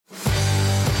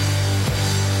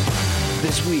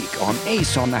This week on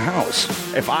Ace on the House.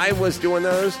 If I was doing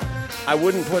those, I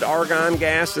wouldn't put argon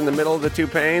gas in the middle of the two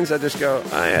panes. I'd just go,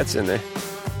 oh, yeah, it's in there.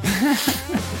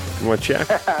 You want to check?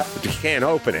 But you can't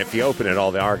open it. If you open it,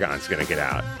 all the argon's going to get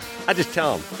out. I just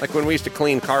tell them, like when we used to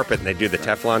clean carpet and they do the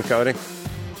Teflon coating,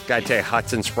 guy take a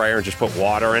Hudson sprayer and just put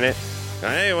water in it.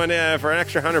 Hey, for an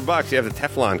extra $100, you have the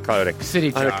Teflon coating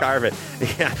City on the carpet.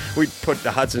 Yeah, we'd put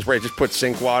the Hudson sprayer, just put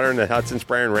sink water in the Hudson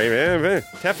sprayer and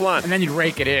Teflon. And then you'd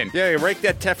rake it in. Yeah, you rake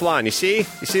that Teflon. You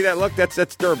see that look?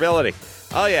 That's durability.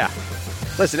 Oh yeah.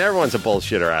 Listen, everyone's a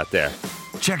bullshitter out there.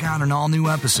 Check out an all-new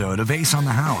episode of Ace on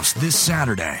the House this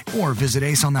Saturday, or visit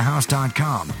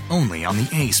aceonthehouse.com, only on the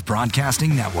Ace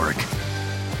Broadcasting Network.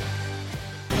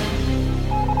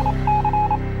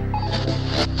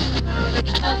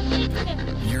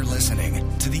 You're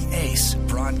listening to the Ace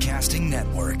Broadcasting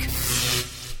Network.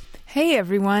 Hey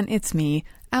everyone, it's me,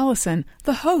 Allison,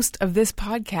 the host of this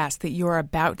podcast that you're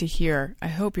about to hear. I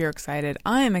hope you're excited.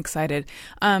 I am excited.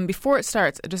 Before it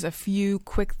starts, just a few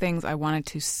quick things I wanted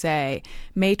to say.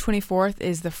 May 24th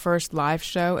is the first live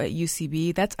show at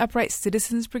UCB. That's Upright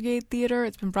Citizens Brigade Theater.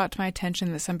 It's been brought to my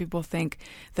attention that some people think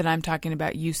that I'm talking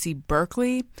about UC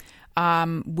Berkeley,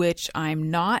 which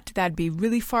I'm not. That'd be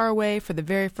really far away for the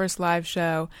very first live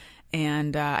show.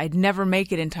 And I'd never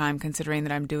make it in time considering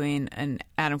that I'm doing an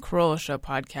Adam Carolla Show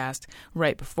podcast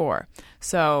right before.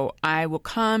 So I will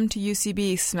come to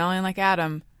UCB smelling like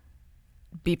Adam.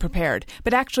 Be prepared.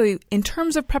 But actually, in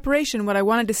terms of preparation, what I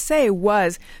wanted to say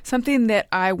was something that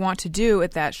I want to do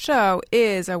at that show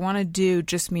is I want to do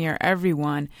Just Me or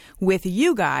Everyone with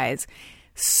you guys.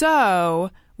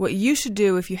 So what you should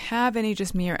do if you have any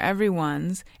Just Me or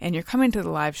Everyone's and you're coming to the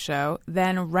live show,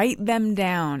 then write them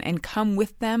down and come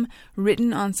with them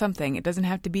written on something. It doesn't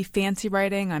have to be fancy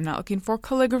writing. I'm not looking for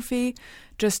calligraphy.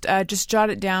 Just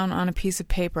jot it down on a piece of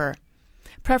paper,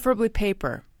 preferably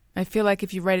paper. I feel like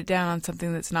if you write it down on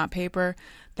something that's not paper,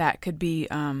 that could be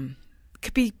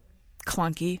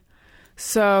clunky.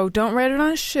 So don't write it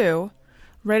on a shoe.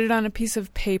 Write it on a piece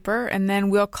of paper, and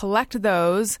then we'll collect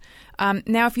those.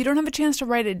 Now, if you don't have a chance to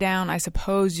write it down, I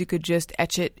suppose you could just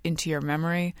etch it into your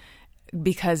memory,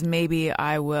 because maybe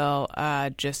I will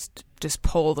just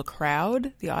poll the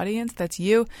crowd, the audience. That's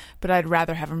you. But I'd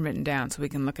rather have them written down so we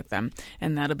can look at them,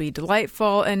 and that'll be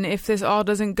delightful. And if this all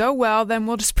doesn't go well, then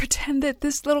we'll just pretend that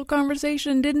this little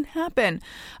conversation didn't happen.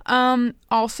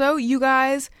 Also, you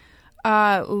guys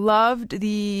loved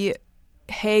the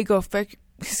Hey Go Fuck...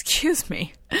 Excuse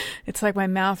me. It's like my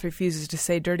mouth refuses to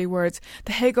say dirty words.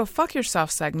 The Hey Go Fuck Yourself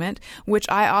segment, which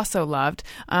I also loved.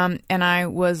 And I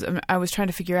was trying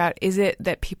to figure out, is it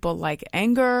that people like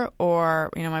anger,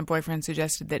 or, my boyfriend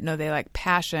suggested that no, they like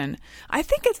passion. I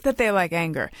think it's that they like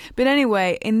anger. But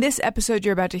anyway, in this episode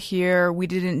you're about to hear, we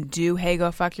didn't do Hey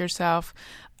Go Fuck Yourself.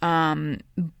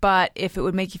 But if it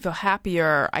would make you feel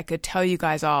happier, I could tell you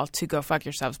guys all to go fuck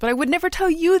yourselves. But I would never tell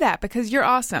you that because you're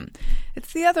awesome.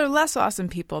 It's the other less awesome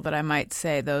people that I might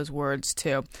say those words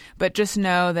to. But just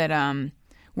know that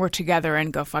we're together in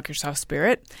go fuck yourself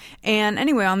spirit. And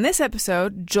anyway, on this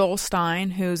episode, Joel Stein,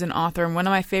 who's an author and one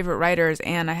of my favorite writers,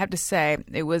 and I have to say,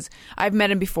 I've met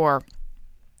him before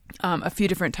a few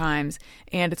different times,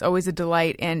 and it's always a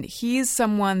delight. And he's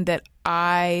someone that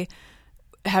I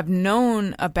have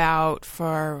known about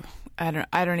for I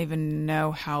don't even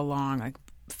know how long, like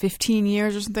 15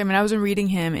 years or something. I mean, I was reading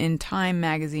him in Time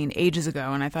magazine ages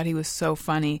ago, and I thought he was so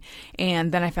funny.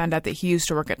 And then I found out that he used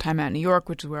to work at Time Out New York,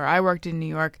 which is where I worked in New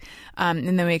York. And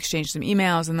then we exchanged some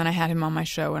emails, and then I had him on my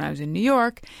show when I was in New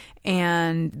York.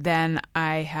 And then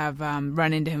I have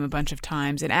run into him a bunch of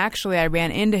times. And actually, I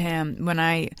ran into him when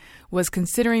I was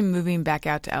considering moving back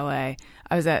out to LA.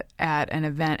 I was at an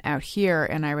event out here,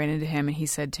 and I ran into him, and he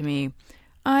said to me,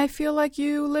 I feel like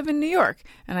you live in New York.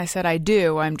 And I said, I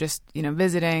do. I'm just,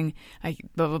 visiting.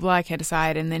 Blah, blah, blah. I can't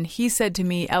decide. And then he said to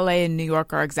me, LA and New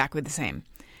York are exactly the same.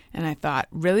 And I thought,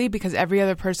 really? Because every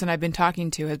other person I've been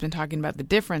talking to has been talking about the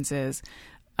differences.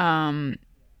 And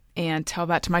tell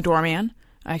that to my doorman.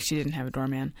 I actually didn't have a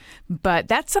doorman. But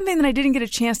that's something that I didn't get a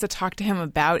chance to talk to him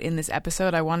about in this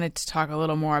episode. I wanted to talk a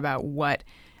little more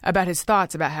about his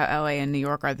thoughts about how LA and New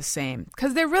York are the same.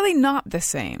 Because they're really not the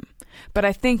same. But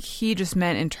I think he just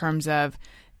meant in terms of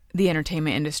the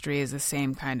entertainment industry is the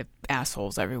same kind of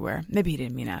assholes everywhere. Maybe he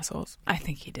didn't mean assholes. I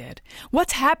think he did.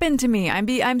 What's happened to me?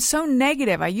 I'm so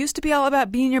negative. I used to be all about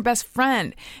being your best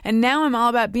friend. And now I'm all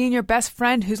about being your best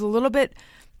friend who's a little bit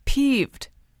peeved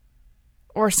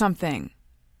or something.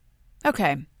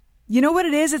 Okay. You know what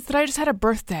it is? It's that I just had a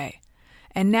birthday.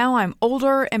 And now I'm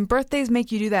older, and birthdays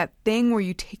make you do that thing where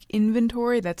you take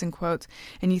inventory, that's in quotes,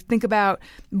 and you think about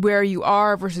where you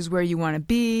are versus where you want to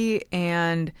be,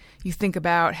 and you think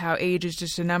about how age is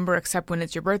just a number except when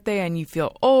it's your birthday and you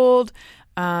feel old,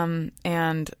 and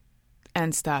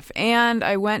stuff. And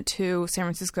I went to San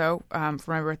Francisco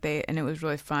for my birthday, and it was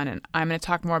really fun. And I'm going to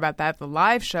talk more about that at the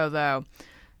live show, though.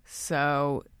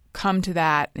 So come to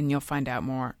that, and you'll find out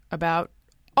more about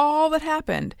all that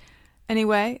happened.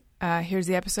 Anyway, here's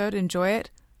the episode. Enjoy it.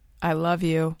 I love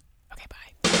you. Okay,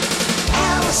 bye.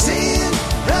 Allison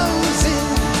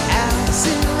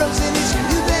Rosen is your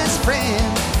new best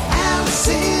friend.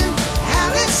 Allison,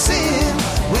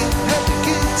 with her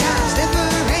good times never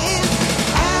end.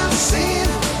 Allison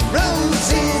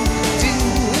Rosen,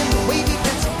 doing the wavy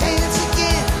pencil dance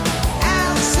again.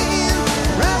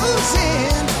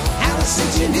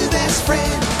 Allison's your new best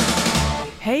friend.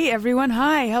 Hey everyone,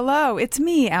 hi, hello, it's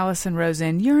me, Allison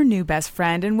Rosen, your new best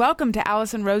friend, and welcome to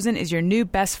Allison Rosen is Your New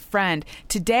Best Friend.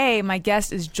 Today, my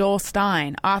guest is Joel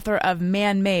Stein, author of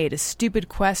Man-Made, A Stupid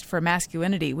Quest for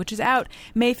Masculinity, which is out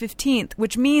May 15th,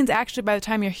 which means actually by the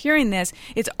time you're hearing this,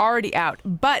 it's already out.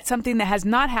 But something that has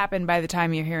not happened by the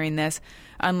time you're hearing this,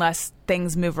 unless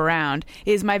things move around,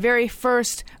 is my very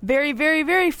first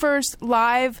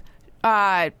live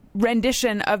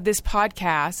rendition of this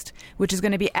podcast, which is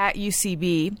going to be at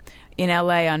UCB in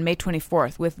LA on May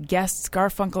 24th with guests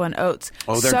Garfunkel and Oates.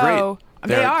 Oh, they're great.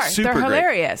 They're super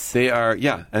hilarious. They are,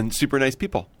 yeah, and super nice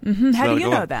people. Mm-hmm. How do you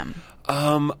know them?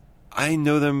 I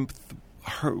know them,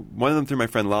 one of them through my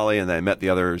friend Lolly, and then I met the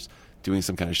others doing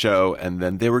some kind of show, and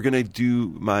then they were going to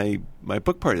do my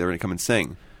book party. They were going to come and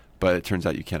sing. But it turns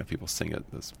out you can't have people sing at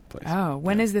this place. Oh,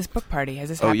 when is this book party? Has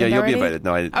this happened you'll already? be invited.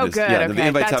 No, good. Yeah, okay. the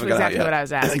invites That's haven't gone exactly out yet. what I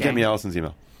was asking. Get me Allison's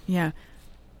email. Yeah.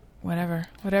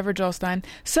 Whatever, Joel Stein.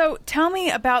 So tell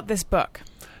me about this book.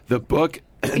 The book...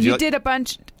 You did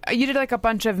like a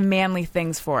bunch of manly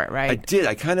things for it, right? I did.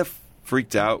 I kind of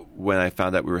freaked out when I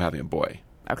found out we were having a boy.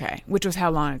 Okay. Which was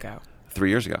how long ago? 3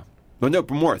 years ago. Well, no,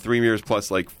 more. 3 years plus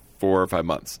like 4 or 5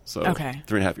 months. So okay.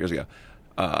 3.5 years ago.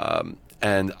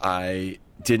 And I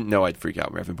didn't know I'd freak out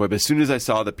when we were having a boy. But as soon as I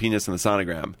saw the penis in the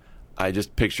sonogram, I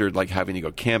just pictured like having to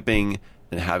go camping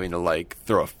and having to like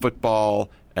throw a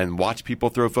football and watch people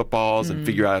throw footballs and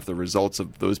figure out if the results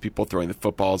of those people throwing the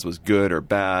footballs was good or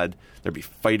bad. There'd be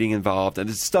fighting involved, and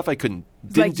it's stuff I didn't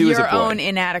do as a boy. Your own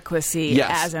inadequacy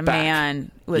as a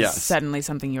man was suddenly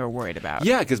something you were worried about.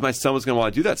 Yeah, because my son was going to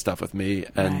want to do that stuff with me,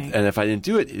 and, right. and if I didn't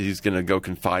do it, he's going to go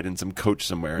confide in some coach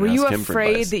somewhere and were ask you him for advice.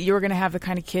 afraid that you were going to have the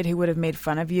kind of kid who would have made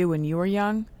fun of you when you were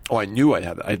young? Oh, I knew I'd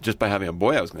have that. Just by having a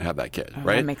boy, I was going to have that kid,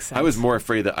 right? That makes sense. I was more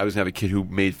afraid that I was going to have a kid who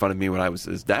made fun of me when I was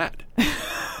his dad.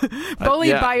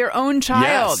 Bullied by your own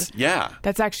child. Yes, yeah.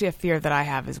 That's actually a fear that I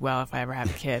have as well if I ever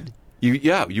have a kid.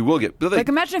 You will get... Like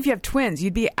imagine if you have twins,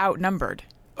 you'd be outnumbered.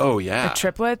 Oh, yeah. Like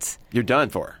triplets. You're done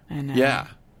for. I know. Yeah.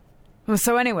 Well,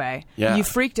 so anyway, you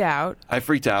freaked out. I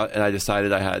freaked out, and I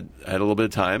decided I had a little bit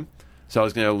of time, so I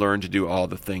was going to learn to do all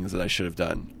the things that I should have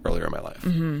done earlier in my life.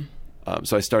 Mm-hmm.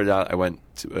 So I started out, I went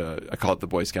to, I called the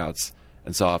Boy Scouts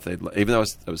and saw if they'd, even though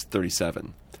I was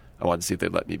 37, I wanted to see if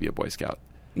they'd let me be a Boy Scout.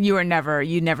 You never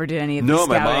did any of the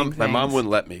scouting things. My mom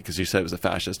wouldn't let me because she said it was a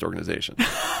fascist organization.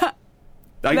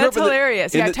 That's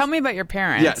hilarious. Tell me about your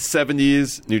parents. Yeah,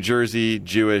 70s, New Jersey,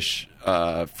 Jewish,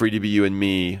 free to be you and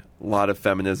me, a lot of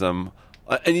feminism.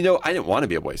 And I didn't want to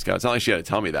be a Boy Scout. It's not like she had to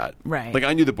tell me that. Right. Like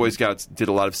I knew the Boy Scouts did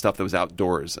a lot of stuff that was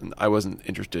outdoors, and I wasn't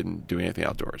interested in doing anything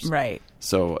outdoors. Right.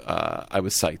 So I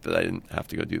was psyched that I didn't have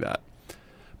to go do that.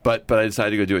 But I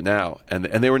decided to go do it now, and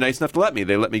they were nice enough to let me.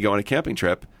 They let me go on a camping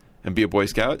trip and be a Boy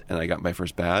Scout, and I got my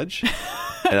first badge.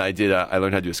 And I did. I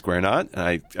learned how to do a square knot,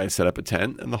 and I set up a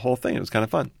tent and the whole thing. It was kind of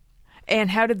fun. And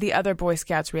how did the other Boy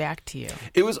Scouts react to you?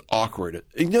 It was awkward.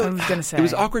 I was going to say. It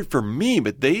was awkward for me,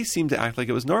 but they seemed to act like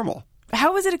it was normal.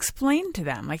 How was it explained to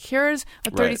them? Like, here's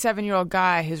a 37-year-old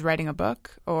guy who's writing a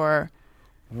book, or...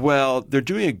 Well, they're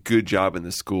doing a good job in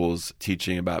the schools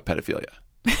teaching about pedophilia.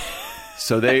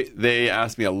 So they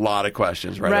asked me a lot of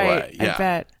questions right away. Yeah, I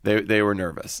bet. They were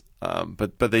nervous,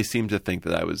 but they seemed to think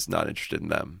that I was not interested in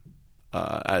them.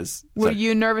 Were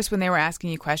you nervous when they were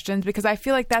asking you questions? Because I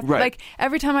feel like that's like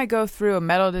every time I go through a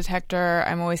metal detector,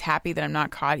 I'm always happy that I'm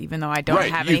not caught, even though I don't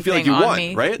have anything you feel like you on won,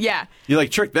 me. Right? Yeah. You like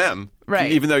trick them,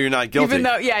 right? Even though you're not guilty. Even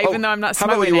though I'm not. How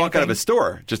about when you walk out of a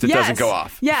store, just it doesn't go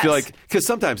off? Yes. I feel like because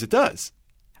sometimes it does.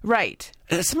 Right.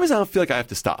 And sometimes I don't feel like I have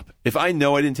to stop. If I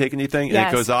know I didn't take anything and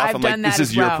it goes off, I'm like, this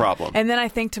is your problem. And then I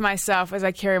think to myself as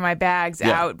I carry my bags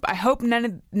out, I hope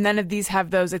none of these have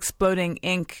those exploding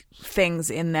ink things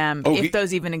in them, if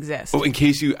those even exist. Oh, in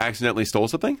case you accidentally stole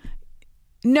something?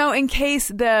 No, in case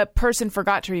the person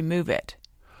forgot to remove it.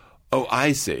 Oh,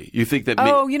 I see. You think that?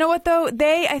 Oh, you know what though? I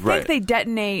think Right. they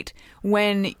detonate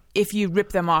if you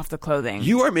rip them off the clothing.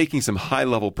 You are making some high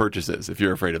level purchases if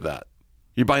you're afraid of that.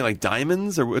 You're buying like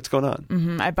diamonds or what's going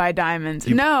on? I buy diamonds.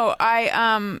 No,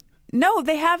 no,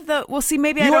 they have the. Well, see,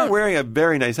 maybe I You don't. are wearing a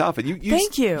very nice outfit.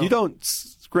 Thank you. You don't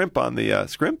scrimp on the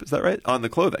scrimp. Is that right? On the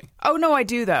clothing. Oh no, I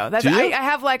do though. Do you? I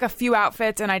have like a few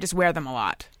outfits and I just wear them a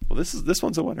lot. Well, this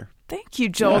one's a winner. Thank you,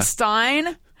 Joel Yeah.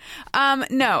 Stein.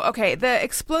 No, okay. The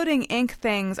exploding ink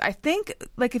things. I think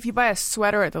like if you buy a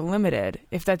sweater at the Limited,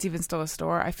 if that's even still a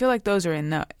store, I feel like those are on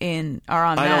I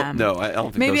them. don't know. I don't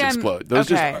think Maybe those I'm- explode.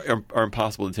 Those okay. just are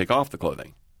impossible to take off the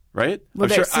clothing, right? Well, I'm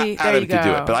there- sure see, there Adam you could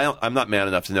do go. it, but I'm not man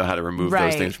enough to know how to remove those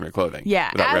Right. things from your clothing. Yeah,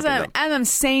 without as ripping them. I'm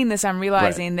saying this, I'm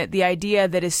realizing that the idea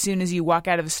that as soon as you walk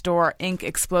out of a store, ink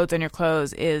explodes on your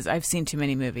clothes is I've seen too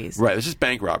many movies. Right. It's just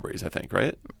bank robberies, I think,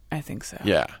 right? I think so.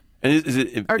 Yeah. And is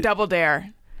it Or Double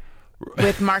Dare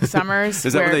with Mark Summers.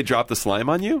 is that when they drop the slime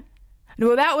on you?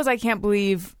 Well, that was I can't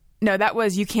believe. No, that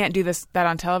was You Can't Do That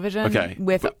on Television. Okay.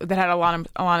 That had Alanis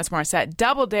Morissette.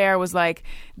 Double Dare was like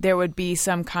there would be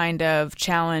some kind of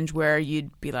challenge where you'd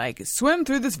be like swim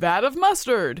through this vat of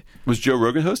mustard. Was Joe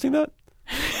Rogan hosting that?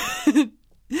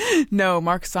 No,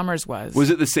 Mark Summers was. Was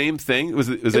it the same thing? Was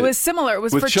it? It was similar. It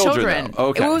was with for children, though?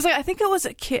 Okay. It was. I think it was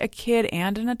a kid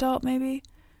and an adult, maybe.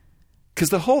 Because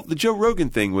the Joe Rogan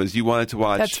thing was you wanted to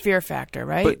watch. That's Fear Factor,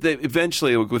 right? But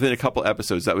eventually, within a couple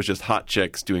episodes, that was just hot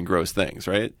chicks doing gross things,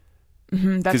 right?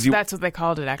 That's what they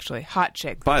called it, actually. Hot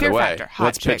chick. By Fear the way, Factor. Hot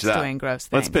let's pitch chicks that. doing gross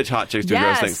things. Let's pitch hot chicks doing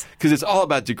Yes. gross things because it's all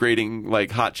about degrading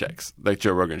like hot chicks, like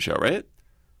Joe Rogan show, right?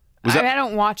 I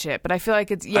don't watch it, but I feel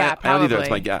like it's I don't probably. either. It's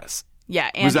my guess. Yeah,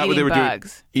 and Was that what they eating were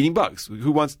bugs. doing? Eating bugs.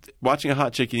 Who wants watching a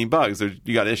hot chick eating bugs?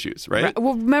 You got issues, right? Right.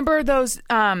 Well, remember those?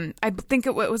 I think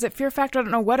was it Fear Factor. I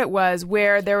don't know what it was.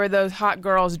 Where there were those hot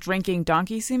girls drinking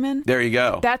donkey semen. There you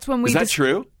go. That's when we. Is that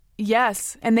true?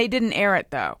 Yes, and they didn't air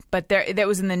it though. But that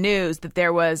was in the news that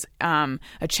there was a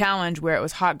challenge where it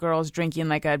was hot girls drinking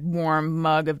like a warm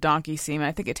mug of donkey semen.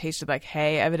 I think it tasted like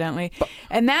hay, evidently.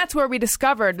 And that's where we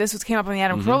discovered came up on the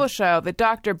Adam Carolla show that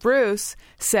Dr. Bruce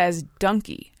says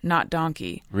donkey, not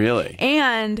donkey. Really?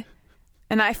 And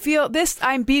I feel this.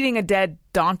 I'm beating a dead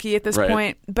donkey at this Right.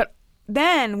 point. But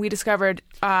then we discovered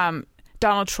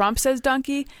Donald Trump says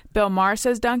donkey, Bill Maher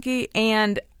says donkey,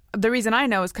 and the reason I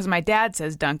know is because my dad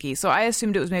says donkey. So I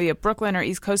assumed it was maybe a Brooklyn or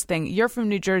East Coast thing. You're from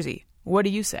New Jersey. What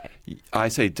do you say? I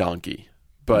say donkey,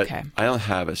 but Okay. I don't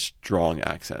have a strong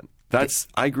accent.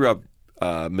 I grew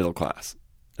up middle class,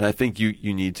 and I think you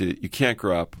can't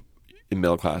grow up in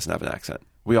middle class and have an accent.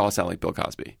 We all sound like Bill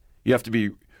Cosby. You have to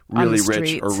be really the rich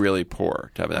streets. or really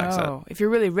poor to have an accent. Oh, if you're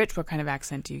really rich, what kind of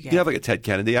accent do you get? You have like a Ted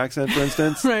Kennedy accent, for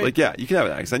instance. Right. Like, yeah, you can have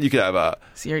an accent. You could have a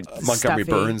So you're Montgomery stuffy.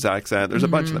 Burns accent. There's a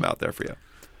bunch of them out there for you.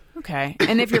 Okay.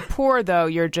 And if you're poor, though,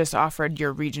 you're just offered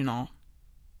your regional.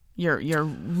 Your regional.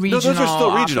 No, those are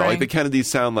still regional. offering. Like the Kennedys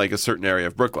sound like a certain area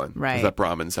of Brooklyn. Right. There's that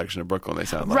Brahmin section of Brooklyn they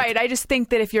sound like. Right. I just think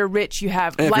that if you're rich, you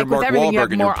have, And if like you're with Mark everything, you Wahlberg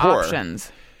have and you're more poor-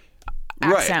 options,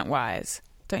 Right. accent-wise.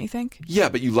 Don't you think? Yeah,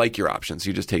 but you like your options.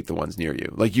 You just take the ones near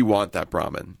you. Like you want that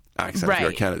Brahmin accent if you're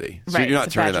a Right. Kennedy. So Right, you're not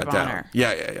it's a turning badge that of down. honor.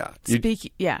 Yeah.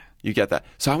 Yeah. You get that.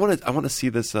 So I want to see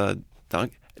this the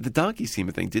donkey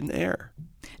semen thing didn't air.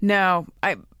 No,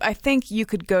 I think you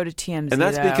could go to TMZ And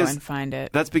that's though, because and find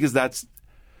it. That's because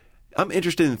I'm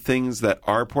interested in things that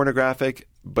are pornographic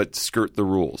but skirt the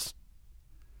rules.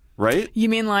 Right? You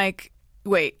mean like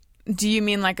wait? Do you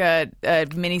mean like a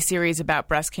miniseries about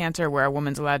breast cancer where a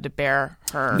woman's allowed to bear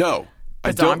her? No.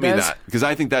 I don't mean bazongas? that because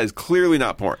I think that is clearly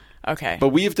not porn. Okay. But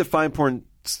we have defined porn.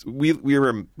 We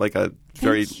are like a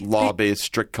very law-based,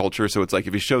 strict culture. So it's like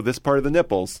if you show this part of the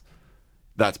nipples,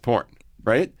 that's porn,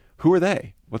 right? Who are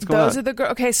they? What's going Those on? are the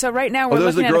girls. Okay, so right now we're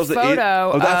those looking the at a girls that eat-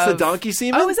 photo. Oh, that's the of- donkey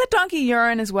semen? Oh, is that donkey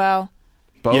urine as well?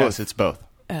 Both. Yes, it's both.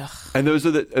 And those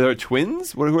are they're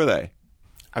twins. Who are they?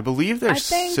 I believe they're I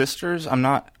think- sisters. I'm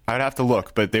not. I'd have to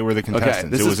look, but they were the Okay,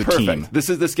 contestants. this it is was a perfect.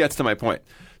 team. This gets to my point.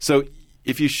 So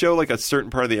if you show like a certain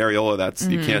part of the areola,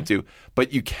 you can't do,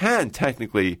 but you can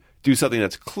technically do something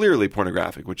that's clearly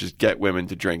pornographic, which is get women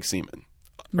to drink semen.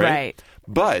 Right.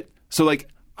 But so like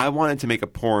I wanted to make a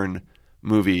porn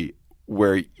movie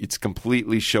where it's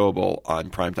completely showable on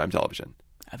primetime television.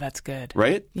 Oh, that's good.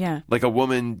 Right? Yeah. Like a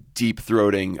woman deep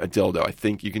throating a dildo. I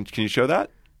think you can you show that?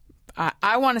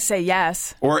 I want to say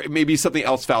yes. Or maybe something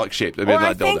else phallic shaped. Maybe Or not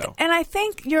I a think, dildo. and I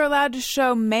think you're allowed to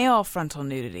show male frontal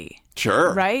nudity.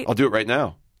 Sure. Right? I'll do it right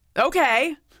now.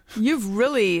 Okay. You've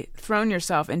really thrown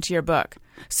yourself into your book.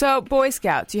 So, Boy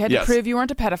Scouts, you had to Yes. prove you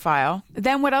weren't a pedophile.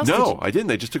 Then what else did No, you... I didn't.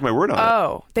 They just took my word on it.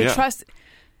 Oh, they Yeah. trust...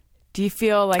 Do you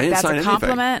feel like I didn't that's sign a anything.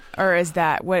 compliment, or is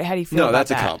that what? How do you feel? No, about that's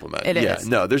that? a compliment. It yeah, is.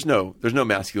 no, there's no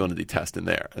masculinity test in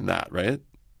there and that, right?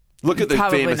 Look at the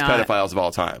Probably famous not. pedophiles of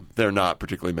all time. They're not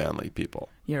particularly manly people.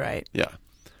 You're right. Yeah.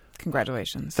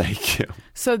 Congratulations. Thank you.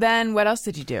 So then, what else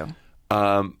did you do?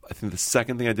 I think the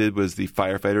second thing I did was the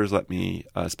firefighters let me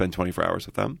spend 24 hours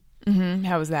with them.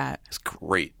 How was that? It's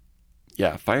great.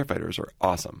 Yeah, firefighters are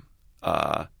awesome.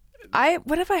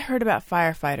 What have I heard about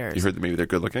firefighters? You heard that maybe they're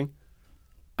good looking?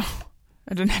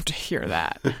 I didn't have to hear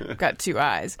that. I've got two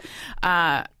eyes.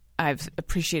 I've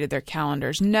appreciated their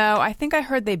calendars. No, I think I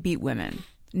heard they beat women.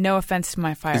 No offense to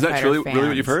my firefighter Is that really fans.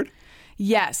 what you've heard?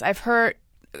 Yes, I've heard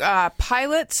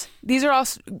pilots. These are all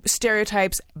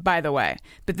stereotypes, by the way,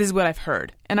 but this is what I've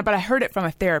heard. But I heard it from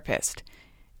a therapist.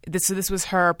 This was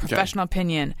her professional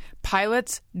opinion.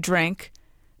 Pilots drink,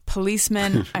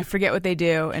 policemen, I forget what they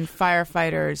do, and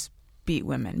firefighters beat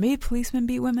women. Maybe policemen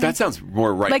beat women? That sounds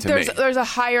more right like to me. there's a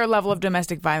higher level of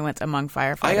domestic violence among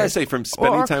firefighters. I gotta say, from or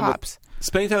spending time cops.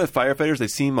 with firefighters, they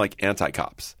seem like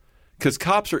anti-cops. Because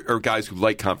cops are guys who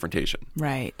like confrontation.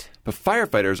 Right. But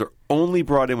firefighters are only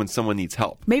brought in when someone needs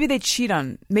help. Maybe they cheat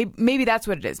on. Maybe that's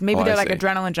what it is. Maybe Oh, they're I like see.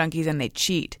 adrenaline junkies and they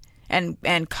cheat.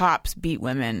 And cops beat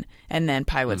women and then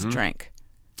pilots Mm-hmm. drink.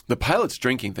 The pilot's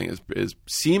drinking thing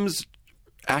seems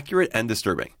accurate and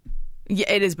disturbing. Yeah,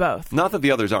 it is both. Not that the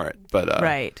others aren't, but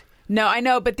Right. No, I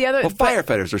know, but the other. Well, but-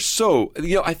 firefighters are so.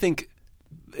 I think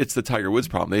it's the Tiger Woods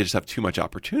problem. They just have too much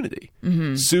opportunity.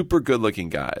 Mm-hmm. Super good-looking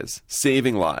guys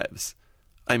saving lives.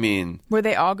 I mean, Were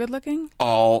they all good looking?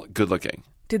 all good-looking.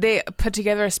 Did they put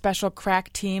together a special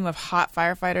crack team of hot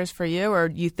firefighters for you, or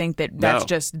do you think that's No.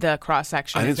 just the cross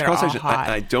section? I think it's they're all cross-section. hot?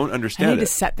 I don't I understand need to it.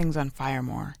 set things on fire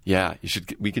more. Yeah, you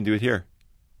should. We can do it here,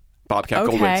 Bobcat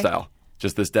Okay. Goldthwait style.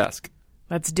 Just this desk.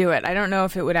 Let's do it. I don't know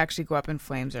if it would actually go up in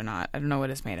flames or not. I don't know what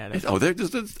it's made out of. Oh,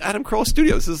 this is Adam Kroll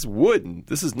Studio. This is wood. And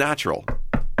this is natural.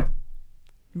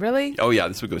 Really? Oh yeah,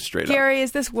 this would go straight up. Gary,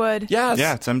 is this wood? Yes.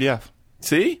 Yeah, it's MDF.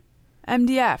 See.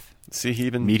 MDF. See, he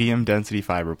even Medium density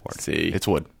fiberboard. See. It's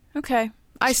wood. Okay.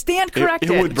 I stand corrected.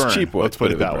 It would burn. cheap wood, Let's put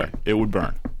but it it would that way. burn. It would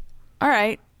burn. All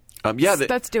right. Yeah,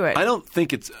 Let's do it. I don't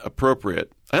think it's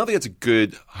appropriate. I don't think it's a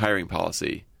good hiring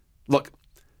policy. Look,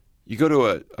 you go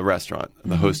to a restaurant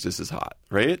and the hostess is hot,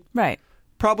 right? Right.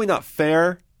 Probably not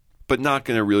fair, but not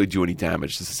going to really do any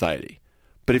damage to society.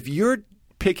 But if you're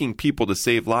picking people to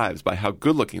save lives by how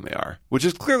good looking they are, which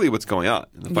is clearly what's going on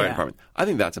in the fire Yeah. department, I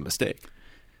think that's a mistake.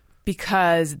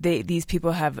 Because these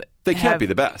people They can't be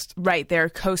the best. Right. They're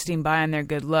coasting by on their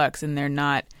good looks, and they're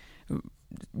not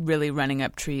really running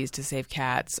up trees to save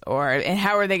cats. And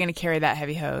how are they going to carry that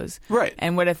heavy hose? Right.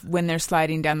 And what if when they're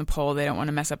sliding down the pole, they don't want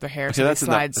to mess up their hair, Okay, so they that's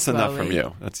enough. slide That's slowly? enough from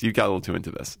you. You got a little too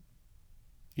into this.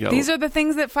 These are the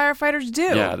things that firefighters do.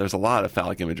 Yeah, there's a lot of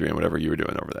phallic imagery in whatever you were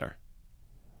doing over there.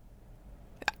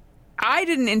 I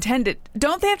didn't intend it.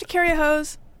 Don't they have to carry a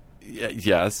hose?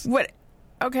 Yes. What?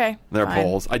 Okay. There are fine.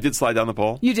 poles. I did slide down the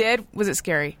pole. You did? Was it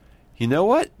scary? You know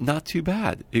what? Not too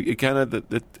bad. It kind of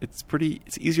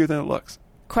it's easier than it looks.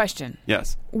 Question.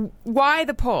 Yes. Why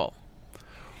the pole?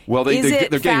 Well, Is they're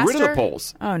it getting rid of the faster?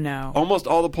 poles. Oh, no. Almost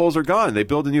all the poles are gone. They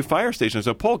build a new fire station as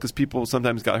a pole because people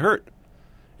sometimes got hurt.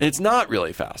 And it's not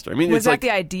really faster. I mean, Was it's that like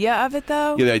the idea of it,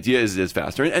 though? yeah, the idea is it is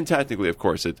faster, and technically, of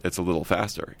course, it's a little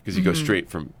faster because you go straight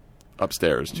from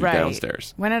upstairs to Mm-hmm. right.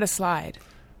 downstairs. Why not a slide?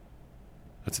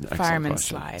 That's an excellent Fireman's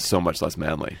question. slide. So much less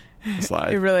manly. The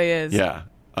slide. It really is. Yeah.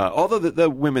 Although the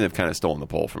women have kind of stolen the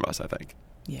pole from us, I think,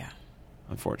 Yeah.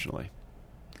 unfortunately.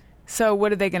 So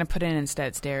what are they going to put in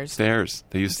instead? Stairs? Stairs.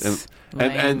 They used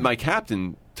Lame. and my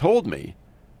captain told me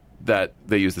that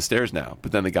they use the stairs now,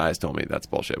 but then the guys told me that's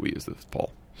bullshit. We use the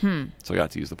pole. So I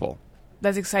got to use the pole.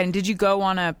 That's exciting. Did you go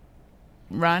on a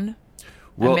run?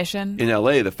 Well, a mission? in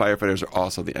LA, the firefighters are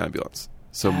also the ambulance.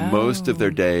 So most of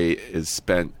their day is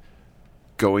spent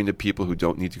going to people who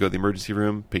don't need to go to the emergency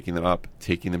room, picking them up,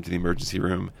 taking them to the emergency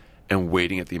room, and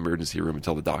waiting at the emergency room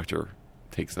until the doctor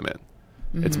takes them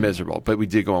in. It's miserable. But we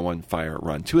did go on one fire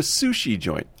run to a sushi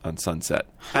joint on Sunset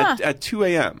at 2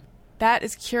 a.m. That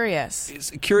is curious. It's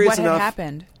curious What had enough.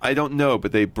 happened? I don't know,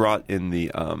 but they brought in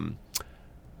the arson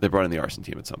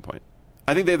team at some point.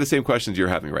 I think they have the same questions you're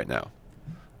having right now.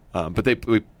 But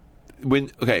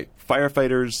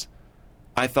firefighters.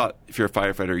 I thought if you're a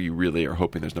firefighter, you really are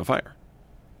hoping there's no fire,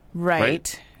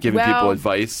 right? Giving people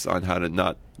advice on how to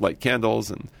not light candles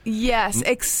and Yes,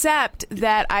 except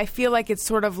that I feel like it's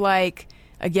sort of like,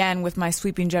 again, with my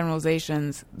sweeping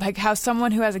generalizations, like how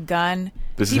someone who has a gun,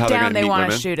 this is deep how they're down going they to want to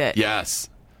women. shoot it. Yes,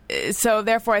 So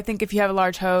therefore, I think if you have a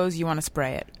large hose, you want to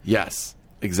spray it. yes,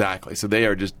 exactly. So they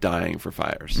are just dying for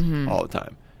fires Mm-hmm. all the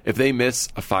time. If they miss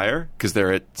a fire because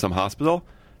they're at some hospital,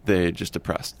 They're just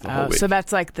depressed the whole week. So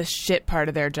that's like the shit part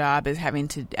of their job is having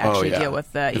to actually deal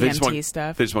with the EMT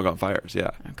stuff. They just want to go on fires,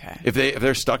 yeah. Okay. If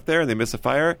they're stuck there and they miss a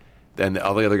fire, then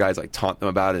all the other guys like taunt them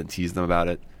about it and tease them about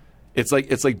it. It's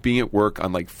like being at work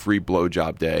on like free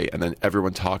blowjob day, and then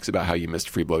everyone talks about how you missed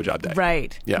free blowjob day.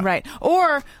 Right. Yeah. Right.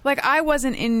 Or like I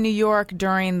wasn't in New York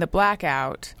during the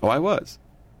blackout. Oh, I was.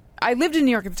 I lived in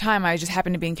New York at the time. I just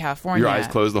happened to be in California. Your eyes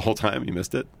closed the whole time. You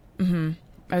missed it. Mm-hmm.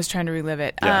 I was trying to relive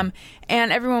it. Yeah.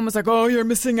 And everyone was like, "Oh, you're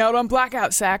missing out on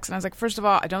blackout sex." And I was like, first of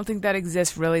all, I don't think that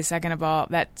exists really. Second of all,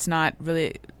 that's not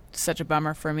really such a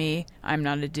bummer for me. I'm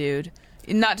not a dude.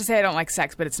 Not to say I don't like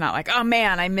sex, but it's not like, oh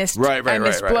man, I missed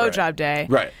blowjob day.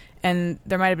 Right. And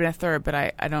there might have been a third, but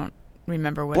I don't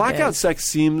remember what it Blackout is. sex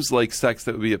seems like sex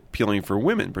that would be appealing for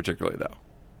women, particularly though.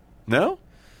 No?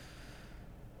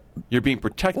 You're being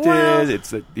protected. Well,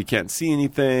 it's that you can't see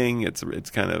anything. It's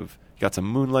kind of got some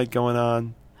moonlight going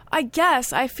on. I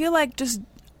guess I feel like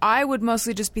I would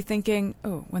mostly just be thinking,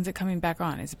 oh, when's it coming back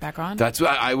on? Is it back on? That's what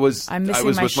I was. I'm missing I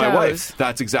was my with my shows. wife.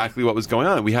 That's exactly what was going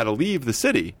on. We had to leave the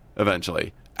city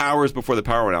eventually, hours before the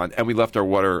power went on, and we left our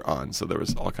water on, so there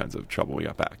was all kinds of trouble when we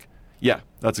got back. Yeah,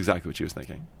 that's exactly what she was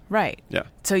thinking. Right. Yeah.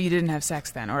 So you didn't have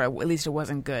sex then, or at least it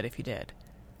wasn't good if you did.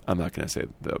 I'm not going to say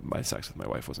that my sex with my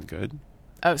wife wasn't good.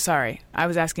 Oh, sorry. I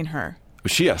was asking her.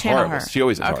 She has Channel horrible. her. She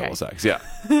always has Okay. horrible sex. Yeah,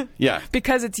 yeah.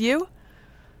 Because it's you?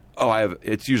 Oh,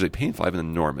 it's usually painful. I have an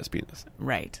enormous penis,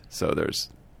 Right. so there's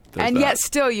And that. yet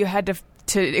still you had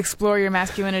to explore your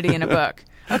masculinity in a book.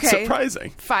 Okay.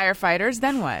 Surprising. Firefighters,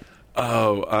 then what?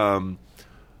 Oh,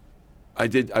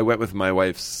 I went with my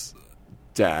wife's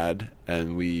dad,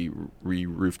 and we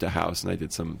re-roofed a house,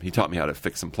 and he taught me how to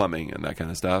fix some plumbing and that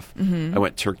kind of stuff. Mm-hmm. I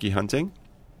went turkey hunting.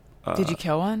 Did you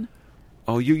kill one?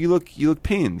 Oh, you look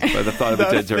pained by the thought of a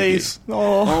dead turkey. Face.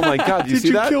 Oh my God! Did you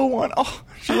see that? kill one? Oh,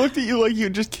 she looked at you like you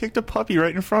just kicked a puppy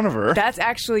right in front of her. That's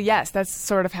actually, yes, that's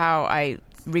sort of how I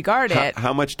regard it.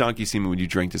 How much donkey semen would you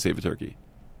drink to save a turkey?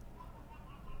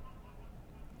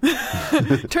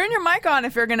 Turn your mic on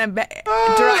if you're going to derive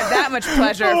that much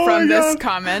pleasure from this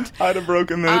comment. I'd have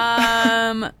broken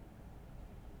it.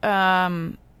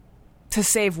 To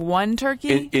save one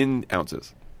turkey? In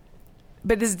ounces.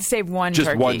 But this is to save one Just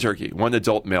turkey. one turkey. One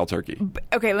adult male turkey.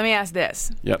 Okay, let me ask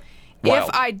this. Yep. Wild.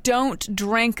 If I don't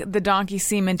drink the donkey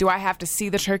semen, do I have to see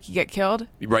the turkey get killed?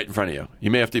 Right in front of you. You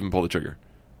may have to even pull the trigger.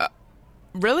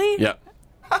 Really? Yep.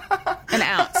 An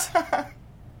ounce.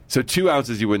 So 2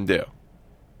 ounces you wouldn't do.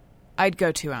 I'd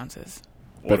go 2 ounces.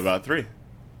 What about 3?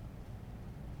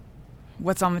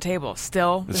 What's on the table?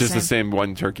 Still It's just the same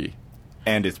one turkey.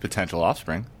 And its potential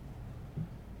offspring.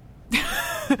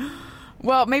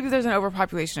 Well, maybe there's an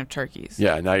overpopulation of turkeys.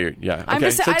 Yeah, now you're... Yeah, okay. I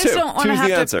just two. don't want to Two's have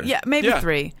the to... answer. Yeah, maybe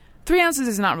 3. 3 ounces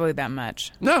is not really that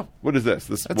much. No. What is this?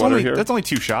 This That's water only here? That's only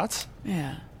 2 shots.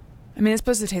 Yeah. I mean, it's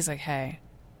supposed to taste like hay.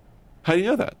 How do you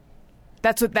know that?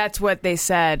 That's what they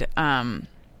said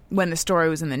when the story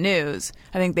was in the news.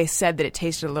 I think they said that it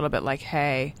tasted a little bit like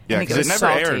hay. Yeah, I think because it was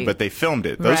never salty. aired, but they filmed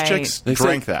it. Those Right. chicks They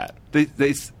drank said- that.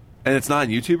 And it's not on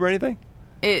YouTube or anything?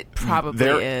 It probably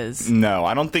is. No,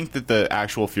 I don't think that the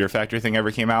actual Fear Factor thing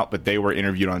ever came out, but they were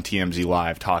interviewed on TMZ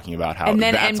Live talking about how And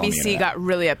then that's on the NBC internet. got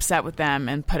really upset with them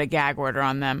and put a gag order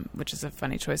on them, which is a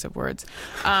funny choice of words,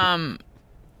 and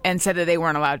said that they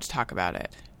weren't allowed to talk about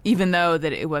it, even though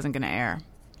that it wasn't going to air.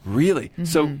 Really? Mm-hmm.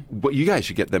 So you guys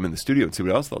should get them in the studio and see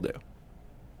what else they'll do.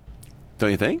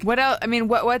 Don't you think? What else? I mean,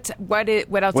 what else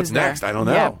What's is there? next? I don't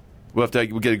know. Yeah. We'll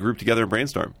get a group together and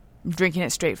brainstorm. Drinking it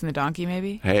straight from the donkey,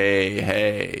 maybe?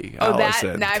 Hey, Oh,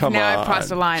 Allison, that come now on. I've crossed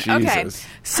the line. Jesus. Okay,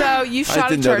 so you I shot a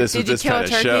didn't know turkey. this was Did you this kill a kind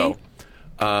of turkey?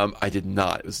 show. I did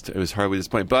not. It was hardly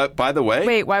disappointing. But by the way,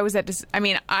 Wait, why was that? I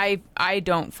mean, I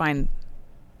don't find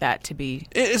that to be.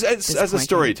 as a disappointing.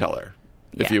 storyteller,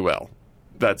 if Yeah. you will,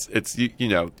 it's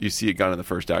you see a gun in the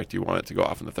first act, you want it to go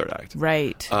off in the third act.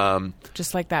 Right.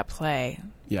 Just like that play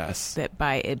Yes. that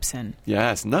by Ibsen.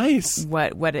 Yes. Nice.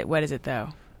 What is it though?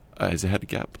 Is it Hedda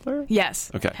Gabler?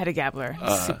 Yes. Okay. Hedda Gabler.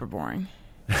 Super boring.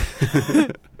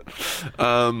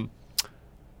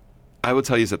 I will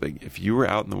tell you something. If you were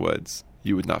out in the woods,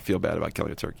 you would not feel bad about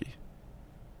killing a turkey.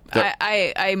 They're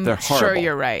I'm sure horrible.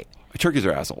 you're right. Turkeys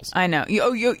are assholes. I know.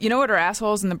 You know what are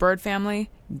assholes in the bird family?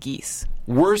 Geese.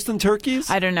 Worse than turkeys?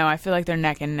 I don't know. I feel like they're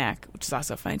neck and neck, which is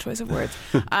also a funny choice of words.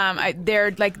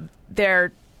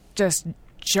 They're just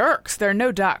jerks. There are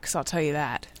no ducks. I'll tell you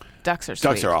that. Ducks are sweet.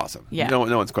 Ducks are awesome. Yeah. No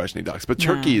one's questioning ducks. But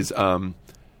turkeys,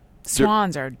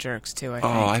 Swans are jerks too, I think.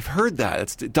 oh, I've heard that.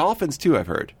 It's dolphins too, I've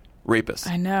heard. Rapists.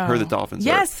 I know. Heard that dolphins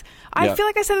Yes. are. I feel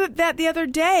like I said that the other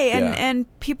day, and, Yeah.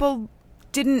 and people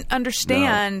didn't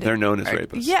understand. No, they're known as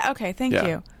rapists. Yeah, okay, thank Yeah.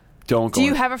 you. Don't go. Do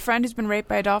you have a friend who's been raped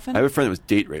by a dolphin? I have a friend that was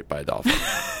date raped by a dolphin,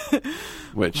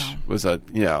 which was a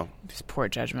Just poor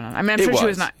judgment on. I mean, I'm sure she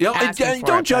was not. Asking for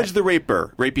don't it, judge but- the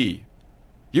rapee.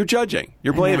 You're judging.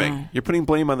 You're blaming. You're putting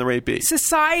blame on the rapee.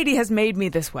 Society has made me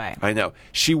this way. I know.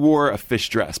 She wore a fish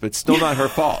dress, but it's still not her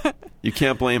fault. You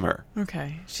can't blame her.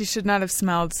 Okay. She should not have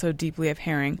smelled so deeply of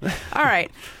herring. All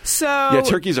right. So. Yeah,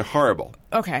 turkeys are horrible.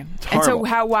 Okay. horrible. And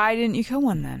so why didn't you kill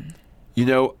one then?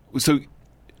 So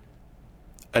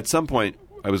at some point,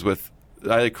 I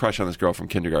had a crush on this girl from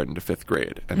kindergarten to 5th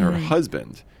grade, and her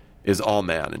husband is all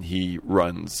man, and he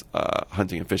runs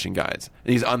hunting and fishing guides.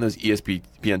 And he's on those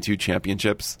ESPN2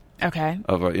 championships. Okay.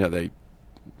 Of they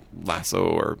lasso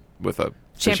or with a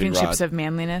fishing Championships rod. of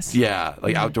manliness. Yeah,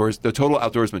 like outdoors, the total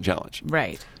outdoorsman challenge.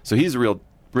 Right. So he's a real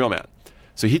man.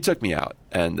 So he took me out,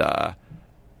 and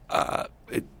at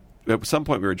some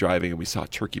point we were driving and we saw a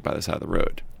turkey by the side of the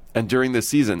road. And during this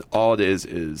season, all it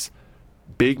is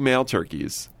big male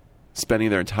turkeys spending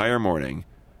their entire morning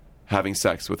having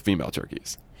sex with female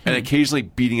turkeys, and occasionally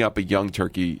beating up a young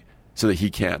turkey so that he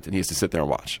can't, and he has to sit there and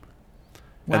watch.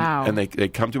 Wow. And they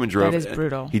come to him in droves. That is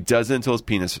brutal. He does it until his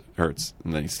penis hurts,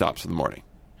 and then he stops for the morning.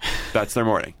 That's their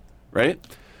morning, right?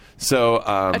 So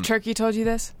A turkey told you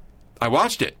this? I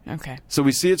watched it. Okay. So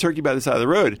we see a turkey by the side of the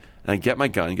road, and I get my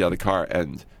gun, get out of the car,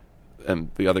 and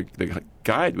the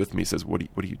guide with me says, "What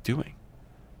are you doing?"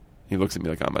 He looks at me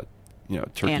like I'm a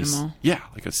turkey animal. Yeah,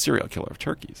 like a serial killer of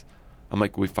turkeys. I'm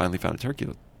like, "We finally found a turkey.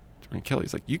 We're gonna kill it."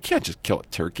 He's like, "You can't just kill a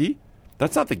turkey.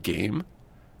 That's not the game.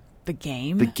 The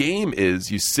game? The game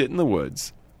is you sit in the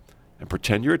woods and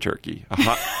pretend you're a turkey.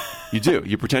 You do.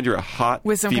 You pretend you're a hot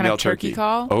With some female kind of turkey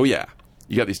call? Oh yeah,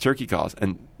 you got these turkey calls,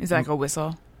 and Is it like a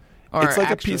whistle? Or it's like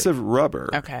actually- a piece of rubber.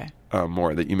 Okay.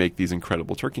 More that you make these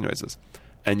incredible turkey noises,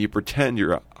 and you pretend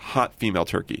you're a hot female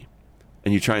turkey,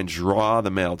 and you try and draw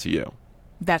the male to you.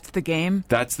 That's the game?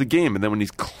 That's the game. And then when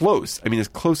he's close, I mean, as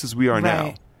close as we are now,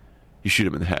 Right. you shoot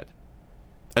him in the head,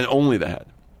 and only the head.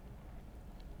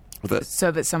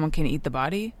 So that someone can eat the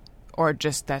body? Or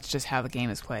that's just how the game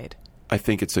is played? I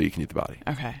think it's so you can eat the body.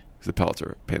 Okay. Because the pellets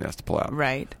are a pain in the ass to pull out.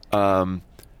 Right.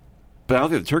 But I don't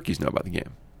think the turkeys know about the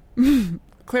game.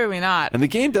 Clearly not. And the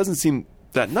game doesn't seem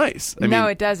that nice. I No,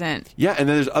 mean, it doesn't. Yeah, and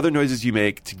then there's other noises you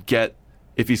make to get,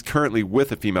 if he's currently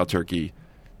with a female turkey,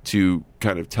 to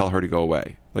kind of tell her to go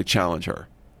away, like challenge her.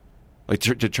 Like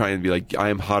to try and be like, I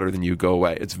am hotter than you, go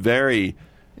away. It's very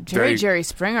Jerry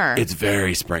Springer. It's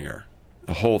very Springer.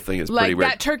 The whole thing is like pretty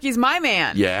weird. that turkey's my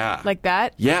man. Yeah. Like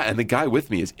that? Yeah, and the guy with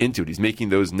me is into it. He's making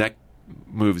those neck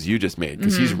moves you just made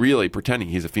because he's really pretending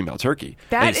he's a female turkey.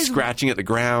 That and he's is- scratching at the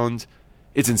ground.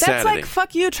 It's That's insanity. like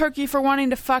fuck you, turkey, for wanting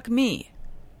to fuck me.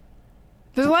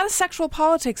 There's a lot of sexual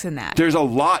politics in that. There's a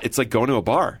lot. It's like going to a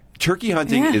bar. Turkey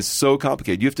hunting Yeah. is so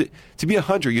complicated. You have to be a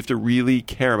hunter, you have to really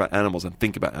care about animals and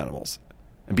think about animals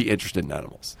and be interested in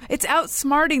animals. It's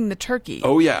outsmarting the turkey.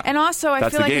 Oh, yeah. And also, I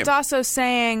That's feel the like game. it's also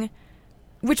saying,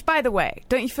 which, by the way,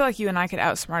 don't you feel like you and I could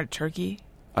outsmart a turkey?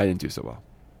 I didn't do so well.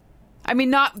 I mean,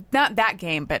 not that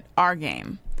game, but our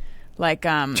game. Like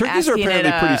Turkeys are asking apparently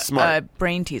it pretty smart. a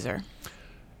brain teaser.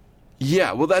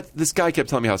 Yeah, well, this guy kept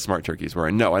telling me how smart turkeys were,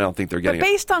 and no, I don't think they're But getting it.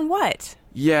 based on what?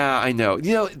 Yeah, I know.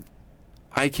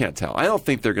 I can't tell. I don't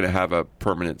think they're going to have a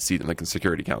permanent seat in the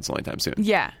Security Council anytime soon.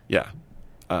 Yeah. Yeah.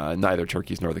 Neither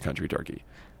turkeys nor the country turkey.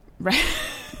 Right.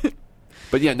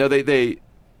 But yeah, no,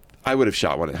 I would have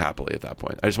shot one happily at that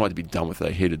point. I just wanted to be done with it.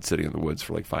 I hated sitting in the woods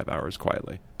for like 5 hours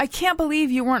quietly. I can't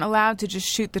believe you weren't allowed to just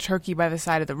shoot the turkey by the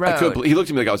side of the road. He looked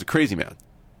at me like I was a crazy man.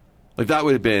 Like that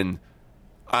would have been,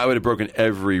 I would have broken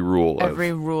every rule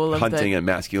of hunting and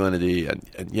masculinity. And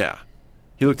yeah,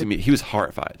 he looked at me. He was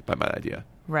horrified by my idea.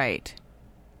 Right.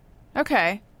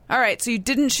 Okay. All right. So you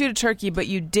didn't shoot a turkey, but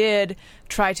you did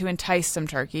try to entice some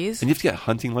turkeys. And you have to get a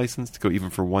hunting license to go even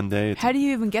for one day. How do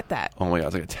you even get that? Oh my God,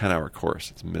 it's like a 10-hour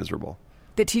course. It's miserable.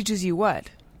 That teaches you what?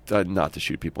 Not to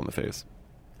shoot people in the face.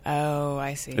 Oh,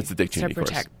 I see. It's the Dick Cheney to course.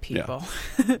 protect Yeah. people.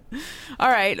 All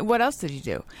right. What else did you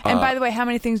do? And by the way, how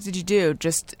many things did you do?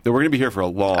 Just We're going to be here for a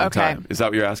long Okay. time. Is that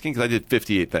what you're asking? Because I did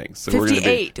 58 things. So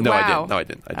 58? No, Wow. I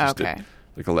didn't. I just Okay. did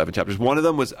like 11 chapters. One of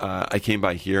them was I came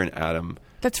by here and Adam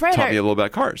That's right. taught me a little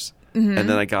about cars. And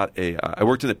then I got I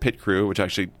worked in the pit crew, which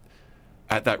actually,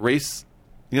 at that race,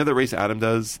 you know the race Adam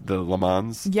does, the Le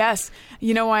Mans? Yes.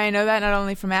 You know why I know that? Not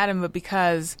only from Adam, but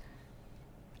because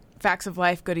Facts of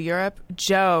Life Go to Europe.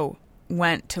 Joe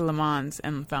went to Le Mans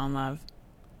and fell in love.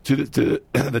 To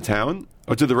the town?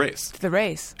 Or to the race? To the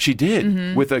race. She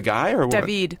did? With a guy or what?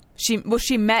 David.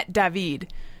 She met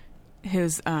David,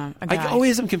 who's a guy. I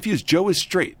always am confused. Joe is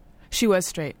straight. She was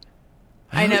straight.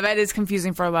 I know that is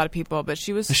confusing for a lot of people, but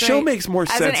she was The straight. show makes more As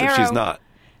sense an if she's arrow- not.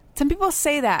 Some people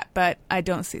say that, but I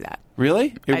don't see that.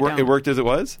 Really? It don't. It worked as it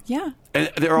was? Yeah.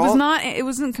 And they're It was all not. It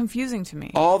wasn't confusing to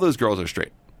me. all those girls are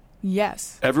straight.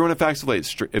 Yes. Everyone at Facts of Late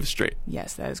is straight.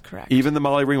 Yes, that is correct. Even the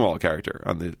Molly Ringwald character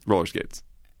on the roller skates.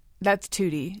 That's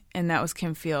Tootie, and that was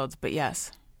Kim Fields. But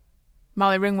yes,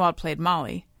 Molly Ringwald played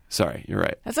Molly. Sorry, you're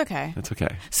right. That's okay. That's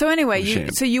okay. So anyway, What a shame.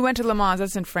 so you went to Le Mans.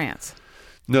 That's in France.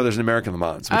 No, there's an American Le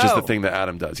Mans, which is the Oh. thing that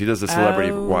Adam does. He does the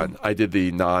celebrity one. I did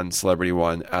the non-celebrity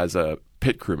one as a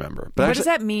pit crew member. But What actually, does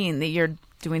that mean that you're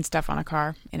doing stuff on a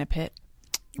car in a pit?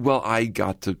 well, I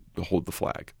got to hold the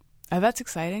flag. Oh, that's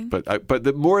exciting. But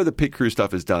the more of the pit crew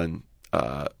stuff is done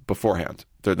beforehand.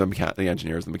 They're the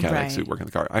engineers, the mechanics who Right. work in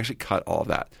the car. I actually cut all of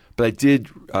that. But I did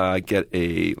get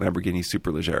a Lamborghini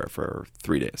Superleggera for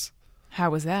 3 days. How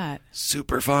was that?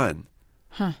 Super fun.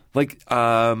 Huh. Like,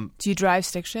 Do you drive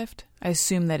stick shift? I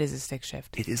assume that is a stick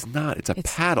shift. it is not. It's a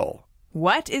paddle.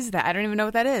 What is that? I don't even know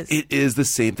what that is. It is the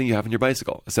same thing you have on your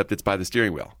bicycle, except it's by the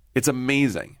steering wheel. It's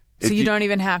amazing. So you don't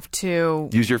even have to.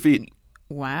 use your feet.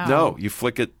 Wow. No, you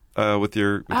flick it with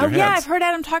your Oh hands. yeah, I've heard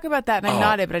Adam talk about that, and I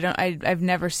nodded, but I don't. I've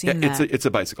never seen Yeah, that. it's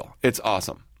a bicycle. It's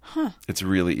awesome. Huh. It's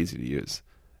really easy to use.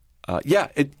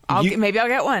 Maybe I'll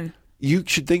get one. You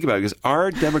should think about it because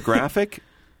our demographic,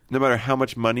 no matter how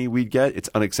much money we'd get, it's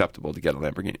unacceptable to get a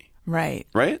Lamborghini. Right.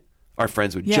 Right? Our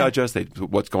friends would Yeah. judge us.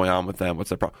 What's going on with them? What's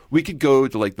their problem? We could go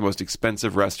to like the most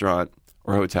expensive restaurant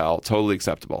or hotel, totally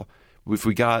acceptable. If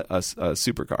we got a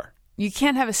supercar. You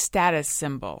can't have a status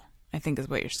symbol, I think is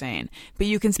what you're saying. But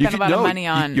you can spend a lot of money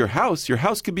on. Your house. Your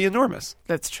house could be enormous.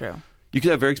 That's true. You could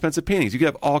have very expensive paintings. You could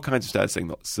have all kinds of status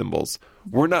symbols.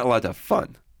 We're not allowed to have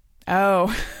fun. Oh,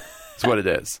 That's what it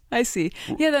is. I see.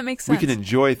 Yeah, that makes We sense. can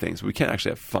enjoy things. We can't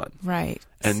actually have fun. Right.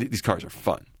 And these cars are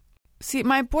fun. See,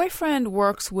 my boyfriend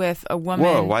works with a woman.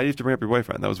 Whoa, why do you have to bring up your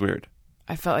boyfriend? That was weird.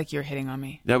 I felt like you were hitting on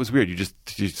me. That was weird.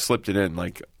 You slipped it in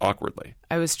like awkwardly.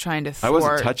 I was trying to thwart. I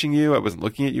wasn't touching you. I wasn't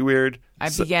looking at you weird. I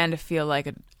began to feel like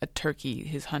a turkey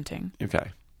who's hunting.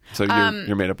 Okay. So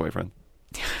your made-up boyfriend.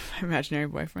 My imaginary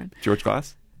boyfriend. George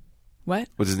Glass? What?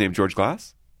 Was his name George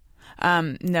Glass?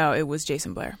 No, it was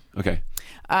Jason Blair. Okay.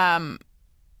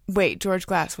 Wait, George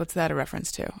Glass, what's that a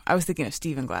reference to? I was thinking of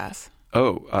Stephen Glass.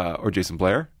 Oh, or Jason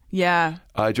Blair? Yeah.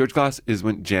 George Glass is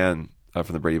when Jan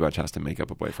from the Brady Bunch has to make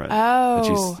up a boyfriend.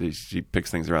 Oh. And she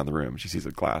picks things around the room. She sees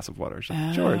a glass of water. She's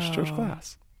like, George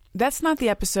Glass. That's not the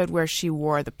episode where she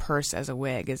wore the purse as a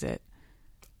wig, is it?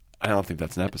 I don't think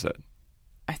that's an episode.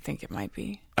 I think it might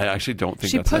be. I actually don't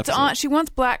think She that's an puts episode. on. She wants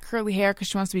black curly hair because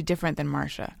she wants to be different than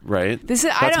Marsha. Right? That's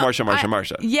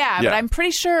Marsha. Yeah, but I'm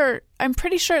pretty sure. I'm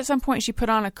pretty sure at some point she put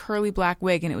on a curly black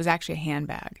wig and it was actually a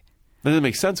handbag. That doesn't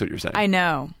make sense what you're saying. I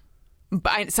know,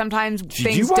 but sometimes Did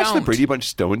things you watch don't. the Brady Bunch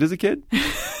stoned as a kid?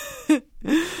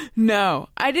 No,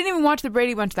 I didn't even watch the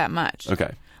Brady Bunch that much.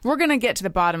 Okay. We're gonna get to the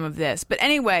bottom of this, but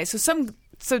anyway, so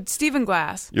Stephen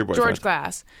Glass, Your boyfriend. George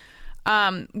Glass,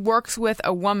 works with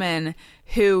a woman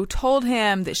who told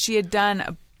him that she had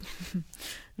done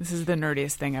this is the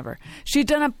nerdiest thing ever. She'd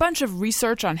done a bunch of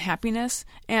research on happiness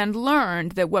and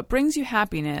learned that what brings you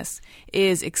happiness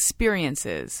is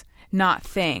experiences, not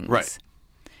things. Right.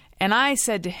 And I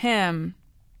said to him,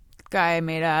 the guy I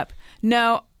made up,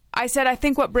 no, I said, I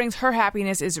think what brings her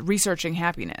happiness is researching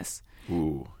happiness.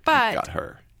 Ooh, But- you got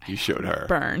her. You showed her.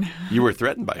 Burn. You were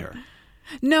threatened by her.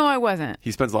 No, I wasn't.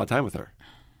 He spends a lot of time with her.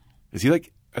 Is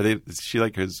she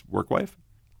like his work wife?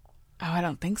 Oh, I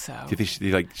don't think so. Do you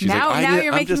think she's Now- like, now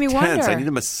you're I'm making just me tense. wonder. I need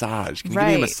a massage. Can you give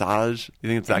me a Right. massage? You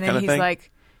think it's that and kind then of he's thing?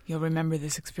 like, you'll remember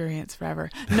this experience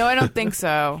forever. No, I don't think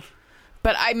so.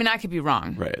 But I mean, I could be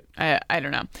wrong. Right. I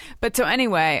don't know. But so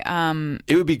anyway,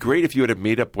 It would be great if you had a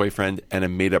made-up boyfriend and a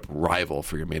made-up rival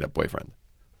for your made-up boyfriend.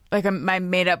 like my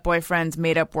made-up boyfriend's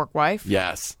made-up work wife.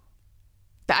 Yes.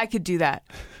 I could do that.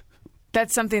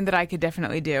 That's something that I could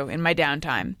definitely do in my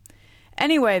downtime.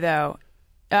 Anyway, though.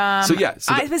 But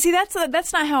see, that's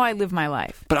not how I live my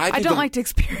life. But I think don't like to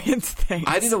experience things.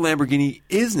 I think the Lamborghini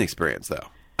is an experience, though.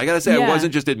 I got to say, I Yeah.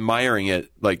 wasn't just admiring it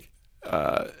like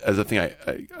as a thing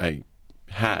I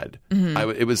had.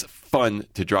 Mm-hmm. It was fun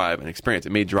to drive and experience.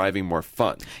 It made driving more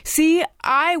fun. See,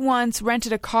 I once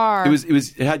rented a car.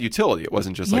 It had utility. It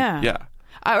wasn't just like yeah.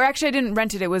 Or actually, I didn't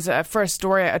rent it. It was for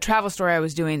a travel story I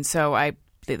was doing. So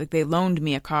they loaned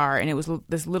me a car, and it was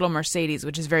this little Mercedes,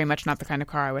 which is very much not the kind of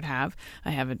car I would have. I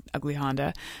have an ugly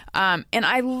Honda. And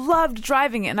I loved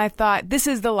driving it, and I thought, this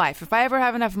is the life. If I ever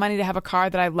have enough money to have a car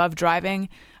that I love driving,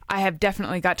 I have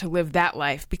definitely got to live that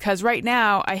life. Because right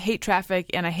now, I hate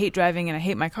traffic, and I hate driving, and I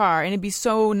hate my car. And it'd be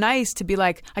so nice to be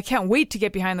like, I can't wait to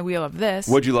get behind the wheel of this.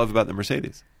 What'd you love about the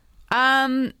Mercedes?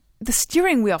 The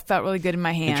steering wheel felt really good in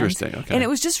my hands. Interesting, okay. And it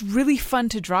was just really fun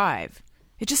to drive.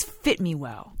 It just fit me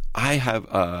well. I have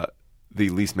the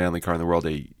least manly car in the world,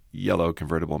 a yellow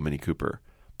convertible Mini Cooper,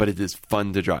 but it is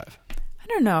fun to drive. I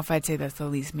don't know if I'd say that's the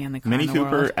least manly car Mini in the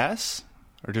Cooper world. S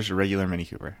or just a regular Mini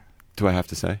Cooper? Do I have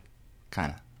to say?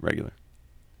 Kind of. Regular.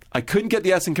 I couldn't get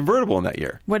the S in convertible in that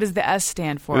year. What does the S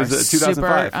stand for? It was,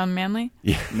 2005. Super unmanly?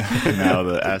 Yeah. No,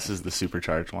 the S is the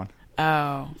supercharged one.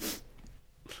 Oh.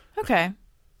 Okay.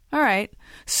 All right.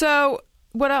 So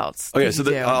what else? Okay, did so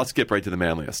you do? I'll skip right to the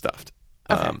manliest stuff.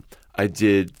 Okay. I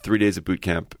did 3 days of boot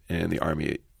camp in the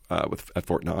Army at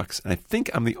Fort Knox, and I think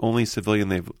I'm the only civilian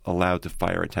they've allowed to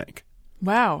fire a tank.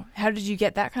 Wow. How did you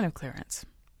get that kind of clearance?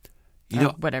 You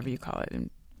know, Whatever you call it in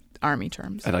Army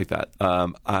terms. I like that.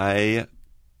 I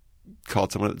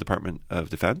called someone at the Department of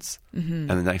Defense, and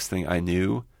the next thing I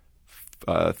knew,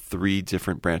 3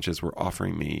 different branches were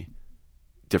offering me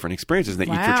different experiences, and that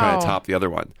each were trying to top the other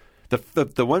one.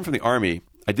 The one from the Army,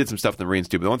 I did some stuff in the Marines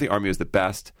too, but the one from the Army was the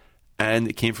best, and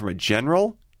it came from a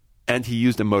general, and he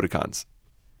used emoticons.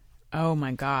 Oh,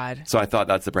 my God. So I thought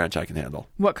that's the branch I can handle.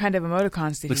 What kind of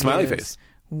emoticons did Like he smiley use? face.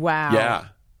 Wow. Yeah.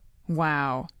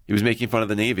 Wow. He was making fun of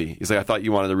the Navy. He's like, I thought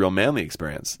you wanted a real manly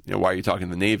experience. You know, why are you talking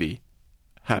to the Navy?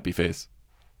 Happy face.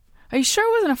 Are you sure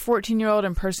it wasn't a 14-year-old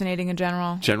impersonating a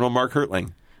general? General Mark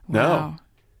Hertling. Wow.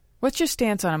 What's your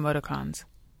stance on emoticons?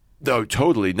 No,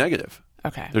 totally negative.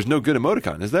 Okay. There's no good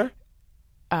emoticon, is there?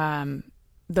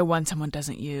 The one someone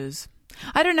doesn't use.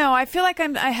 I don't know. I feel like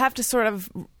I have to sort of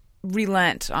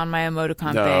relent on my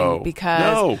emoticon thing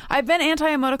because I've been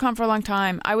anti-emoticon for a long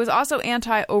time. I was also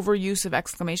anti-overuse of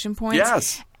exclamation points.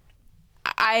 Yes.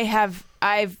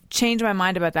 I've changed my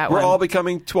mind about that We're one. all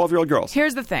becoming 12-year-old girls.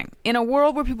 Here's the thing. In a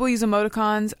world where people use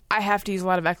emoticons, I have to use a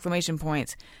lot of exclamation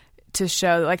points to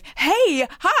show like, hey,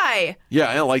 hi. Yeah,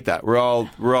 I don't like that. We're all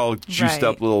juiced Right.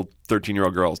 up little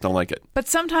 13-year-old girls. Don't like it. But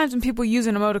sometimes when people use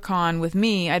an emoticon with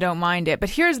me, I don't mind it. But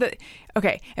here's the...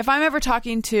 Okay, if I'm ever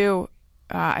talking to...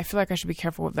 I feel like I should be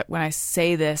careful with that when I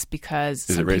say this because...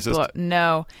 Is it racist?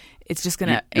 No. It's just going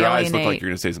to Your alienate... eyes look like you're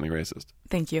going to say something racist.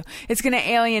 Thank you. It's going to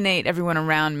alienate everyone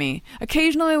around me.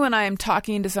 Occasionally when I'm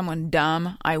talking to someone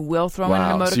dumb, I will throw in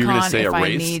an emoticon So you're going to say if a I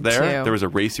race need there? to. There was a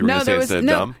race you were going to say instead of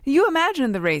dumb? You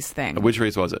imagine the race thing. Which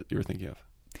race was it you were thinking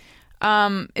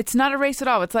of? It's not a race at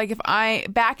all. It's like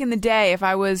back in the day,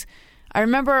 I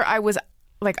remember I was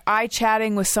like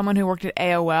chatting with someone who worked at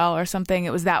AOL or something.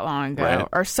 It was that long ago. Right.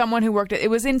 Or someone who worked it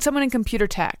was someone in computer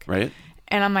tech. Right.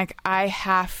 And I'm like, I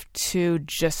have to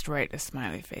just write a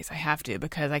smiley face. I have to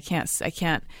because I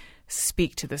can't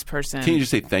speak to this person. Can you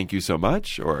just say thank you so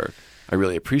much or I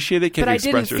really appreciate it? Can But you I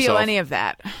express didn't yourself? feel any of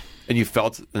that. And you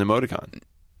felt an emoticon?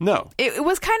 No. It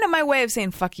was kind of my way of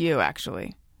saying fuck you,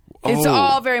 actually. It's Oh.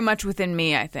 all very much within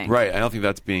me, I think. Right. I don't think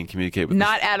that's being communicated with.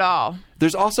 Not at all.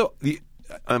 There's also the.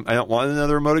 I don't want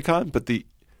another emoticon, but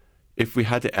if we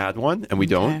had to add one and we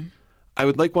don't, I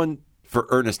would like one for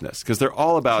earnestness because they're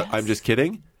all about I'm just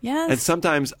kidding. Yes. And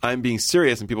sometimes I'm being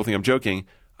serious and people think I'm joking.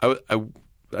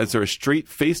 Is there a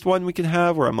straight-faced one we can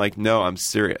have where I'm like, no, I'm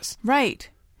serious? Right.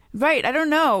 I don't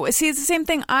know. See, it's the same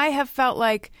thing. I have felt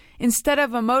like instead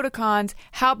of emoticons,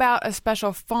 how about a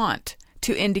special font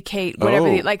to indicate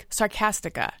whatever, like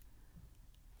sarcastica.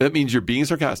 That means you're being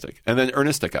sarcastic. And then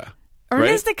earnestica.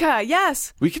 Earnestica, right?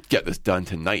 yes. We could get this done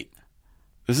tonight.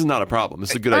 This is not a problem.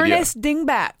 This is a good idea. Ernest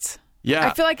Dingbats. Yeah.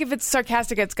 I feel like if it's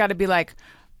sarcastic, it's got to be like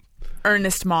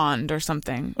Ernest Mond or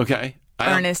something. Okay.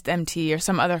 Ernest MT or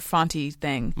some other fonty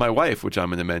thing. My wife, which I'm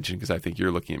going to mention because I think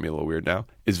you're looking at me a little weird now,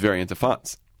 is very into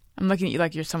fonts. I'm looking at you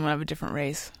like you're someone of a different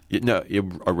race. No,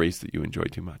 a race that you enjoy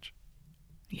too much.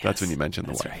 Yes, that's when you mentioned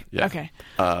the that's wife. Right. Yeah. Okay.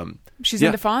 She's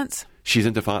into fonts? She's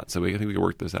into fonts, so I think we can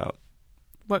work this out.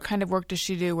 What kind of work does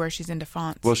she do where she's into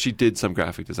fonts? Well, she did some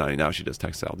graphic designing. Now she does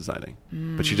textile designing.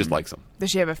 But she just likes them.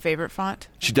 Does she have a favorite font?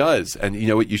 She does. And you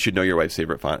know what? You should know your wife's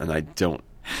favorite font. And I don't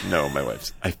know my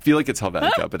wife's. I feel like it's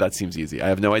Helvetica, but that seems easy. I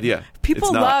have no idea.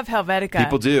 People love Helvetica.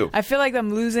 People do. I feel like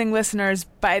I'm losing listeners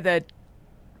by the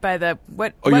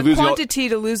what you're quantity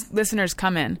to lose listeners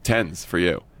come in. 10s for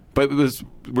you. But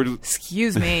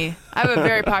Excuse me. I have a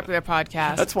very popular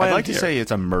podcast. That's why I'd I'm like to here. say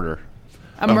it's a murder.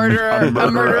 A murder of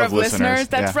listeners. listeners.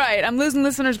 That's Yeah. right. I'm losing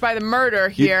listeners by the murder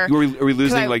here. Are we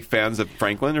losing I- like fans of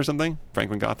Franklin or something?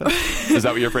 Franklin Gothic? Is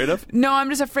that what you're afraid of? No, I'm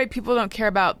just afraid people don't care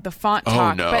about the font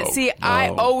talk. no, But see, no. I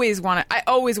always want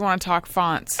to talk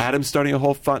fonts. Adam's starting a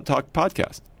whole font talk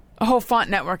podcast. A whole font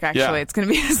network, actually. Yeah. It's going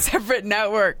to be a separate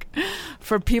network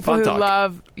for people Font who talk.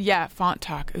 love... Yeah, font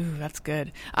talk. Ooh, that's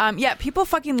good. Yeah, people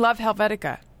fucking love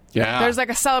Helvetica. Yeah. There's like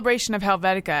a celebration of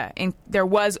Helvetica. There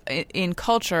was in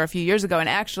culture a few years ago. And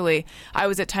actually, I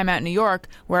was at Time Out New York,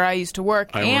 where I used to work,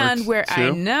 I worked, where too.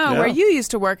 I know Yeah. where you used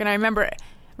to work. And I remember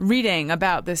reading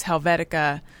about this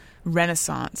Helvetica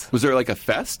renaissance. Was there like a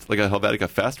fest, like a Helvetica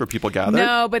fest where people gathered?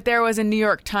 No, but there was a New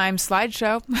York Times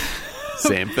slideshow.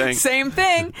 Same thing. Same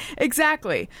thing.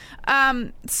 Exactly.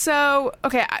 So,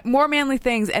 okay, more manly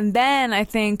things. And then I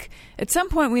think at some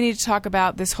point we need to talk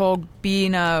about this whole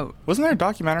being a... Wasn't there a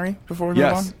documentary before we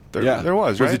Yes. move on? Yeah. There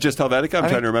was, right? Was it just Helvetica? I'm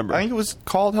trying to remember. I think it was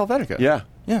called Helvetica. Yeah.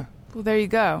 Yeah. Well, there you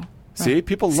go. See?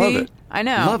 People love See? it. I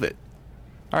know. Love it.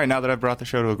 All right, now that I've brought the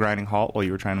show to a grinding halt while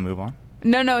you were trying to move on.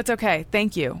 No, it's okay.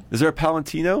 Thank you. Is there a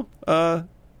Palantino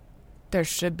There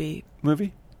should be.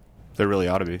 movie? There really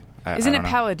ought to be. Isn't I it don't know.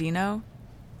 Palladino?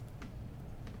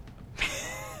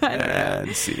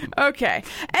 And scene. Okay.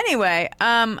 Anyway,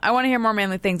 I want to hear more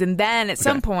manly things, and then at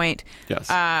some point, Yes.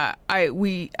 I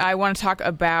want to talk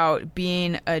about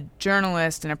being a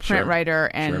journalist and a print Sure.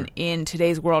 writer, and Sure. in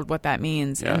today's world, what that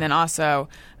means, Yeah. and then also,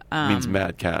 means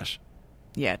mad cash.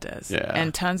 yeah, it does, Yeah.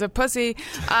 and tons of pussy,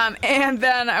 and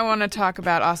then I want to talk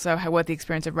about also what the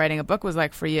experience of writing a book was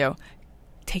like for you.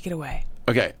 Take it away.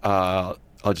 Okay. I'll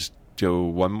just do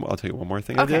one. I'll tell you one more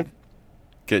thing Okay. I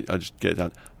did. I'll just get it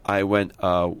done. I went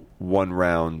 1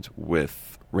 round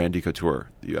with Randy Couture,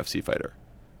 the UFC fighter.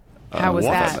 How was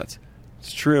Five that? minutes.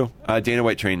 It's true. Dana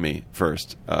White trained me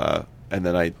first, and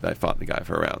then I fought the guy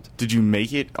for a round. Did you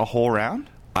make it a whole round?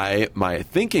 My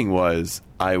thinking was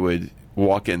I would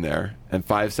walk in there, and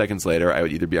 5 seconds later, I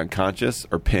would either be unconscious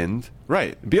or pinned.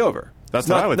 Right. It'd be over. That's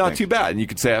not, what I would not think. too bad. And you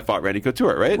could say I fought Randy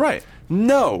Couture, right? Right.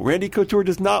 No, Randy Couture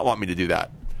does not want me to do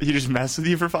that. He just messed with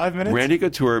you for 5 minutes? Randy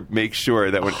Couture makes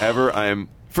sure that whenever I'm...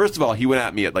 First of all, he went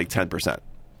at me at like 10%.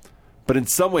 But in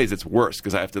some ways, it's worse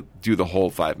because I have to do the whole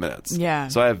 5 minutes. Yeah.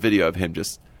 So I have video of him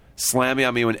just slamming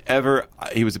on me whenever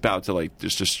he was about to like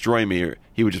just destroy me, or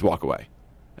he would just walk away.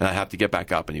 And I'd have to get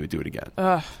back up and he would do it again.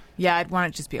 Ugh. Yeah, I'd want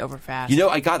it to just be over fast. You know,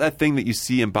 I got that thing that you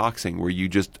see in boxing where you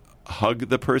just hug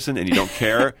the person and you don't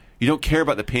care. You don't care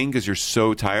about the pain because you're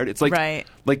so tired. It's like, Right.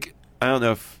 like, I don't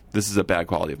know if this is a bad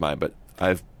quality of mine, but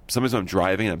sometimes when I'm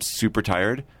driving and I'm super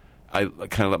tired, I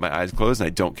kind of let my eyes close and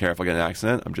I don't care if I get in an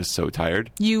accident. I'm just so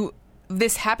tired.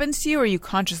 This happens to you, or you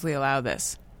consciously allow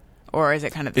this? Or is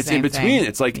it kind of the It's same in between. thing?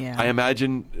 It's like, Yeah. I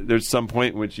imagine there's some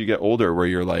point in which you get older where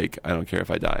you're like, I don't care if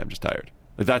I die. I'm just tired.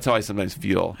 Like, that's how I sometimes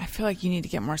feel. I feel like you need to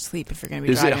get more sleep if you're going to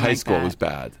be This driving at high like school that. was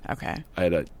bad. Okay. I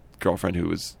had a girlfriend who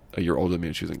was a year older than me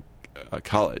and she was in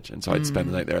college. And so I'd spend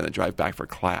the night there and then drive back for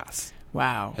class.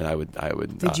 Wow. And I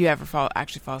would Did you ever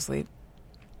actually fall asleep?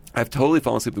 I've totally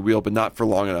fallen asleep at the wheel, but not for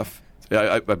long enough.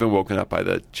 I've been woken up by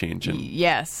the change in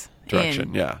Yes.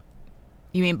 direction. Yeah.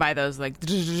 You mean by those, like,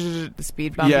 the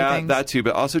speed bumpy Yeah, things? that too.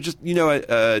 But also just, you know,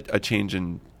 a change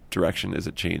in direction is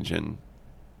a change in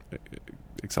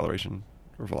acceleration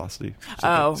or velocity.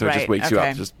 Oh, so it right. just wakes you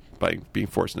Okay. up just by being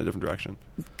forced in a different direction.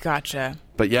 Gotcha.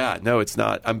 But yeah, no, it's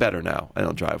not. I'm better now. I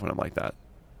don't drive when I'm like that.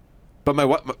 But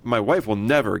my wife will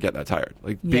never get that tired.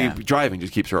 Like, Yeah. driving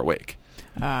just keeps her awake.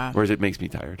 Whereas it makes me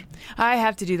tired. I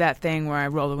have to do that thing where I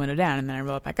roll the window down and then I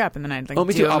roll it back up and then I like Oh,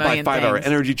 me do too. a I'll buy million 5-hour things.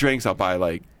 energy drinks. I'll buy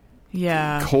like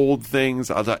Yeah. cold things.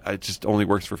 It just only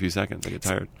works for a few seconds. I get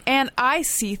tired. And I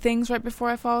see things right before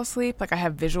I fall asleep. Like I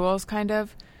have visuals kind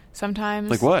of sometimes.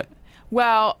 Like what?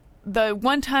 Well, the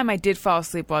one time I did fall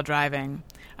asleep while driving,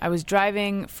 I was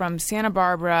driving from Santa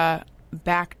Barbara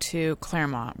back to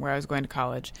Claremont, where I was going to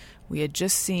college. We had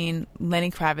just seen Lenny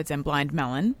Kravitz and Blind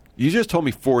Melon. You just told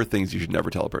me 4 things you should never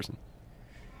tell a person.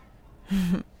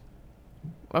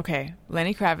 Okay,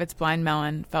 Lenny Kravitz, Blind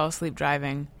Melon, fell asleep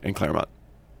driving. In Claremont.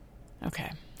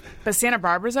 Okay. But Santa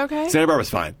Barbara's okay? Santa Barbara's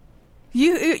fine.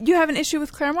 You have an issue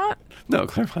with Claremont? No,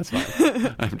 Claremont's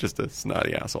fine. I'm just a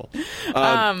snotty asshole.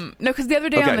 No, because the other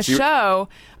day okay, on the so you- show,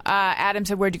 Adam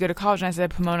said, "Where'd you go to college?" And I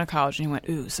said, "Pomona College." And he went,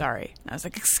 "Ooh, sorry." And I was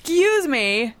like, "Excuse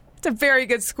me, it's a very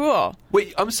good school."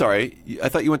 Wait, I'm sorry. I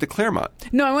thought you went to Claremont.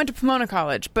 No, I went to Pomona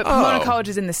College, but Pomona Oh. College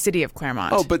is in the city of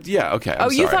Claremont. Oh, but yeah, okay.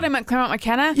 I'm you sorry. thought I meant Claremont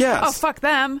McKenna? Yes. Oh, fuck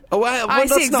them. Oh, well, I see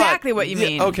that's not- exactly what you Yeah,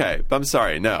 mean. okay, I'm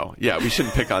sorry. No, yeah, we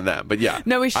shouldn't pick on them. But yeah,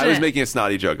 No, we I was shouldn't. making a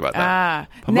snotty joke about that.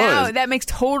 Now that makes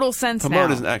total sense Pomona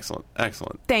now. is an excellent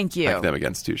Thank you. academic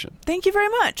institution. Thank you very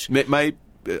much. My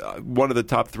one of the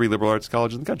top 3 liberal arts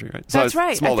colleges in the country, right? So That's it's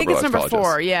right. Small I think liberal it's arts number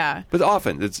colleges. 4, yeah. But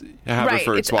often it's Haverford,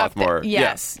 Right, it's up there. Swarthmore.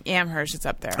 Yes, Amherst, it's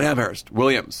up there. Yeah. Amherst,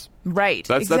 Williams. Right,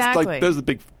 That's exactly. like those are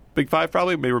the big 5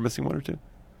 probably. Maybe we're missing 1 or 2.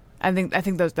 I think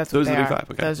that's Those what are they the big are.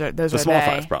 5. Okay. Those are the they. small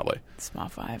 5 probably. Small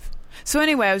 5. So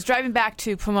anyway, I was driving back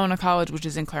to Pomona College, which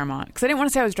is in Claremont, because I didn't want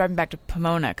to say I was driving back to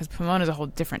Pomona, because Pomona is a whole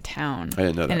different town. I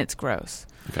didn't know that. And it's gross.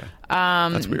 Okay.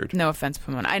 That's weird. No offense,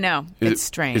 Pomona. I know. Is it's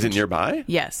strange. Is it nearby?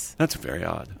 Yes. That's very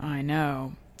odd. I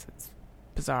know. It's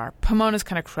bizarre. Pomona's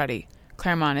kind of cruddy.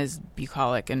 Claremont is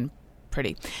bucolic and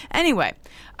pretty. Anyway,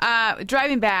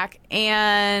 driving back,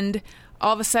 and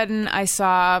all of a sudden I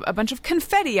saw a bunch of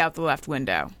confetti out the left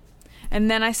window. And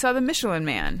then I saw the Michelin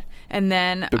Man. And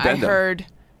then I Bibendum. heard...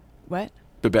 What?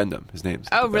 Bibendum, his name's.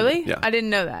 Oh, Bibendum. really? Yeah. I didn't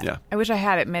know that. Yeah. I wish I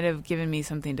had it. It might have given me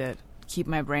something to keep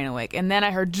my brain awake. And then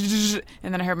I heard...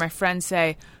 And then I heard my friend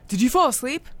say, "Did you fall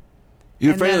asleep?" You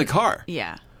were And afraid of then- the car.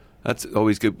 Yeah. That's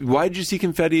always good. Why did you see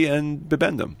confetti and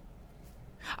Bibendum?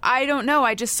 I don't know.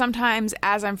 I just sometimes,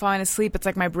 as I'm falling asleep, it's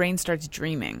like my brain starts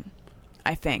dreaming.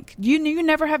 I think you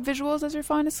never have visuals as you're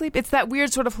falling asleep. It's that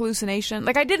weird sort of hallucination.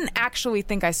 Like I didn't actually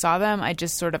think I saw them. I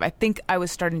just sort of I think I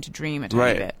was starting to dream a tiny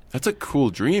Right. bit. That's a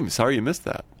cool dream. Sorry you missed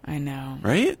that. I know.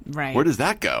 Right? Right. Where does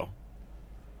that go?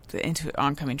 Into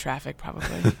oncoming traffic,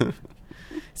 probably.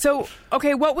 So,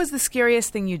 okay, what was the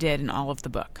scariest thing you did in all of the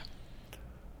book?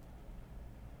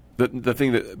 The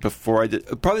thing that before I did,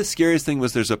 probably the scariest thing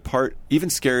was there's a part even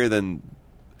scarier than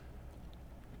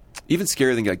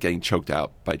like getting choked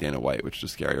out by Dana White, which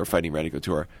is scary, or fighting Randy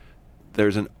Couture.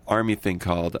 There's an army thing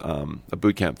called a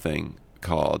boot camp thing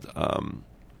called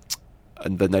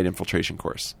the night infiltration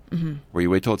course, where you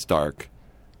wait till it's dark.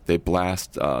 They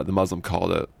blast the Muslim call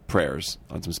to prayers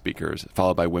on some speakers,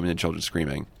 followed by women and children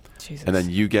screaming. Jesus. And then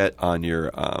you get on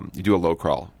your you do a low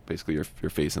crawl, basically your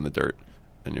face in the dirt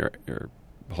and your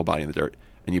whole body in the dirt,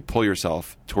 and you pull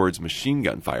yourself towards machine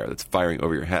gun fire that's firing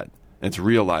over your head. And it's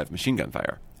real live machine gun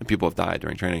fire, and people have died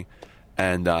during training.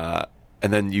 And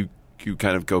then you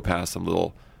kind of go past some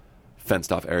little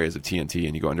fenced off areas of TNT,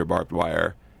 and you go under barbed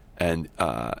wire, and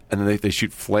then they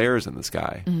shoot flares in the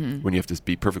sky when you have to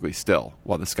be perfectly still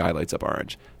while the sky lights up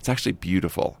orange. It's actually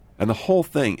beautiful, and the whole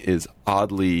thing is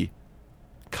oddly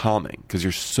calming because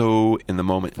you're so in the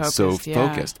moment and so Focused, yeah.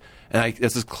 focused. And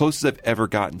that's as close as I've ever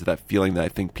gotten to that feeling that I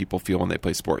think people feel when they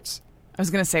play sports. I was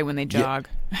going to say when they jog.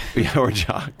 Yeah, or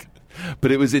jog.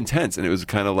 But it was intense and it was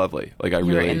kind of lovely. Like You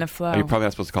were in the flow. You're probably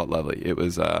not supposed to call it lovely. It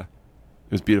was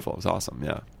beautiful. It was awesome.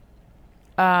 Yeah.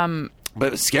 But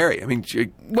it was scary. I mean,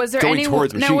 Was there going anyone?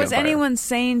 towards machine No, was gun fire. anyone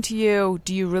saying to you,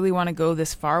 "Do you really want to go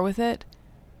this far with it?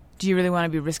 Do you really want to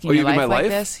be risking Oh, your you mean life my like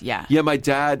life? this?" Yeah. Yeah, my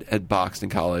dad had boxed in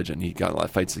college, and he got in a lot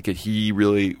of fights as a kid. He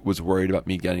really was worried about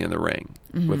me getting in the ring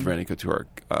with Randy Couture.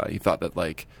 He thought that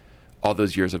like all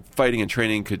those years of fighting and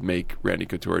training could make Randy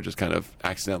Couture just kind of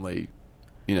accidentally,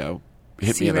 hit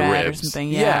me in the C-Rad or ribs. something,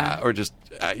 yeah. or just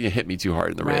hit me too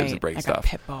hard in the ribs Right, and break like stuff. a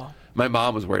pit bull. My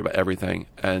mom was worried about everything,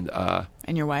 and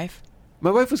And your wife? my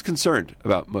wife was concerned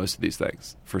about most of these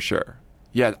things for sure.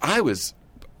 Yeah, I was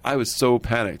so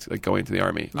panicked like going to the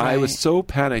army. I was Right. so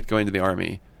panicked going to the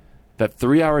army that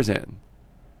 3 hours in,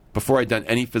 before I'd done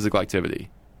any physical activity,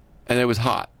 and it was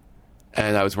hot,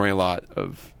 and I was wearing a lot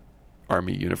of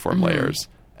army uniform layers,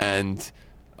 and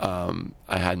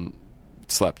I hadn't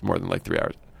slept more than like 3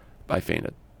 hours. I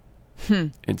fainted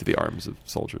into the arms of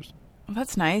soldiers. Well,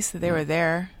 that's nice that they were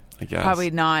there. I guess. Probably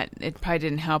not. It probably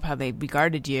didn't help how they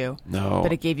regarded you. No.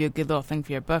 But it gave you a good little thing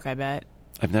for your book, I bet.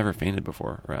 I've never fainted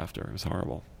before or after. It was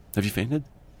horrible. Have you fainted?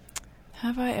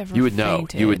 Have I ever You would know.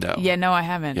 fainted? You would know. Yeah, no, I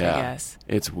haven't, Yeah. I guess.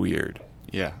 It's weird.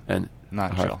 Yeah. And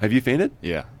Not hard. chill. Have you fainted?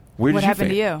 Yeah. Where did What you happened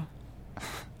faint?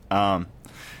 to you?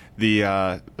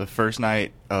 The first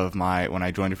night of when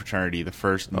I joined a fraternity, the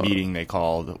first meeting they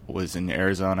called was in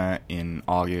Arizona in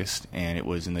August, and it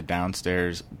was in the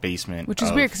downstairs basement. Which is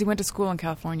of- weird because he went to school in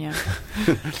California.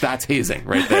 That's hazing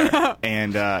right there.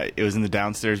 and it was in the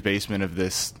downstairs basement of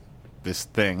this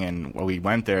thing, and we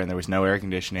went there, and there was no air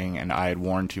conditioning, and I had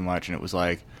worn too much, and it was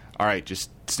like, all right,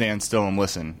 just stand still and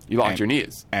listen. You locked And- your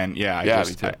knees. and yeah,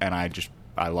 Me too.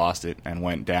 I lost it and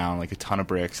went down like a ton of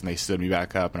bricks, and they stood me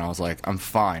back up, and I was like, I'm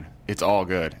fine, it's all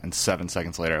good. And 7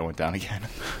 seconds later, I went down again.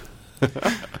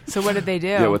 So what did they do?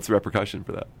 Yeah, what's the repercussion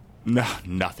for that? No,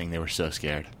 nothing. They were so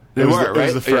scared. They It was were, the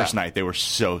right? first Yeah. night. They were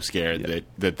so scared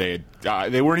that they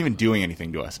had, they weren't even doing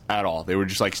anything to us at all. They were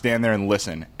just like stand there and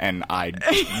listen, and I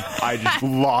just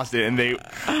lost it. And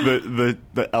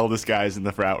the eldest guys in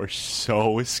the frat were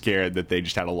so scared that they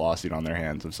just had a lawsuit on their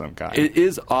hands of some kind. It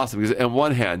is awesome because on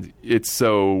one hand, it's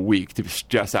so weak to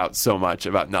stress out so much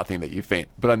about nothing that you faint.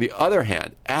 But on the other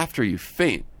hand, after you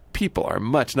faint, people are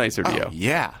much nicer to you.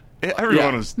 Yeah, everyone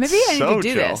Yeah. was Maybe I need so to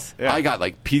do chill. this. Yeah. I got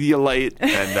like Pedialyte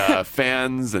and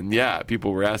fans, and yeah,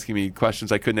 people were asking me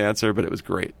questions I couldn't answer, but it was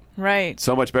great. Right.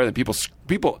 So much better than people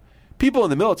in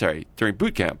the military during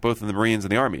boot camp, both in the Marines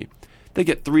and the Army. They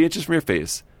get 3 inches from your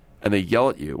face, and they yell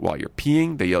at you while you're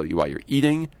peeing. They yell at you while you're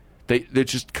eating. They're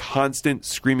just constant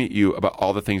screaming at you about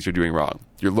all the things you're doing wrong.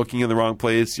 You're looking in the wrong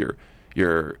place.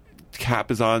 Your cap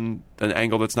is on an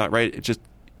angle that's not right. It's just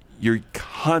you're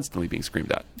constantly being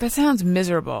screamed at. That sounds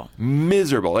miserable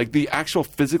Miserable. Like the actual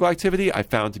physical activity, I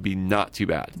found to be not too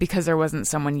bad. because there wasn't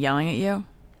someone yelling at you.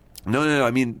 No.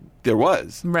 I mean, there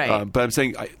was. Right. But I'm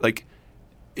saying,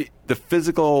 the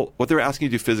physical, what they were asking you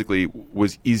to do physically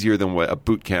was easier than what a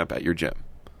boot camp at your gym.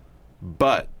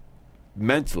 But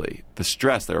mentally, the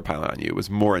stress they were piling on you was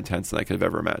more intense than I could have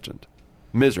ever imagined.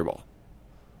 Miserable.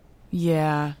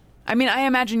 Yeah. I mean, I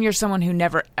imagine you're someone who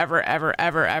never, ever, ever,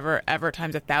 ever, ever, ever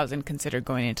times 1,000 considered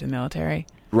going into the military.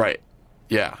 Right.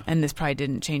 Yeah. And this probably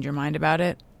didn't change your mind about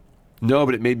it. No,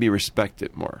 but it made me respect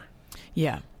it more.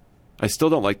 Yeah. I still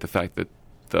don't like the fact that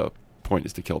the point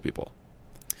is to kill people.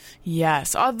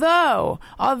 Yes. Although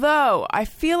I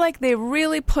feel like they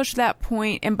really push that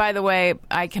point. And by the way,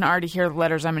 I can already hear the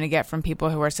letters I'm going to get from people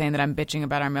who are saying that I'm bitching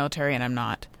about our military, and I'm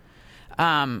not.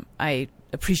 I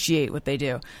appreciate what they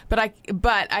do, but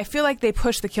I feel like they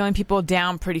push the killing people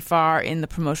down pretty far in the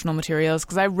promotional materials,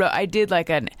 because I did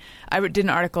an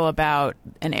article about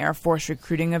an Air Force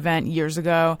recruiting event years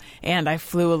ago, and I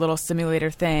flew a little simulator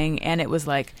thing, and it was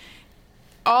like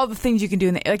all the things you can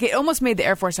do it almost made the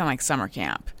Air Force sound like summer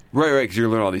camp. Right, because you're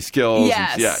learning all these skills.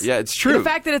 Yes. Yeah, it's true. The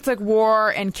fact that it's like war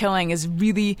and killing is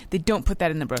really, they don't put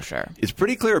that in the brochure. It's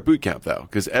pretty clear at boot camp, though,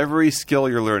 because every skill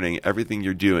you're learning, everything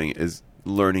you're doing is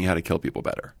learning how to kill people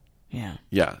better. Yeah.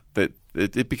 Yeah, that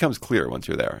it becomes clear once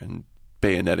you're there and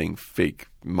bayoneting fake,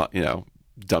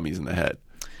 dummies in the head.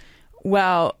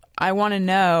 Well, I want to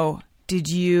know,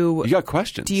 You got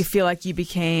questions. Do you feel like you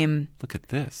became... Look at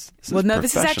this. This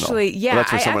is actually... Yeah, that's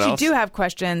for I someone actually else? do have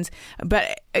questions,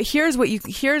 but here's what you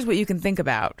can think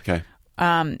about. Okay.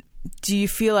 Do you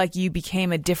feel like you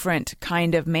became a different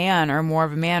kind of man, or more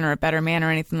of a man, or a better man, or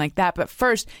anything like that? But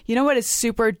first, you know what is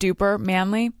super duper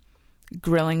manly?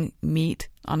 Grilling meat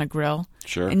on a grill.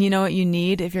 Sure. And you know what you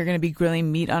need if you're going to be grilling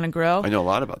meat on a grill? I know a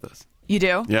lot about this. You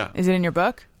do? Yeah. Is it in your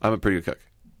book? I'm a pretty good cook.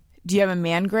 Do you have a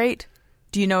man grate?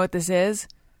 Do you know what this is?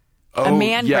 Oh, a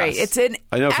man yes. grate. It's an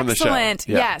I know from the show. excellent,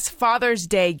 Yeah. yes, Father's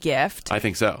Day gift. I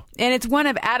think so. And it's one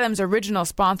of Adam's original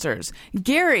sponsors.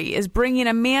 Gary is bringing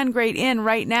a man grate in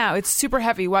right now. It's super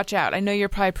heavy. Watch out. I know you're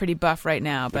probably pretty buff right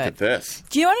now, Look but at this.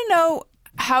 do you want to know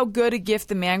how good a gift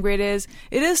the man grate is?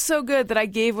 It is so good that I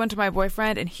gave one to my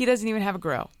boyfriend, and he doesn't even have a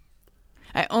grill.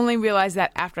 I only realized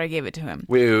that after I gave it to him.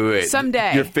 Wait.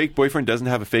 Someday. Your fake boyfriend doesn't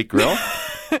have a fake grill?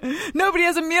 Nobody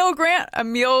has a meal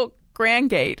grand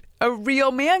gate, a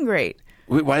real man grate.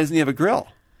 Wait, why doesn't he have a grill?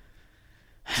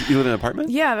 Does he live in an apartment?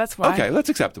 Yeah, that's why. Okay, that's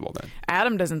acceptable then.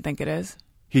 Adam doesn't think it is.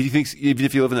 He thinks even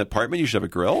if you live in an apartment, you should have a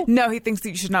grill? No, he thinks that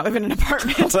you should not live in an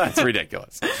apartment. That's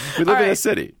ridiculous. We live All in a right.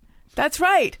 city. That's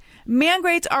right. Man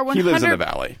grates are 100%. He lives in the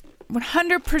valley.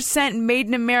 100% made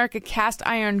in America cast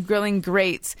iron grilling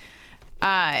grates.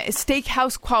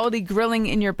 Steakhouse quality grilling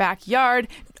in your backyard.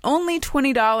 Only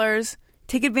 $20.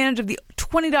 Take advantage of the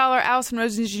 $20 Allison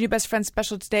Rosen is your new best friend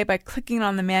special today by clicking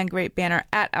on the Man Grate banner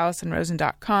at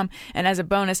AllisonRosen.com. And as a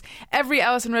bonus, every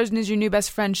Allison Rosen is your new best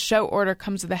friend show order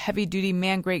comes with a heavy-duty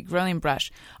Man Grate grilling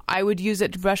brush. I would use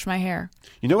it to brush my hair.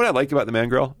 You know what I like about the Man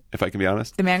Grill, if I can be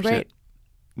honest? The Man Grate?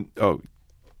 Oh,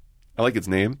 I like its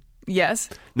name. Yes.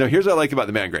 No, here's what I like about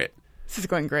the Man Grate. This is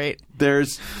going great.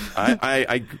 There's,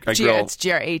 I grill. It's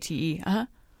Grate. Uh-huh.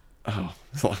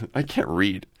 Oh, I can't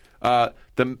read.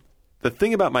 The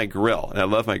thing about my grill, and I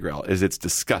love my grill, is it's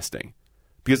disgusting.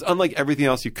 Because unlike everything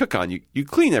else you cook on, you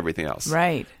clean everything else.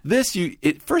 Right. This,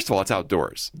 first of all, it's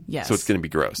outdoors. Yes. So it's going to be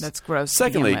gross. That's gross to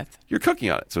begin Secondly, with. you're cooking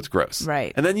on it, so it's gross.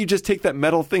 Right. And then you just take that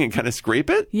metal thing and kind of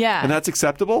scrape it. Yeah. And that's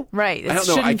acceptable. Right. I It don't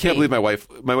know. I shouldn't can't be.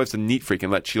 believe my wife's a neat freak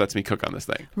and she lets me cook on this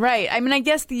thing. Right. I mean, I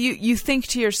guess you think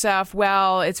to yourself,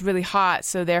 well, it's really hot,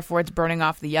 so therefore it's burning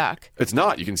off the yuck. It's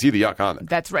not. You can see the yuck on it.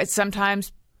 That's right.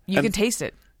 Sometimes you can taste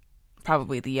it.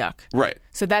 Probably the yuck. Right.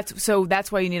 So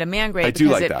that's why you need a Man Grate, I do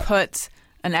because like it that. puts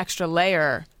an extra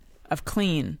layer of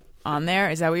clean on there.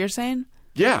 Is that what you're saying?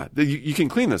 Yeah. You can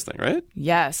clean this thing, right?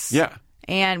 Yes. Yeah.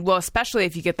 And, well, especially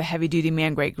if you get the heavy-duty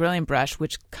Man Grate grilling brush,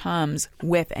 which comes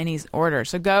with any order.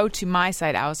 So go to my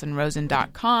site,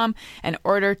 AllisonRosen.com, and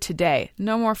order today.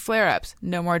 No more flare-ups.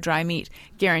 No more dry meat.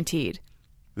 Guaranteed.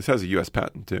 This has a U.S.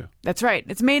 patent, too. That's right.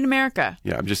 It's made in America.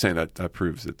 Yeah, I'm just saying that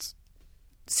proves it's...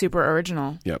 Super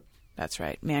original. Yep. That's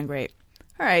right. Man Grate.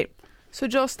 All right. So,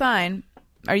 Joel Stein,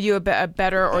 are you a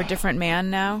better or different man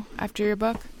now after your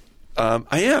book? I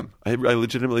am. I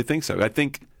legitimately think so. I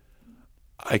think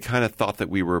I kind of thought that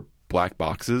we were black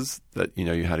boxes, that,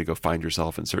 you had to go find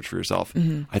yourself and search for yourself.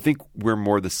 Mm-hmm. I think we're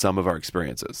more the sum of our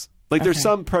experiences. Like, there's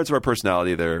some parts of our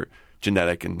personality that are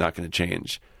genetic and not going to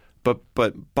change. But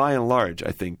by and large,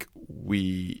 I think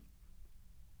we're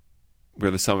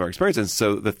the sum of our experiences.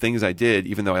 So the things I did,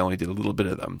 even though I only did a little bit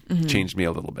of them, changed me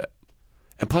a little bit.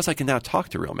 And plus, I can now talk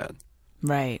to real men.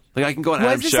 Right. Like, I can go on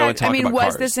Adam's show and talk about was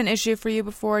cars. this an issue for you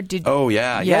before? Oh,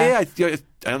 yeah. Yeah. I don't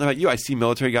know about you. I see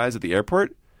military guys at the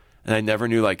airport, and I never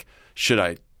knew, like, should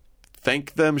I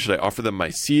thank them? Should I offer them my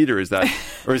seat, or is that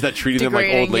treating them like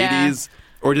old Degrading, yeah. ladies?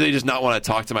 Or do they just not want to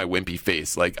talk to my wimpy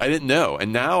face? Like, I didn't know.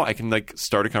 And now I can, like,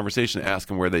 start a conversation and ask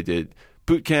them where they did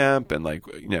boot camp and, like,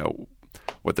 you know,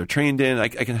 what they're trained in. I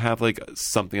can have, like,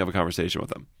 something of a conversation with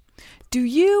them. Do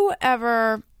you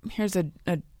ever... Here's a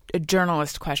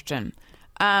journalist question.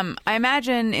 I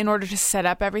imagine in order to set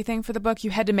up everything for the book, you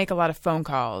had to make a lot of phone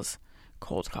calls,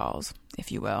 cold calls,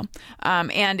 if you will.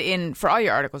 And for all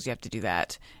your articles, you have to do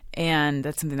that. And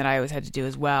that's something that I always had to do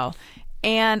as well.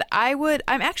 And I'm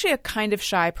actually a kind of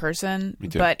shy person,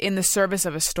 but in the service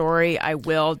of a story, I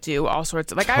will do all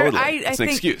sorts of, like, Totally. I It's think, an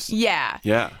excuse. Yeah.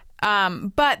 Yeah.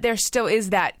 But there still is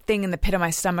that thing in the pit of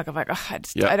my stomach of like,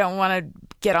 I don't want to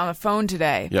get on the phone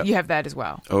today. Yep. You have that as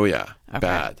well. Oh, yeah. Okay.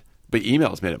 Bad. But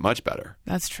emails made it much better.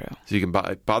 That's true. So you can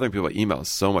bothering people by email is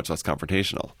so much less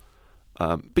confrontational.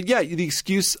 But yeah, the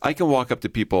excuse, I can walk up to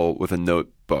people with a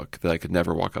notebook that I could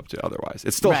never walk up to otherwise.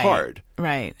 It's still hard.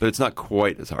 Right. But it's not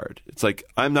quite as hard. It's like,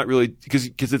 I'm not really,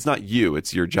 because it's not you,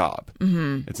 it's your job.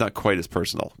 Mm-hmm. It's not quite as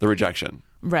personal, the rejection.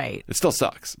 Right. It still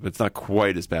sucks, but it's not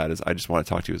quite as bad as I just want to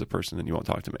talk to you as a person and you won't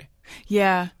talk to me.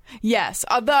 Yeah. Yes.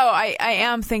 Although I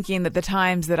am thinking that the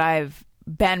times that I've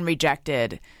been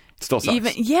rejected, Still sucks.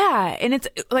 And it's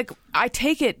like, I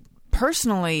take it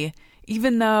personally,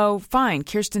 even though, fine,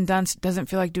 Kirsten Dunst doesn't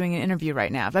feel like doing an interview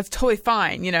right now. That's totally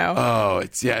fine, you know? Oh,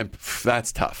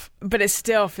 that's tough. But it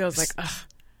still feels like, ugh.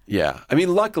 Yeah. I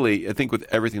mean, luckily, I think with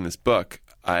everything in this book,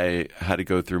 I had to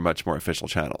go through much more official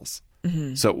channels.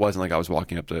 Mm-hmm. So it wasn't like I was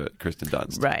walking up to Kirsten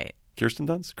Dunst. Right. Kirsten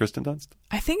Dunst? Kristen Dunst?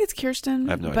 I think it's Kirsten.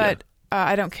 I have no idea. But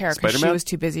I don't care because she Spider-Man? was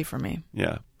too busy for me.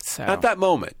 Yeah. So At that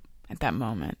moment.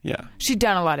 Yeah. She'd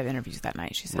done a lot of interviews that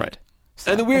night, she said. Right. So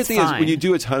And the weird it's thing is, fine. when you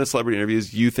do a ton of celebrity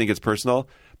interviews, you think it's personal.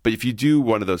 But if you do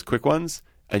one of those quick ones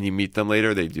and you meet them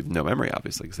later, they have no memory,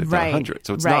 obviously, because they've done 100.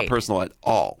 So it's not personal at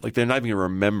all. Like, they're not even going to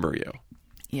remember you.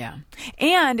 Yeah.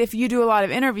 And if you do a lot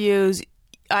of interviews,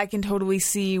 I can totally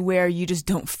see where you just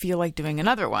don't feel like doing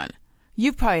another one.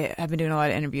 You probably have been doing a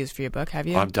lot of interviews for your book, have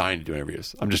you? I'm dying to do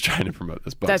interviews. I'm just trying to promote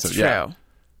this book. That's so, true. Yeah.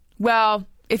 Well,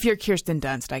 if you're Kirsten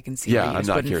Dunst, I can see where you I'm just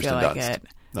not wouldn't Kirsten feel like Dunst. it.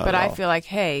 Not But at I all. feel like,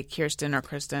 hey, Kirsten or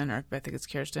Kristen, or I think it's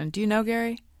Kirsten. Do you know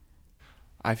Gary?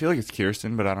 I feel like it's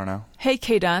Kirsten, but I don't know. Hey,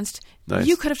 Kay Dunst, Nice.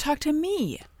 you could have talked to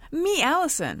me,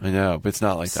 Allison. I know, but it's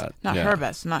not like that. Not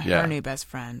Yeah. her new best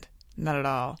friend. Not at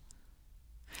all.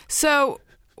 So,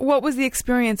 what was the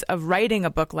experience of writing a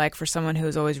book like for someone who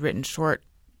has always written short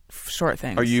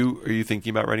things? Are you thinking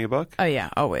about writing a book? Oh yeah,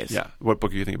 always. Yeah. What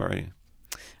book are you thinking about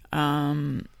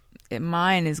writing?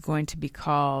 Mine is going to be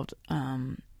called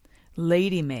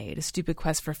Lady Maid: A Stupid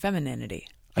Quest for Femininity.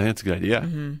 I think that's a good idea.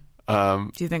 Mm-hmm.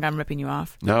 Do you think I'm ripping you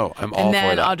off? No, I'm all And for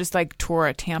then that. I'll just like tour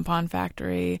a tampon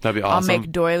factory. That'd be I'll awesome.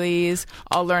 make doilies.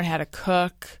 I'll learn how to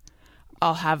cook.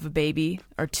 I'll have a baby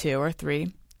or 2 or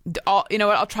 3. You know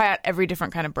what? I'll try out every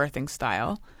different kind of birthing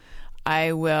style.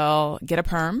 I will get a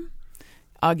perm.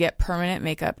 I'll get permanent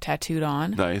makeup tattooed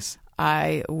on. Nice.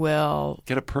 I will.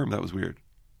 Get a perm. That was weird.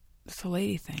 It's a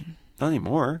lady thing. Not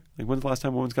anymore. Like, when's the last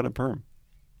time a woman's got a perm?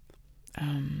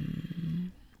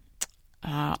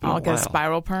 I'll get a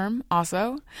spiral perm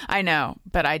also. I know,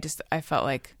 but I felt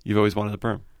like. You've always wanted a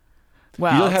perm.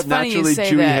 Well, You don't it's have funny naturally you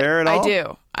say Jewy that. hair at all? I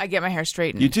do. I get my hair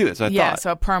straightened. You do? That's what I Yeah, thought.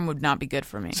 so a perm would not be good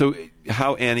for me. So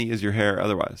how Annie is your hair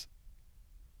otherwise?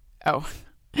 Oh,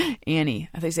 Annie.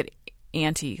 I thought you said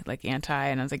anti, like anti,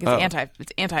 and I was like,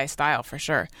 it's anti-style for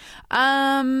sure.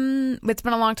 It's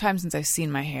been a long time since I've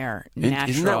seen my hair natural.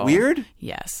 Isn't that weird?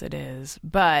 Yes, it is.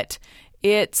 But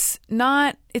it's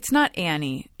not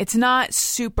Annie. It's not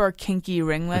super kinky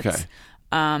ringlets.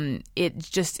 Okay.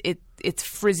 It's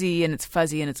frizzy and it's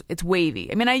fuzzy and it's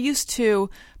wavy. I mean, I used to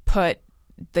put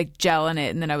like gel in it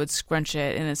and then I would scrunch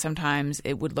it and then sometimes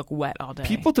it would look wet all day.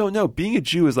 People don't know. Being a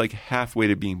Jew is like halfway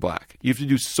to being black. You have to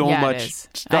do so Yeah, it much is.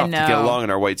 stuff I to know. get along in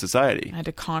our white society. I had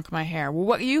to conk my hair.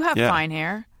 Well, you have Yeah. fine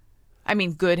hair. I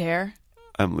mean, good hair.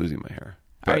 I'm losing my hair.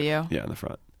 Are But, you? Yeah, in the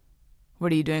front.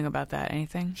 What are you doing about that?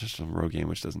 Anything? Just some Rogaine,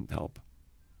 which doesn't help.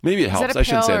 Maybe it Is helps. that a I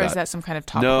shouldn't pill say or that. is that some kind of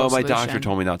topical No, my solution? doctor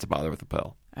told me not to bother with the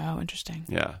pill. Oh, interesting.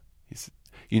 Yeah.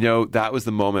 That was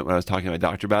the moment when I was talking to my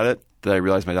doctor about it that I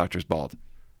realized my doctor's bald.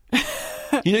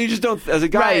 You just don't, as a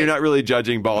guy, Right. you're not really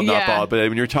judging bald, not Yeah. bald. But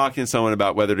when you're talking to someone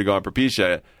about whether to go on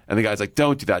Propecia, and the guy's like,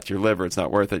 don't do that to your liver, it's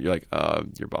not worth it. You're like,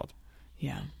 you're bald.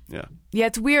 Yeah. Yeah. Yeah,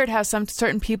 it's weird how some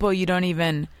certain people you don't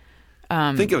even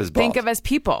Think of as bald. think of as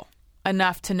people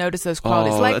enough to notice those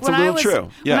qualities. Oh, like that's when a little I was true.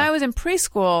 Yeah. when I was in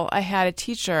preschool, I had a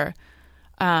teacher,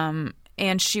 and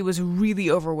she was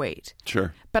really overweight.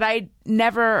 Sure. But I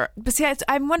never. But see,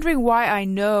 I'm wondering why I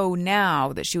know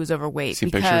now that she was overweight. Seen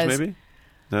because pictures, maybe?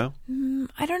 No?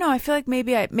 I don't know. I feel like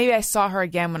maybe I saw her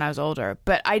again when I was older,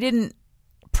 but I didn't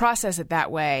process it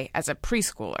that way as a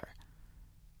preschooler.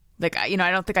 Like, I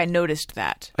don't think I noticed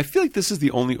that. I feel like this is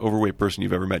the only overweight person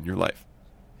you've ever met in your life.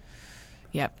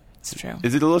 Yep, it's true.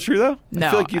 Is it a little true, though? No,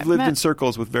 I feel like you've I've lived met- in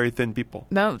circles with very thin people.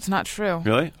 No, it's not true.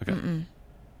 Really? Okay.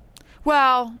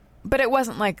 Well, but it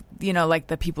wasn't like, like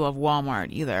the people of Walmart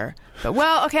either.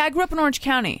 But, okay, I grew up in Orange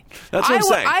County. That's what I'm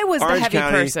saying. I was Orange the heavy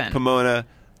County, person. Pomona.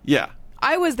 Yeah.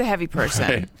 I was the heavy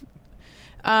person.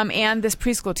 Right. And this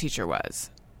preschool teacher was.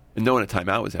 And no one at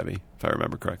timeout was heavy, if I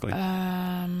remember correctly.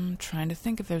 Trying to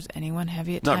think if there's anyone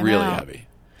heavy at Not timeout. really heavy.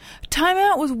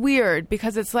 Timeout was weird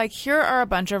because it's like, here are a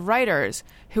bunch of writers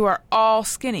who are all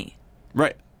skinny.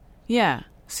 Right. Yeah.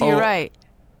 So you're right.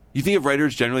 You think of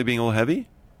writers generally being a little heavy?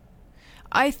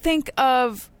 I think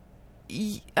of,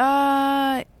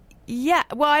 yeah.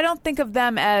 Well, I don't think of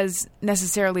them as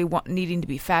necessarily needing to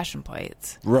be fashion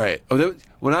plates. Right.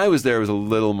 When I was there, it was a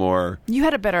little more... You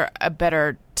had a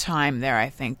better time there, I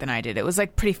think, than I did. It was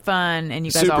like pretty fun, and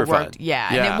you guys Super all worked. fun.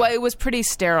 Yeah. Yeah. And it was pretty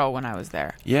sterile when I was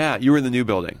there. Yeah, you were in the new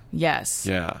building. Yes.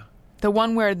 Yeah. The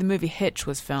one where the movie Hitch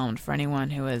was filmed, for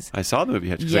anyone who is... I saw the movie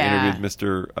Hitch because Yeah. I interviewed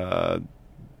Mr.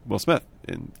 Will Smith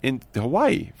in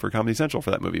Hawaii for Comedy Central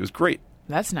for that movie. It was great.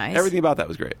 That's nice. Everything about that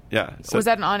was great. Yeah. So Was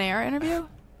that an on-air interview?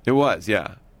 It was,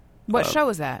 yeah. What show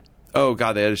was that? Oh,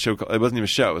 God, they had a show called... It wasn't even a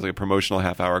show. It was like a promotional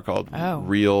half-hour called Oh.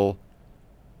 Real...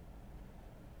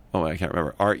 Oh, I can't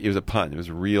remember. It was a pun. It was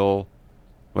Real...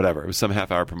 Whatever. It was some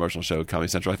half-hour promotional show Comedy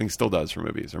Central. I think still does for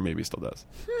movies, or maybe still does.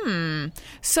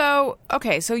 So,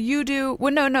 okay, so you do...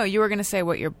 Well, no, you were going to say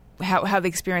what how the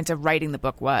experience of writing the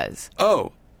book was.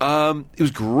 Oh, it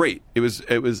was great.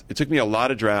 It took me a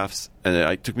lot of drafts, and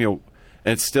it took me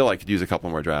and it's still I could use a couple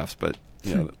more drafts, but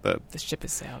the The ship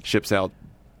has sailed. ship sailed.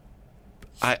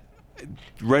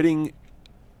 Writing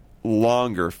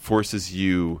longer forces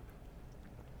you.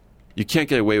 You can't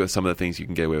get away with some of the things you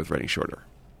can get away with writing shorter.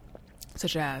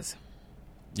 Such as?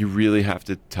 You really have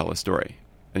to tell a story,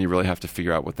 and you really have to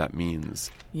figure out what that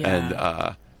means.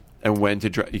 Yeah. And when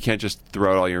to you can't just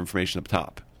throw out all your information up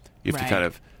top. You have to Right. kind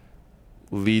of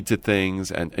lead to things,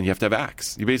 and you have to have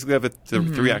acts. You basically have a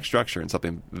three-act structure in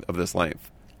something of this length,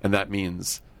 and that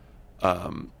means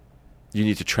you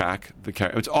need to track the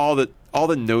character. It's all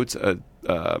the notes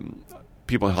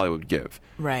people in Hollywood give.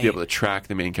 Right. Be able to track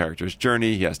the main character's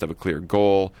journey. He has to have a clear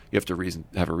goal. You have to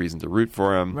have a reason to root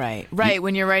for him. Right.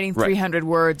 When you're writing 300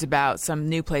 words about some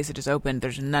new place that just opened,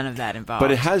 there's none of that involved.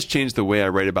 But it has changed the way I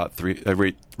write about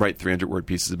write 300-word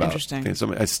pieces about Interesting. things.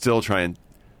 So I still try and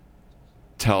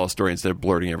tell a story instead of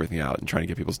blurting everything out and trying to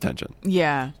get people's attention.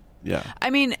 Yeah. Yeah. I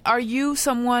mean, are you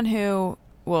someone who...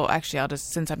 Well, actually,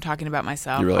 since I'm talking about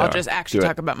myself, You really I'll are. just actually Do it.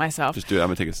 talk about myself. Just do it.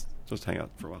 I'm going to just hang out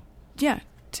for a while. Yeah,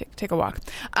 take a walk.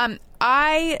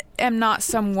 I am not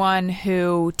someone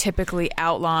who typically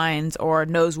outlines or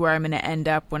knows where I'm going to end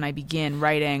up when I begin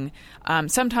writing.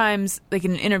 Sometimes, like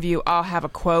in an interview, I'll have a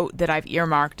quote that I've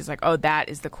earmarked as like, oh, that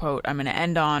is the quote I'm going to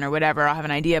end on or whatever. I'll have an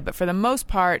idea. But for the most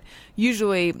part,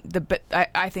 usually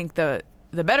I think the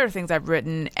better things I've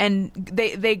written, and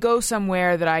they go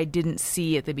somewhere that I didn't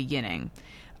see at the beginning.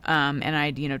 And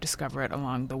I, discover it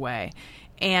along the way.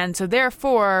 And so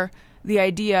therefore, the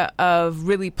idea of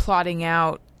really plotting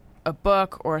out a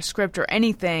book or a script or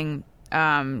anything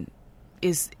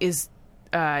is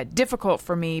difficult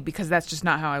for me because that's just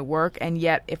not how I work. And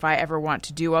yet, if I ever want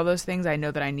to do all those things, I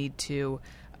know that I need to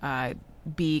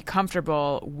be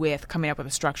comfortable with coming up with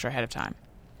a structure ahead of time.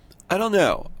 I don't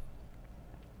know.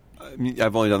 I mean,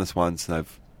 I've only done this once, and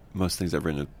most things I've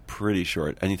written are pretty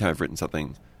short. Anytime I've written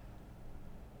something,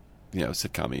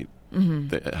 sitcom-y,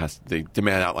 they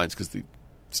demand outlines because the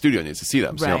studio needs to see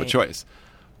them, so you don't have a Right. choice.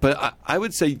 But I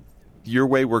would say your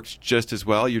way works just as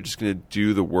well. You're just going to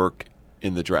do the work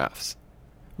in the drafts.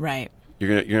 Right.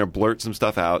 You're gonna blurt some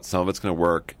stuff out. Some of it's going to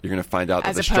work. You're going to find out that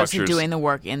As the opposed structures. to doing the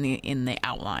work in the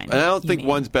outline. And I don't you think mean.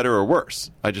 one's better or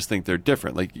worse. I just think they're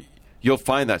different. Like you'll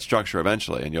find that structure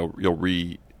eventually, and you'll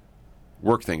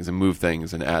rework things and move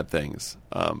things and add things.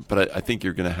 But I think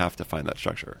you're going to have to find that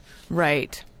structure.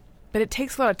 Right. But it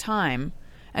takes a lot of time.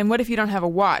 And what if you don't have a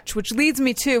watch? Which leads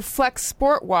me to Flex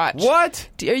Sport Watch. What?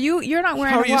 You're not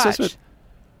wearing How are a you so watch. smooth?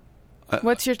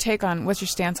 What's your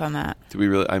stance on that? Do we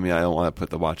really? I mean, I don't want to put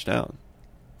the watch down.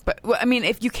 But I mean,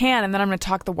 if you can, and then I'm going to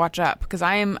talk the watch up because as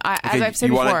Okay, I've said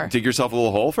you before. want to dig yourself a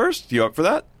little hole first? You up for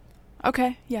that?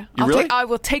 Okay, yeah. You really? I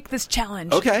will take this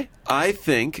challenge. Okay. I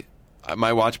think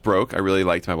my watch broke. I really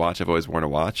liked my watch. I've always worn a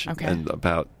watch. Okay. And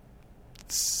about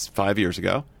 5 years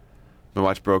ago, my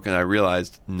watch broke, and I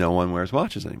realized no one wears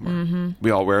watches anymore. Mm-hmm. We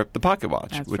all wear the pocket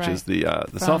watch, That's which right. is the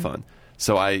cell phone.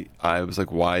 So I was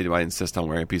like, why do I insist on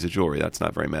wearing a piece of jewelry? That's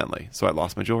not very manly. So I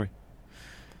lost my jewelry.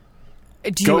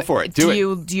 Go for it. Do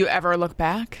it. Do you ever look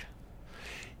back?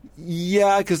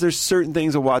 Yeah, because there's certain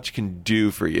things a watch can do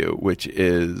for you, which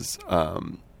is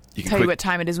you can Tell you what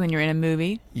time it is when you're in a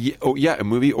movie. Yeah, a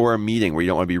movie or a meeting where you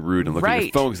don't want to be rude and look at your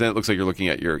Right. phone because then it looks like you're looking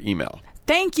at your email.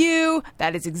 Thank you.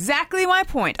 That is exactly my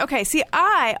point. Okay, see,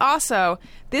 I also,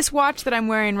 this watch that I'm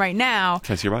wearing right now,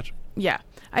 Can I see your watch? yeah,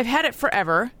 I've had it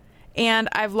forever, and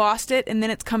I've lost it, and then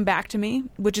it's come back to me,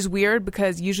 which is weird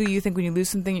because usually you think when you lose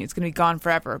something, it's going to be gone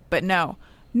forever. But no.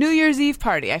 New Year's Eve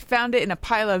party. I found it in a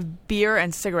pile of beer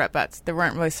and cigarette butts. There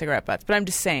weren't really cigarette butts, but I'm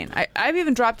just saying. I've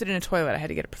even dropped it in a toilet. I had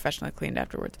to get it professionally cleaned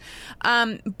afterwards.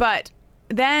 But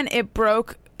then it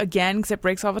broke again because it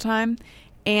breaks all the time.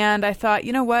 And I thought,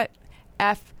 you know what?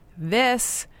 F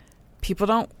this. People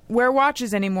don't wear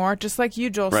watches anymore, just like you,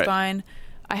 Joel Right. Stein.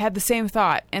 I had the same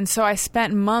thought. And so I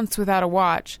spent months without a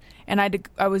watch. And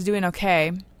I was doing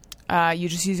okay. You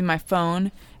just using my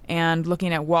phone and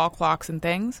looking at wall clocks and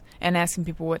things and asking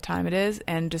people what time it is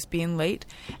and just being late.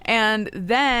 And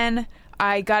then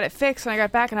I got it fixed and I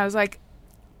got back and I was like,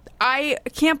 I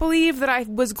can't believe that I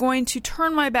was going to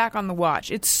turn my back on the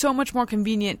watch. It's so much more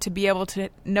convenient to be able to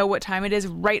know what time it is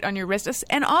right on your wrist.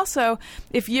 And also,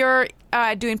 if you're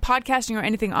doing podcasting or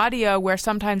anything audio where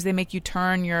sometimes they make you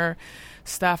turn your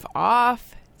stuff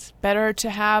off, it's better to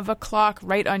have a clock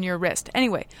right on your wrist.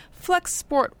 Anyway, Flex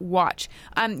Sport Watch.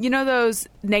 You know those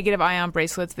negative ion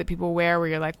bracelets that people wear where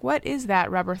you're like, what is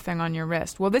that rubber thing on your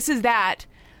wrist? Well, this is that,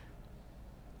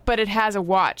 but it has a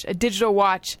watch, a digital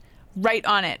watch right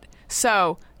on it.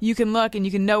 So you can look and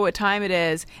you can know what time it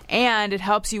is, and it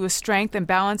helps you with strength and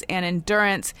balance and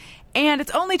endurance. And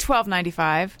it's only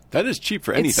 $12.95. That is cheap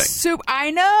for anything. It's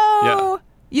I know.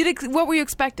 Yeah. What were you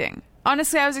expecting?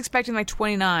 Honestly, I was expecting like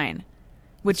 $29,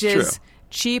 which It's is true.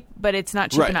 cheap, but it's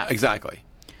not cheap Right, enough. exactly.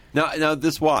 Now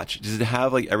this watch, does it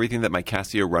have like everything that my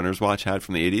Casio runner's watch had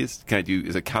from the 80s?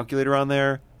 Is a calculator on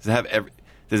there? Does it have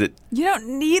does it? You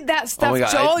don't need that stuff, Oh my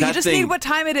God, Joel. that You just thing- need what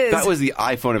time it is. That was the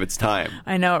iPhone of its time.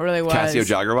 I know, it really was. Casio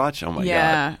jogger watch? Oh my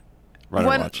Yeah. God. Runner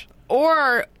watch.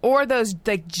 Or those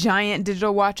like giant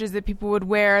digital watches that people would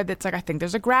wear. That's like, I think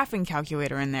there's a graphing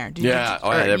calculator in there. Yeah,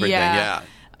 I had everything, yeah.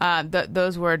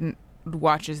 Those were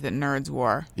watches that nerds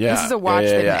wore. Yeah, This is a watch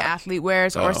yeah, that yeah. an athlete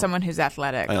wears, or Oh. someone who's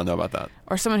athletic, I don't know about that.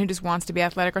 or someone who just wants to be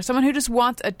athletic, or someone who just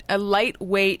wants a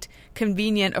lightweight,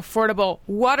 convenient, affordable,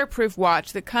 waterproof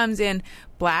watch that comes in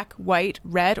black, white,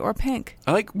 red, or pink.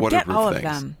 I like waterproof Get all things.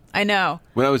 of them. I know.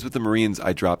 When I was with the Marines,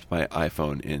 I dropped my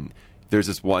iPhone in. There's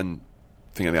this one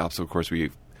thing on the obstacle course where you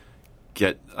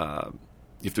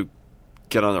have to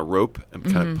get on a rope and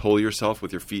kind of pull yourself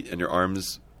with your feet and your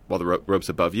arms while the rope's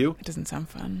above you. It doesn't sound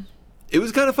fun. It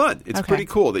was kind of fun. It's Okay. pretty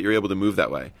cool that you're able to move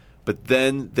that way. But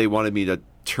then they wanted me to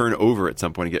turn over at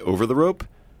some point and get over the rope.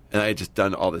 And I had just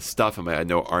done all this stuff, and I had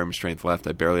no arm strength left.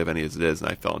 I barely have any as it is,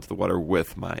 and I fell into the water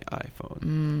with my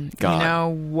iPhone. Gone. You know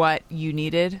what you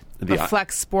needed? The a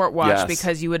Flex Sport watch, Yes.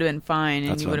 because you would have been fine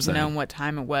and That's you what would I'm have known saying. what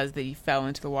time it was that you fell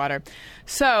into the water.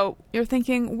 So you're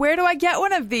thinking, where do I get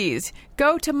one of these?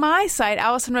 Go to my site,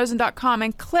 AllisonRosen.com,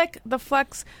 and click the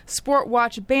Flex Sport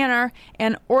Watch banner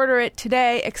and order it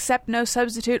today, accept no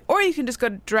substitute, or you can just go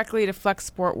directly to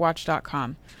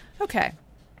FlexSportWatch.com. Okay,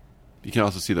 You can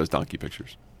also see those donkey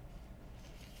pictures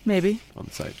maybe. on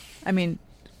the site. I mean,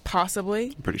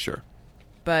 possibly, I'm pretty sure.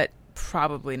 but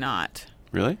probably not.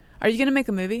 Really? Are you going to make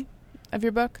a movie of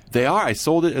your book? They are. I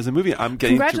sold it as a movie. I'm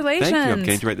getting thank you. I'm Congratulations.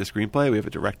 getting to write the screenplay. We have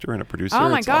a director and a producer. Oh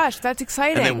my It's all- gosh, that's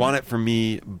exciting. And they want it from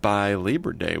me by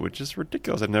Labor Day, which is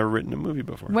ridiculous. I've never written a movie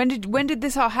before. When did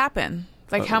this all happen?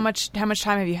 Like how much time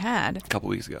have you had? A couple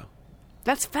weeks ago.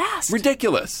 That's fast.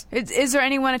 Ridiculous. Is there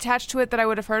anyone attached to it that I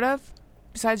would have heard of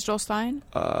besides Joel Stein?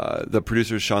 The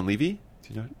producer is Sean Levy. Do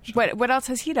you know Sean? What else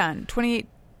has he done? 28?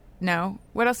 No.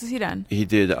 What else has he done? He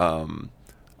did a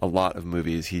lot of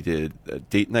movies. He did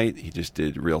Date Night. He just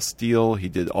did Real Steel. He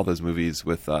did all those movies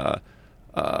with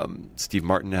Steve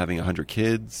Martin having 100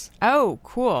 kids. Oh,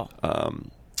 cool.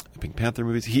 Pink Panther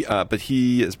movies. But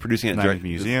he is producing it. Night at the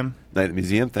Museum. Night at the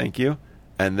Museum. Thank you.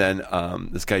 And then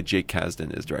this guy Jake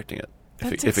Kasdan is directing it.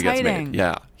 That's if it gets exciting. made.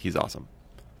 Yeah, he's awesome.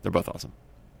 They're both awesome.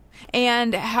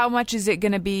 And how much is it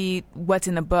going to be what's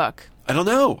in the book? I don't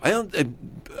know.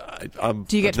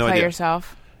 Do you get to no play idea.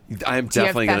 yourself? I am Do you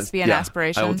have definitely going to. thespian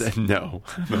aspirations? No,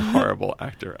 I'm a horrible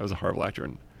actor. I was a horrible actor,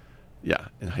 and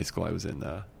in high school I was in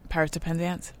Pirates of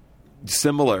Penzance?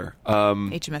 similar.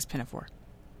 HMS Pinafore.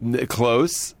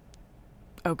 Close.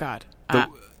 Oh, God. Bye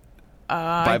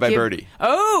Bye Birdie.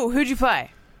 Oh, who'd you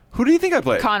play? Who do you think I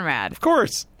played? Conrad. Of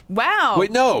course. Wow.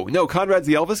 Wait, no. Conrad's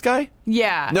the Elvis guy.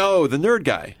 Yeah. No, the nerd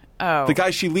guy. Oh. The guy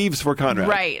she leaves for Conrad.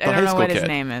 Right. The I high don't know school what his kid.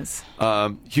 name is.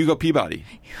 Hugo Peabody.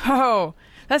 Oh,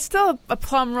 that's still a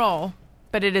plum role,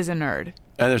 but it is a nerd.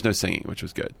 And there's no singing, which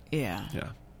was good. Yeah. Yeah.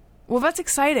 Well, that's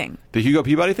exciting. The Hugo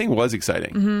Peabody thing was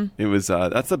exciting. Mm-hmm. It was.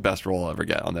 That's the best role I'll ever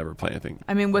get. I'll never play anything.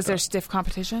 I mean, was there stiff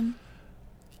competition?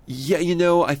 Yeah,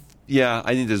 I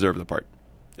didn't deserve the part,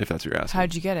 if that's what you're asking.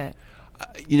 How'd you get it?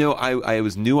 I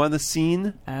was new on the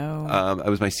scene. Oh. I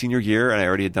was my senior year, and I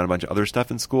already had done a bunch of other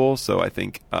stuff in school, so I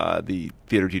think the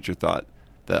theater teacher thought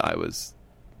that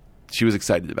she was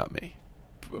excited about me.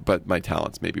 But my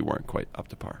talents maybe weren't quite up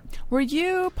to par. Were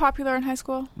you popular in high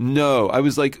school? No, I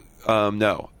was like,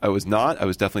 no, I was not. I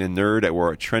was definitely a nerd. I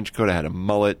wore a trench coat. I had a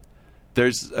mullet.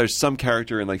 There's some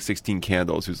character in like 16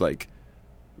 Candles who's like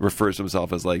refers to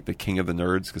himself as like the king of the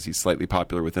nerds because he's slightly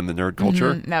popular within the nerd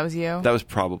culture. Mm-hmm. That was you? That was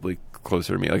probably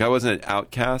closer to me. Like I wasn't an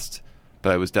outcast,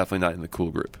 but I was definitely not in the cool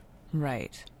group.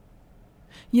 Right.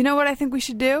 You know what I think we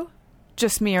should do?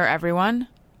 Just me or everyone.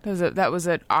 That was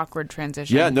an awkward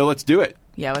transition. Yeah, no, let's do it.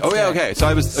 Yeah, let's do it. Okay. So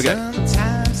I was okay.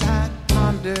 Sometimes I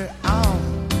ponder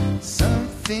on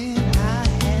something I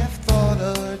have thought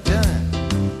or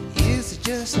done. Is it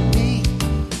just me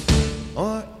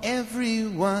or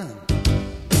everyone?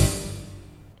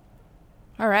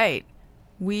 All right.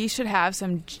 We should have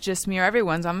some Just Me or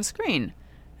Everyone's on the screen.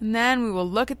 And then we will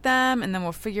look at them, and then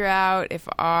we'll figure out if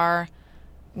our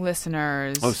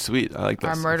listeners... Oh, sweet. I like this.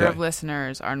 Our murder Okay. of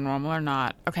listeners are normal or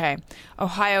not. Okay.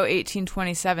 Ohio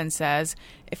 1827 says,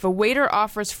 if a waiter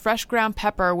offers fresh ground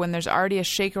pepper when there's already a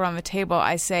shaker on the table,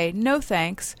 I say, no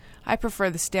thanks. I prefer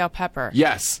the stale pepper.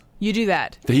 Yes. You do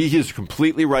that. He is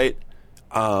completely right.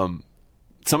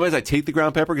 Sometimes I take the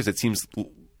ground pepper because it seems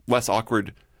less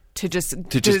awkward To just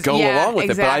go along with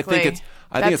exactly. it.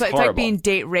 But I think it's It's horrible. like being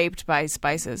date raped by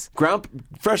spices.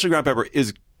 Freshly ground pepper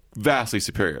is vastly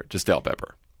superior to stale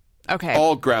pepper. Okay.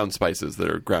 All ground spices that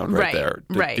are ground right Right, there,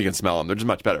 right. you can smell them. They're just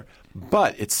much better.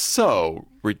 But it's so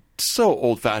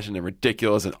old-fashioned and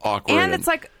ridiculous and awkward. And it's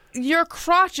like your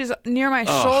crotch is near my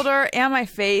shoulder and my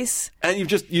face. And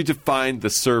you defined the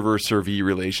server-servee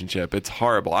relationship. It's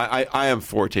horrible. I am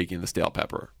for taking the stale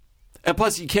pepper. And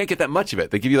plus, you can't get that much of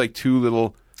it. They give you like two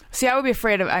little... See, I would be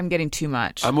afraid of I'm getting too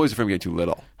much. I'm always afraid of getting too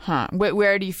little. Huh.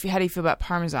 How do you feel about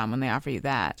Parmesan when they offer you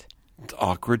that? It's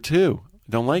awkward, too. I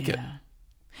don't like it.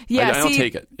 Yeah, I don't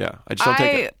take it. Yeah, I just don't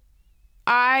take it.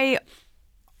 I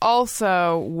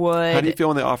also would... How do you feel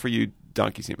when they offer you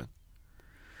donkey semen?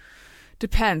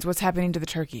 Depends. What's happening to the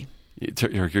turkey?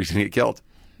 You're going to get killed.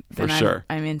 For Then sure.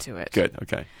 I'm into it. Good,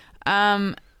 okay.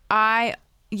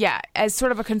 As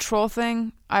sort of a control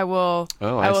thing, I will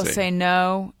see. say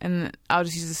no, and I'll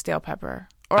just use the stale pepper.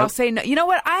 Or I'll say no. You know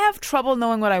what? I have trouble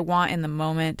knowing what I want in the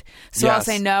moment. So I'll Yes.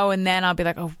 say no, and then I'll be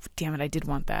like, oh, damn it, I did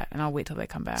want that. And I'll wait till they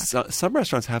come back. Some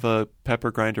restaurants have a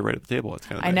pepper grinder right at the table. It's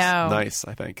kind of I nice. know. Nice,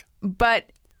 I think.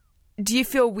 But do you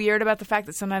feel weird about the fact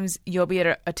that sometimes you'll be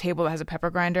at a table that has a pepper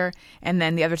grinder, and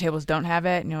then the other tables don't have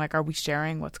it, and you're like, are we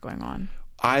sharing? What's going on?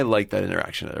 I like that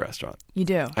interaction at a restaurant. You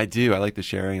do? I do. I like the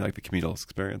sharing, I like the communal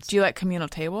experience. Do you like communal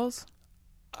tables?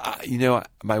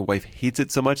 My wife hates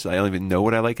it so much that I don't even know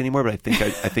what I like anymore. But I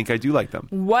think I do like them.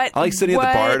 What? I like sitting at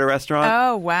the bar at a restaurant.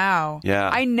 Oh, wow. Yeah.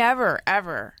 I never,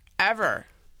 ever, ever.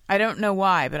 I don't know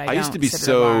why, but I used to be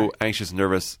so anxious and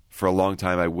nervous for a long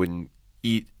time. I wouldn't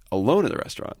eat alone at a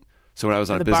restaurant. So when I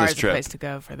was on a bar business is the trip, place to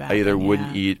go for that. I either Yeah.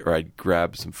 wouldn't eat or I'd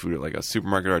grab some food at like a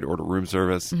supermarket or I'd order room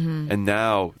service. Mm-hmm. And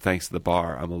now, thanks to the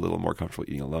bar, I'm a little more comfortable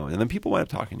eating alone. And then people wind up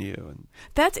talking to you. And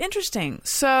That's interesting.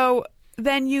 So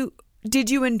then did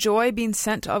you enjoy being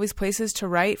sent to all these places to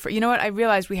write for? You know what? I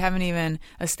realized we haven't even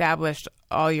established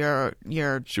all your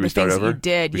Should we the start things over? that you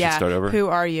did. We should Yeah. start over? Who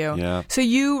are you? Yeah. So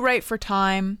you write for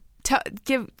Time.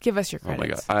 Give us your oh my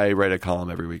credits. God. I write a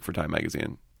column every week for Time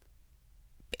Magazine.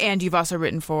 And you've also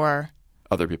written for.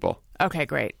 Other people. Okay,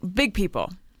 great. Big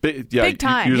people. Big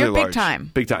time. Usually You're big large. time.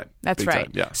 Big time. That's Big right.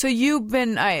 time, yeah. So you've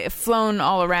been flown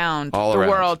all around All the around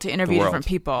world to interview the world. different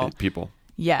people. People.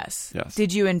 Yes. Yes.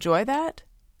 Did you enjoy that?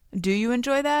 Do you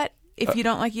enjoy that if you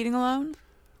don't like eating alone?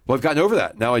 Well, I've gotten over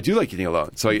that. Now I do like eating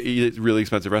alone. So I eat at really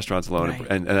expensive restaurants alone, Right.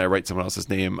 and I write someone else's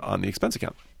name on the expense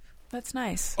account. That's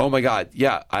nice. Oh my God,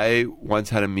 yeah! I once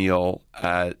had a meal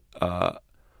at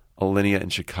Alinea in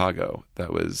Chicago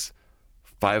that was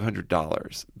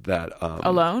 $500. That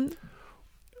Alone?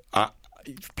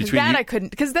 between That you- I couldn't.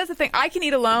 Because that's the thing. I can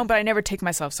eat alone, but I never take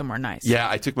myself somewhere nice. yeah,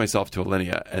 I took myself to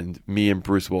Alinea, and me and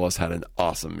Bruce Willis had an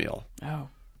awesome meal. Oh,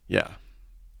 Yeah,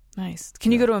 nice.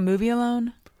 Can you go to a movie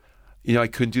alone? I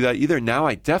couldn't do that either. Now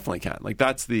I definitely can. Like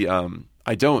that's the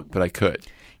I don't, but I could.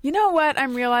 You know what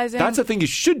I'm realizing? That's a thing you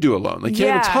should do alone. Like you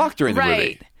can't even talk during the right.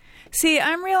 movie. See,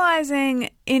 I'm realizing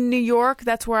in New York,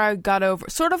 that's where I got over.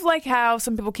 Sort of like how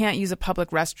some people can't use a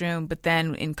public restroom, but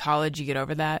then in college you get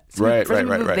over that. Right.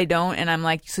 They don't, and I'm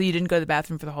like, so you didn't go to the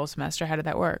bathroom for the whole semester? How did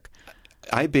that work?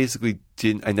 I basically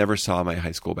didn't. I never saw my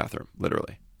high school bathroom,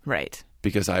 literally, Right.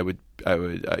 because I would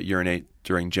urinate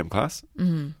during gym class,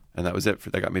 and that was it.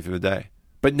 That got me through the day.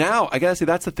 But now I gotta say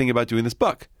that's the thing about doing this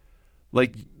book,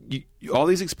 like all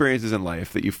these experiences in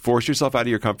life that you force yourself out of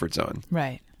your comfort zone.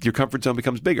 Right. Your comfort zone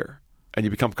becomes bigger, and you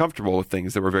become comfortable with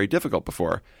things that were very difficult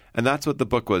before. And that's what the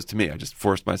book was to me. I just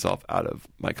forced myself out of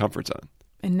my comfort zone.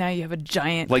 And now you have a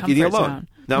giant Like comfort eating alone. zone.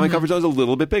 Now my comfort zone is a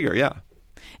little bit bigger, yeah,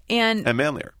 And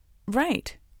manlier.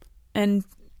 right. And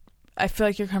I feel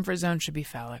like your comfort zone should be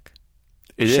phallic.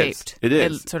 It is. Shaped. It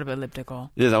is. Sort of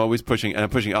elliptical. It is. I'm always pushing, and I'm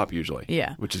pushing up usually.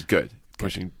 Yeah. Which is good.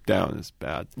 Pushing down is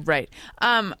bad. Right.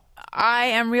 I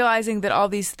am realizing that all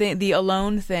these the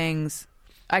alone things,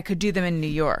 I could do them in New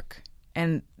York,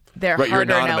 and they're Right, you're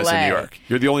harder anonymous in LA. in New York.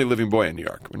 You're the only living boy in New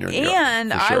York when you're in New York.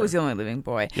 And for I sure. was the only living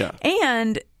boy. Yeah.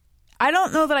 And I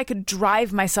don't know that I could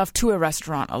drive myself to a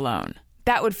restaurant alone.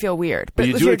 That would feel weird. But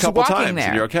you if do it you're a just couple walking times and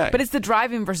there, you're okay. But it's the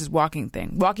driving versus walking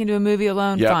thing. Walking to a movie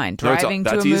alone, Yeah. fine. No, it's- Driving to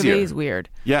a that's movie easier. is weird.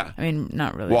 Yeah. I mean,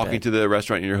 not really. Walking but- to the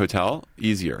restaurant in your hotel,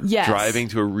 easier. Yes. Driving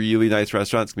to a really nice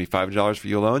restaurant, it's going to be $5 for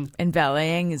you alone. and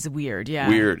valeting is weird. Yeah.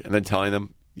 Weird. And then telling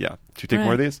them, yeah, should we take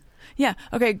more of Right. these? Yeah.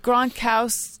 Okay.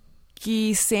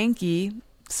 Gronkowski Sankey.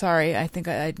 Sorry, I think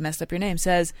I messed up your name.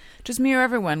 Says, just mirror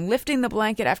everyone. Lifting the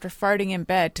blanket after farting in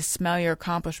bed to smell your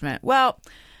accomplishment. Well,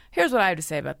 here's what I have to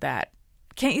say about that.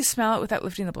 Can't you smell it without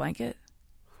lifting the blanket?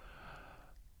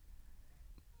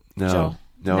 No. Joel.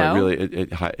 No, No? it really,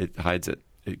 it hides it.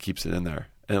 It keeps it in there.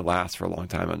 And it lasts for a long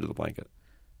time under the blanket.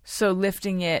 So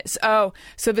lifting it. So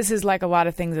this is like a lot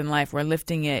of things in life where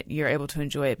lifting it, you're able to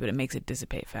enjoy it, but it makes it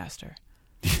dissipate faster.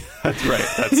 That's right.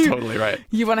 That's totally right.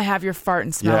 You want to have your fart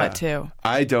and smell it too.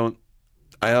 I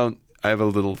have a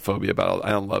little phobia about it. I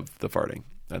don't love the farting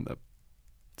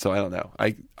so I don't know.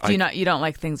 You don't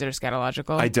like things that are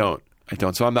scatological? I don't.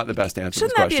 So I'm not the best answer to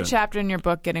Shouldn't this that be question. a chapter in your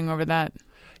book getting over that?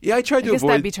 Yeah, I tried I to guess avoid.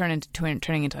 that'd be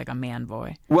turning into like a man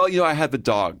boy. Well, I had the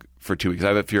dog for 2 weeks. I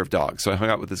have a fear of dogs, so I hung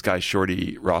out with this guy,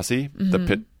 Shorty Rossi, the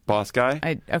pit boss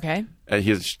guy. Okay.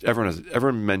 And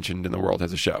everyone mentioned in the world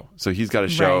has a show. So he's got a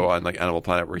show Right. on like Animal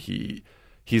Planet where he's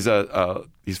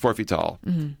 4 feet tall.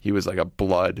 Mm-hmm. He was like a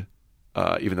blood,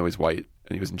 even though he's white,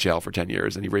 and he was in jail for 10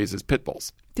 years, and he raises pit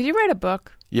bulls. Did you write a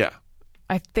book? Yeah,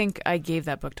 I think I gave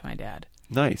that book to my dad.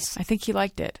 nice. I think he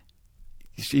liked it.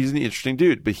 He's an interesting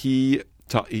dude, but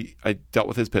I dealt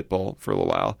with his pit bull for a little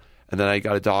while, and then I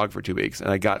got a dog for 2 weeks, and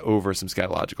I got over some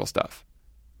scatological stuff.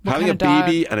 What Having a kind of dog?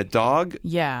 baby and a dog,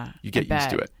 Yeah. You get I used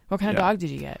to bet. it. What kind of Yeah. dog did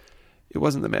you get? it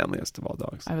wasn't the manliest of all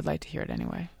dogs. I would like to hear it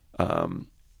anyway. Um,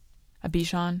 A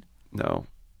Bichon? no,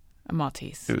 A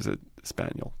Maltese? it was a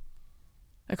spaniel,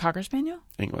 A Cocker Spaniel?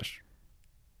 English.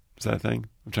 Is that a thing?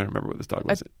 I'm trying to remember what this dog A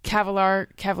was.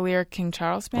 Cavalier King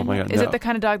Charles Spaniel? my God, Is no. it the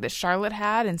kind of dog that Charlotte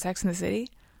had in Sex and the City?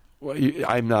 Well,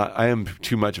 I'm not. I am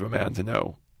too much of a man to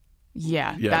know.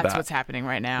 Yeah, Yeah, that's that. what's happening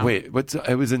right now. Wait,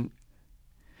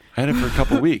 I had it for a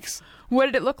couple of weeks. What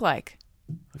did it look like?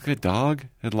 Like a dog,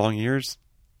 had long ears.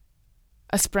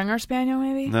 A Springer Spaniel,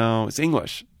 maybe? No, it's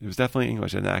English. It was definitely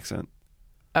English, an accent.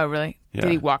 Oh, really? Yeah.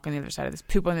 Did he walk on the other side of this?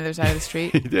 Poop on the other side of the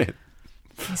street? He did.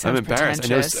 He sounds I'm embarrassed.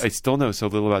 pretentious. I still know so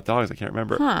little about dogs. I can't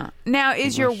remember. Huh. Now,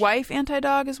 is your wife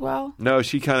anti-dog as well? No,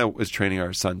 she kind of was training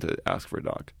our son to ask for a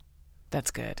dog. That's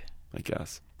good. I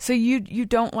guess. So you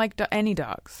don't like any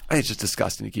dogs? It's just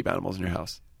disgusting to keep animals in your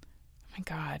house. Oh my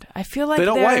God. I feel like They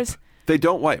don't wipe. there's... They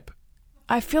don't wipe.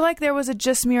 I feel like there was a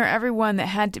Just Mirror Everyone that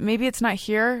had to... Maybe it's not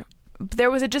here. But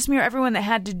there was a Just Mirror Everyone that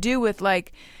had to do with,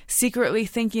 like, secretly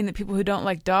thinking that people who don't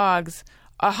like dogs...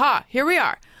 Aha, here we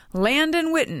are.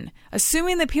 Landon Witten.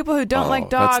 Assuming that people who don't like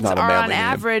that's dogs not a are manly on name.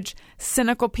 average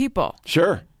cynical people.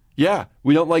 Sure. Yeah.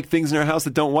 We don't like things in our house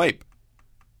that don't wipe.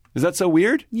 Is that so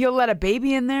weird? You'll let a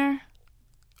baby in there?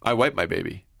 I wipe my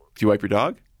baby. Do you wipe your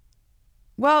dog?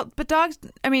 Well, but dogs...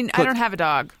 I mean, I Look, don't have a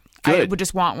dog. I good. would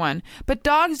just want one. But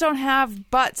dogs don't have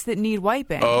butts that need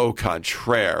wiping. Au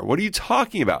contraire. What are you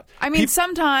talking about? I mean,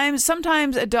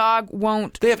 sometimes a dog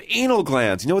won't... They have anal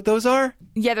glands. You know what those are?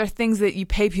 Yeah, they're things that you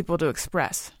pay people to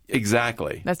express.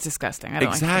 Exactly. That's disgusting. I don't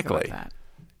Exactly. like to think about that.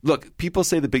 Look, people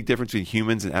say the big difference between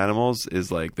humans and animals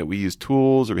is like that we use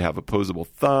tools or we have opposable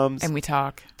thumbs. And we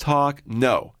talk. Talk.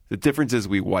 No. The difference is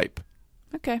we wipe.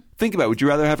 Okay. Think about it. Would you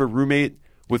rather have a roommate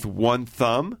with one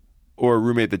thumb or a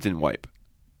roommate that didn't wipe?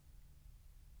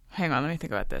 Hang on, let me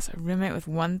think about this. A roommate with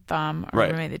one thumb or Right.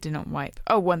 a roommate that didn't wipe.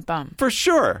 Oh, one thumb. For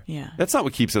sure. Yeah. That's not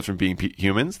what keeps us from being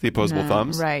humans, the opposable No,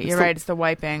 thumbs. Right, It's you're right. It's the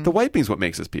wiping. The wiping's what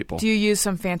makes us people. Do you use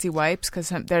some fancy wipes? Because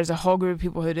there's a whole group of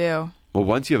people who do. Well,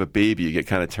 once you have a baby, you get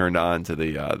kind of turned on to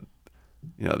the,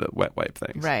 the wet wipe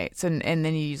things. Right. So and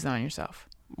then you use them on yourself.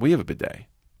 We have a bidet.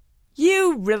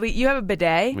 You have a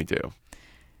bidet? We do.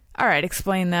 All right,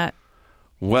 explain that.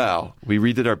 Well, we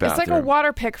redid our bathroom. It's like a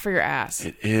water pick for your ass.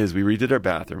 It is. We redid our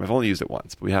bathroom. I've only used it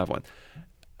once, but we have one.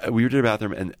 We redid our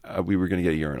bathroom, and we were going to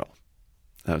get a urinal.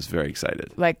 I was very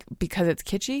excited. Like, because it's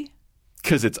kitschy?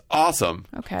 Because it's awesome.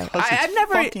 Okay. Plus, it's I've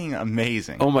never fucking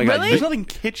amazing. Oh, my God. Really? There's nothing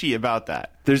kitschy about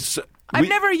that. I've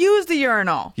never used a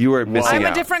urinal. You are missing I'm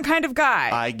out. a different kind of guy.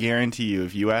 I guarantee you,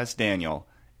 if you ask Daniel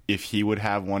if he would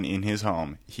have one in his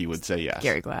home, he would say yes.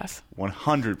 Gary Glass.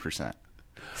 100%.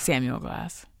 Samuel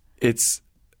Glass. It's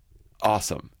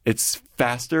awesome. It's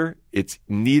faster. It's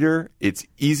neater. It's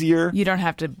easier. You don't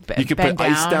have to You can bend put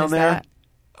ice down is there. that-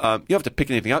 You don't have to pick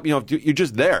anything up. You're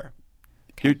just there.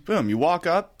 Boom. You walk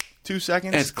up, 2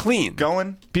 seconds. And it's clean.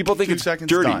 Going. People think 2 it's seconds,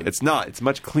 dirty. done. It's not. It's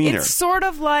much cleaner. It's sort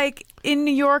of like in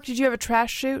New York. Did you have a trash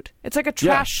chute? It's like a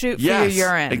trash chute for Yes, your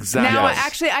urine. exactly. Now, Yes.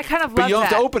 actually, I kind of But love you don't that.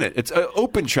 have to open it. It's an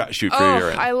open trash chute for your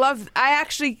urine. I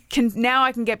actually can now.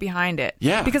 I can get behind it.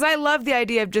 Yeah. because I love the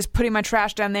idea of just putting my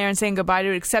trash down there and saying goodbye to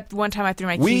it. Except one time I threw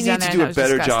my We keys need down to there. do and a that was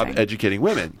better disgusting. job educating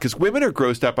women because women are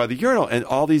grossed out by the urinal, and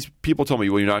all these people told me,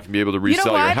 "Well, you're not going to be able to You resell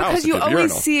know why? your house Because if you you have a always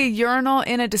urinal." see a urinal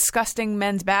in a disgusting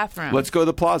men's bathroom. Let's go to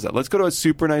the plaza. Let's go to a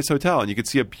super nice hotel, and you can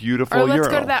see a beautiful or let's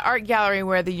urinal. go to that art gallery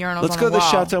where the urinal's Let's on go the to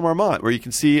the wall. Chateau Marmont, where you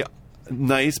can see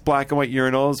nice black and white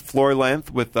urinals, floor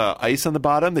length, with ice on the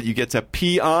bottom that you get to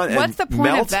pee on and What's the point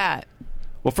melt. of that?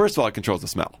 Well, first of all, it controls the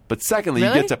smell. But secondly,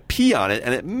 Really? you get to pee on it,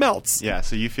 and it melts. Yeah,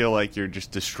 so you feel like you're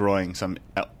just destroying some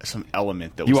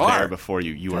element that You was are. there before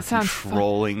you. You That are sounds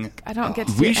controlling. I don't get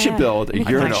to We do should build a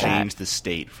anything urinal. like that. Change the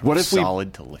state from What if we-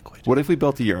 solid to liquid. What if we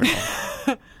built a urinal?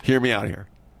 Hear me out here.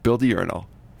 Build a urinal.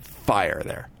 Fire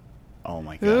there. Oh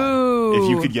my god! Ooh. If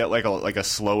you could get like a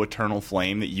slow eternal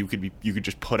flame that you could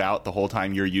just put out the whole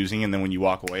time you're using, and then when you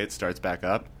walk away, it starts back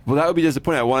up. Well, that would be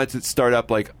disappointing. I want it to start up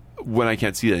like when I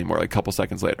can't see it anymore, like a couple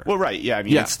seconds later. Well, right, yeah. I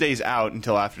mean, Yeah. it stays out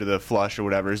until after the flush or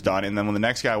whatever is done, and then when the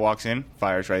next guy walks in,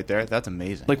 fire's right there. That's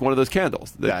amazing. Like one of those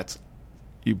candles that That's.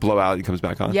 you blow out and it comes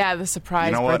back on. Yeah, the surprise.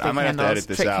 You know what? birthday I might have to candles, edit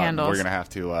this trick out. Candles. We're gonna have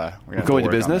to. We're gonna have Go to into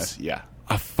work on business? this. Yeah,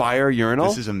 A fire urinal?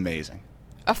 this is amazing.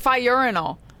 A fire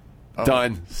urinal. Oh,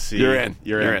 Done. see, You're in.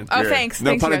 You're in. Oh, You're in. thanks.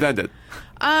 No Thanks, pun you guys.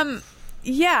 intended.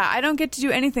 Yeah, I don't get to do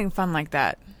anything fun like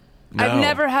that. No. I've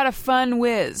never had a fun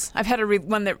whiz. I've had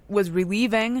one that was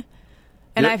relieving,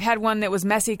 and Yep. I've had one that was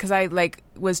messy because I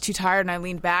was too tired and I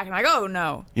leaned back and oh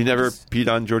no, You never peed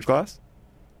on George Glass?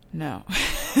 no,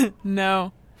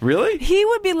 no. Really? He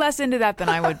would be less into that than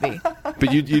I would be.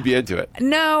 But you'd be into it.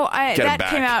 No, Get him that back.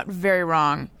 came out very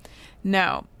wrong.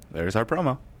 No. There's our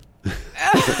promo.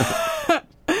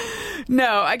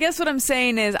 No, I guess what I'm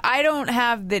saying is I don't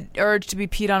have the urge to be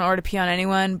peed on or to pee on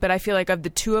anyone, but I feel like of the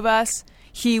two of us,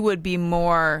 he would be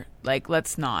more like,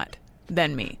 let's not,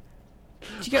 than me. Do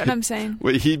you get what I'm saying?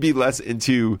 Wait, he'd be less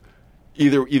into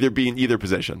either being either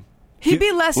position. He'd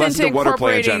be less into into water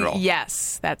play in incorporating. general.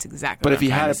 Yes, that's exactly But what if he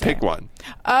I'm trying had to to pick say. one,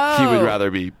 Oh. he would rather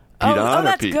be peed on or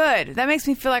that's pee. good. That makes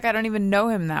me feel like I don't even know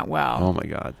him that well. Oh my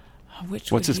God.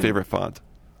 What's What's his favorite font?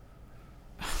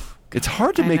 It's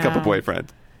hard to I make up a know.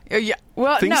 boyfriend. Yeah,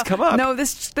 well, Things no, come up. No,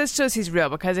 this shows he's real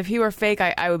because if he were fake,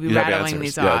 I would be You'd have rattling answers.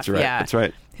 these Yeah, off. that's right. Yeah, That's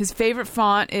right. His favorite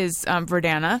font is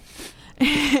Verdana.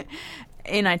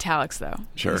 In italics, though.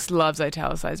 Sure. He just loves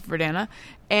italicized Verdana.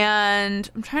 And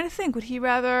I'm trying to think, would he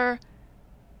rather...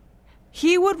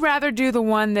 He would rather do the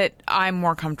one that I'm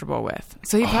more comfortable with.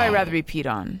 So he'd probably rather be peed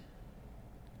on.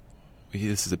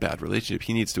 This is a bad relationship.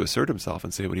 He needs to assert himself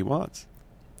and say what he wants.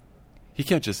 He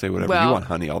can't just say whatever you Well, want,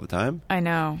 honey, all the time. I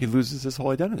know. He loses his whole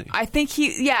identity. I think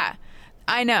yeah,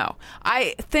 I know.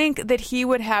 I think that he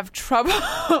would have trouble.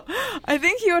 I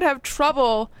think he would have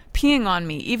trouble peeing on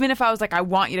me, even if I was like, I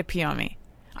want you to pee on me.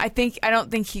 I don't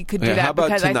think he could do Okay, how that about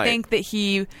because tonight? I think that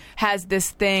he has this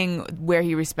thing where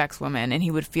he respects women and he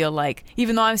would feel like,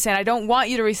 even though I'm saying I don't want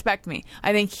you to respect me,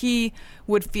 I think he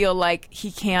would feel like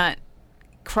he can't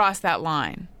cross that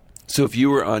line. So if you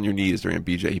were on your knees during a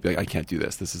BJ, he'd be like, I can't do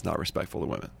this. This is not respectful to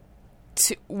women.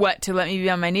 To let me be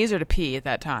on my knees or to pee at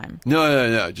that time?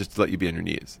 No. Just to let you be on your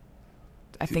knees.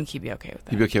 I think he'd be okay with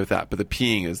that. He'd be okay with that. But the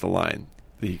peeing is the line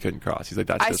that he couldn't cross. He's like,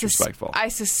 that's disrespectful. I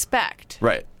suspect.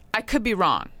 Right. I could be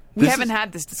wrong. We This haven't is-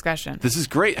 had this discussion. This is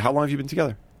great. How long have you been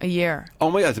together? A year. Oh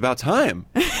my God, it's about time.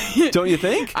 Don't you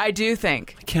think? I do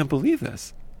think. I can't believe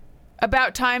this.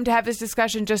 About time to have this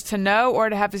discussion just to know, or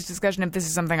to have this discussion if this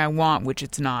is something I want, which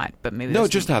it's not, but maybe No, there's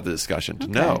just to have the discussion, to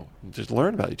know. Just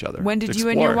learn about each other. When did to you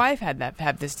and your explore. wife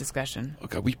have this discussion?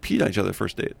 Okay, we peed on each other the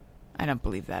first date. I don't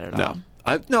believe that at No.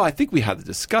 all. I think we had the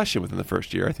discussion within the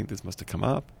first year. I think this must have come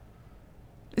up.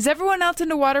 Is everyone else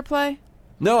into water play?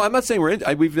 No, I'm not saying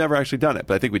we've never actually done it,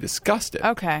 but I think we discussed it.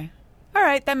 Okay. All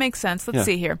right, that makes sense. Let's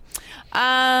see here.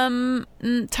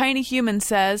 Tiny Human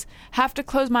says, have to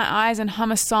close my eyes and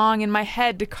hum a song in my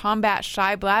head to combat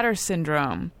shy bladder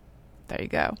syndrome. There you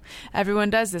go. Everyone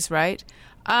does this, right?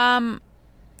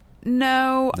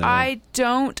 No, I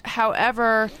don't.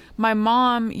 However, my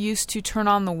mom used to turn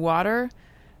on the water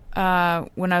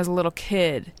when I was a little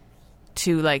kid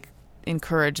to, like,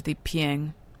 encourage the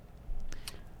peeing.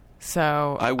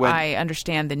 So I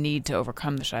understand the need to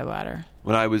overcome the shy bladder.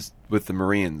 When I was with the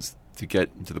Marines to get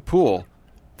into the pool,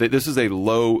 this is a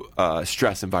low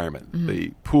stress environment. Mm-hmm.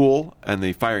 The pool and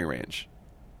the firing range.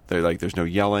 They're like, there's no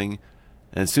yelling.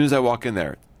 And as soon as I walk in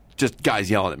there, just guys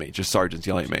yelling at me, just sergeants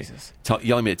yelling at me,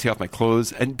 yelling at me to take off my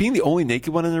clothes. And being the only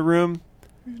naked one in the room,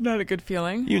 Not a good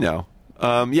feeling. you know.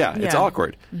 It's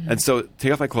awkward. Mm-hmm. And so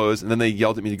take off my clothes, and then they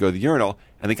yelled at me to go to the urinal,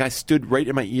 and the guy stood right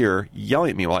in my ear yelling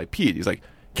at me while I peed. He was like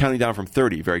counting down from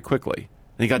 30 very quickly.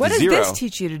 And he got What to does 0. this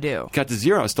teach you to do? Got to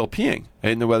 0, I was still peeing. I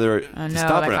didn't know whether Oh, to no,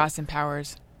 stop like or not. Austin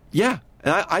Powers. Yeah.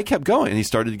 And I kept going, and he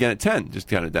started again at 10, just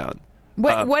counted down.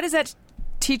 What is that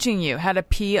teaching you? How to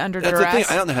pee under That's duress? the thing.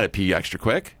 I don't know how to pee extra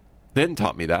quick. They didn't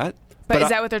taught me that. But is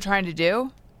that what they're trying to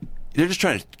do? They're just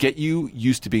trying to get you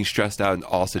used to being stressed out in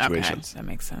all situations. Okay, that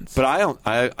makes sense. But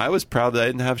I was proud that I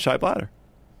didn't have shy bladder.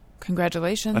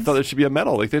 Congratulations. I thought there should be a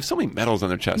medal. Like, they have so many medals on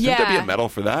their chest. Yeah. Shouldn't there be a medal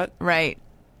for that? Right.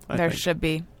 I There think. should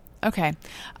be. Okay.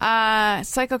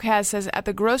 Psycho Kaz says, at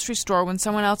the grocery store, when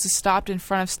someone else is stopped in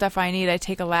front of stuff I need, I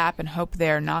take a lap and hope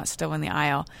they're not still in the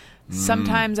aisle.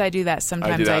 Sometimes I do that.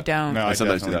 Sometimes I don't. No, I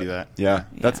sometimes definitely do that. Yeah.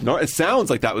 That's it sounds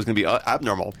like that was going to be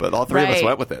abnormal, but all three of us Right.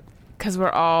 went with it. Because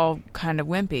we're all kind of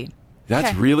wimpy. That's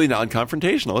Okay. really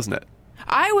non-confrontational, isn't it?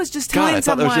 I was just God, telling I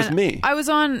thought that someone. was just me. I was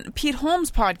on Pete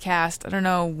Holmes' podcast. I don't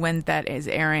know when that is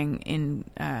airing in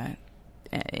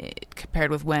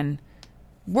compared with when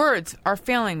words are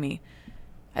failing me.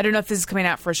 I don't know if this is coming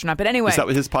out first or not, but anyway. Is that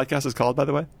what his podcast is called, by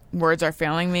the way? Words are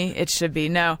failing me. It should be.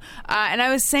 No. And I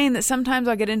was saying that sometimes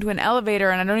I'll get into an elevator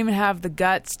and I don't even have the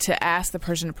guts to ask the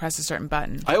person to press a certain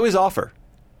button. I always offer.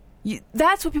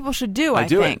 That's what people should do, I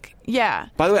do it. think. Yeah.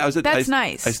 By the way, That's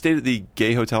nice. I stayed at the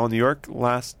gay hotel in New York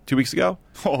 2 weeks ago.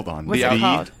 Hold on. What's the it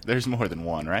called? There's more than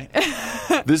one, right?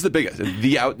 This is the biggest.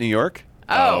 The Out New York.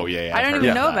 Oh, yeah. I I've don't heard even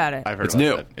about know that. about it. I've heard It's about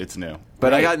new. that. It's new.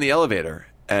 But I Right. got in the elevator,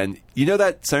 and you know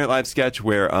that Saturday Night Live sketch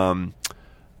where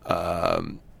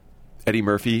Eddie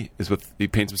Murphy he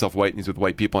paints himself white and he's with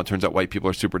white people, and it turns out white people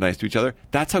are super nice to each other.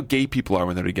 That's how gay people are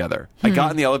when they're together. I got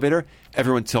in the elevator,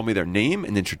 everyone told me their name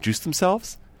and introduced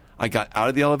themselves. I got out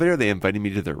of the elevator, they invited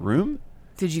me to their room.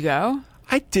 Did you go?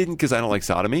 I didn't because I don't like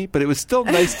sodomy, but it was still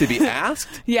nice to be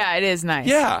asked. Yeah, it is nice.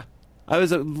 Yeah. It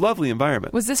was a lovely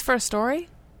environment. Was this for a story?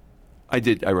 I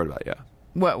wrote about it, yeah.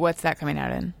 What's that coming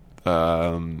out in?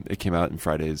 It came out in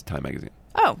Friday's Time magazine.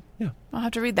 Oh, Yeah. I'll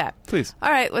have to read that. Please. All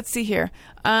right, let's see here.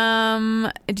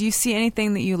 Do you see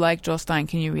anything that you like, Joel Stein?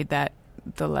 Can you read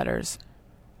the letters?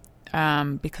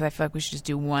 Because I feel like we should just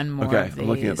do one more. Okay, of I'm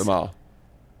looking at these. them all.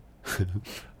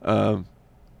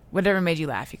 Whatever made you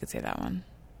laugh, you could say that one.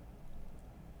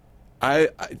 I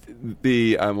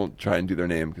won't try and do their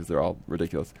name because they're all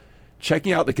ridiculous.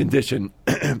 Checking out the condition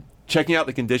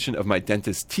of my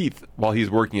dentist's teeth while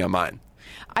he's working on mine.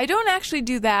 I don't actually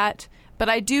do that, but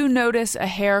I do notice a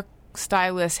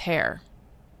hairstylist's hair.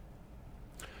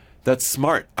 That's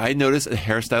smart. I notice a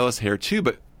hairstylist's hair too,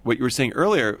 but what you were saying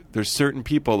earlier, there's certain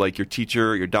people like your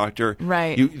teacher, your doctor.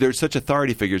 Right. There's such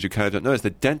authority figures you kind of don't notice. The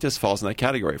dentist falls in that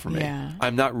category for me. Yeah.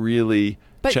 I'm not really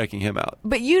checking him out.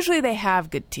 But usually they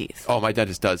have good teeth. Oh, my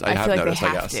dentist does. I have feel like they noticed, I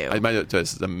have guess. to. My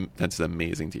dentist has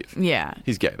amazing teeth. Yeah.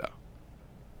 He's gay, though.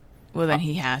 Well, then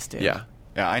he has to. Yeah.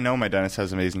 Yeah, I know my dentist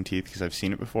has amazing teeth because I've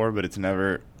seen it before, but it's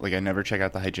never, like, I never check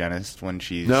out the hygienist when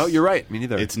she's... No, you're right. Me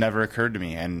neither. It's never occurred to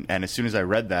me. And as soon as I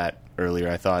read that earlier,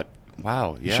 I thought,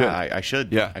 wow, yeah, should. I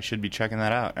should. Yeah. I should be checking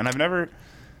that out. And I've never...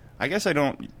 I guess I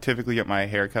don't typically get my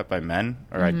hair cut by men,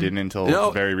 or I didn't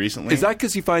until very recently. Is that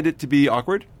because you find it to be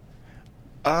awkward?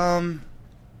 I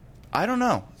don't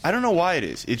know. I don't know why it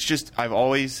is. It's just I've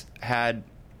always had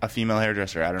a female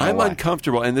hairdresser. I don't know I'm why.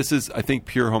 uncomfortable, and this is, I think,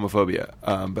 pure homophobia.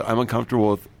 But I'm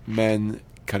uncomfortable with men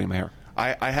cutting my hair.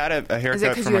 I had a haircut Is it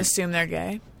because from you my... assume they're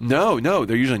gay? No,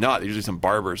 they're usually not. They're usually some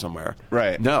barber somewhere.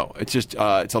 Right. No, it's just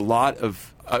it's a lot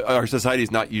of our society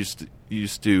is not used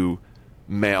to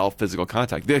male physical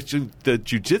contact. The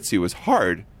jiu-jitsu is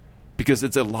hard because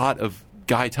it's a lot of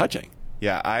guy touching.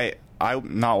 Yeah,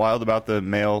 I'm not wild about the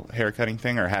male haircutting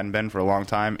thing, or hadn't been for a long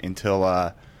time until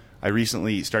I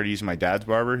recently started using my dad's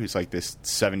barber, who's like this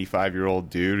 75-year-old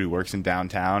dude who works in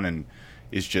downtown and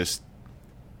is just...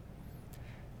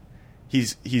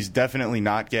 He's definitely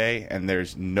not gay, and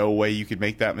there's no way you could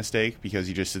make that mistake because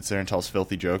he just sits there and tells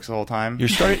filthy jokes the whole time. You're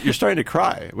starting to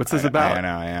cry. What's this about? I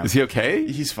know, I am. Is he okay?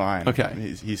 He's fine.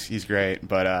 Okay. He's great,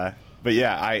 but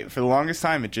yeah, for the longest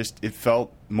time it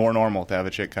felt more normal to have a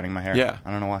chick cutting my hair. Yeah.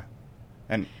 I don't know why.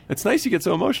 And it's nice you get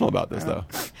so emotional about this, though.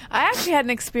 I actually had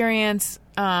an experience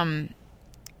in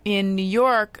New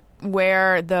York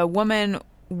where the woman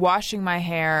washing my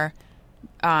hair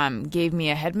gave me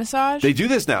a head massage. They do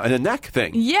this now, and a neck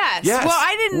thing. Yes. Yes. Well,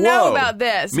 I didn't Whoa. know about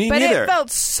this, Me but neither. it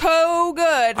felt so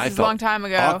good. This was a long time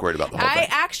ago. Awkward about the whole I thing.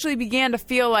 actually began to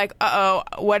feel like,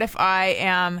 what if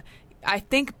I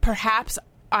think perhaps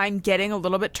I'm getting a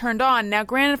little bit turned on. Now,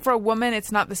 granted, for a woman,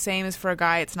 it's not the same as for a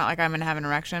guy. It's not like I'm going to have an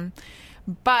erection.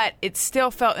 But it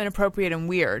still felt inappropriate and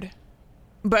weird.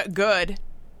 But good.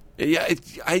 Yeah,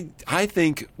 I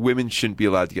think women shouldn't be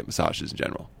allowed to get massages in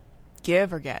general.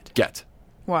 Give or get? Get.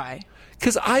 Why?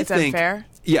 Because I It's think... unfair?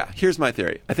 Yeah, here's my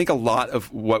theory. I think a lot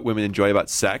of what women enjoy about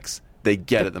sex, they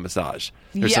get at the massage.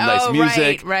 There's some nice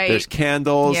music. Right. There's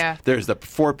candles. Yeah. There's the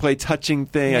foreplay touching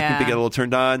thing. I think they Yeah. get a little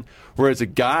turned on. Whereas a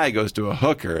guy goes to a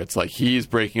hooker, it's like he's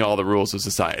breaking all the rules of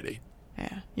society.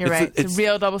 Yeah, you're right. It's a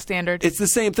real double standard. It's the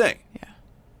same thing. Yeah.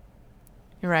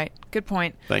 You're right. Good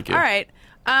point. Thank you. All right.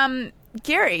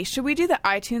 Gary, should we do the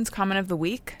iTunes comment of the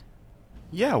week?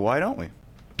 yeah, why don't we?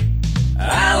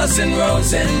 Allison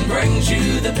Rosen brings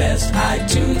you the best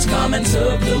iTunes comments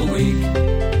of the week.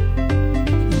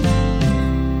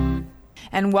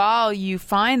 And while you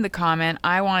find the comment,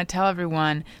 I want to tell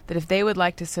everyone that if they would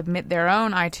like to submit their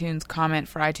own iTunes comment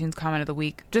for iTunes Comment of the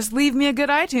Week, just leave me a good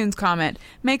iTunes comment.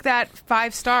 Make that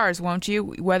 5 stars, won't you?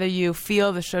 Whether you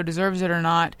feel the show deserves it or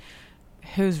not,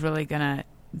 who's really gonna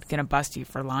bust you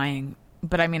for lying?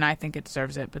 But I mean, I think it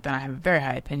deserves it, but then I have a very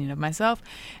high opinion of myself.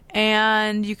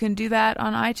 And you can do that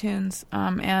on iTunes.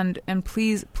 And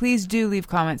please do leave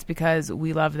comments because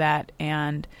we love that,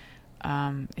 and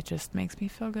it just makes me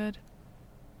feel good.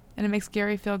 And it makes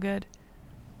Gary feel good.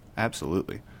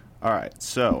 Absolutely. All right,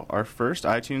 so our first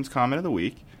iTunes comment of the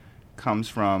week comes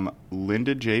from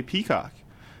Linda J. Peacock.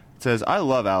 It says, I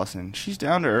love Allison. She's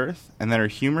down to earth, and then her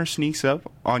humor sneaks up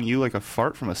on you like a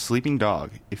fart from a sleeping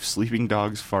dog, if sleeping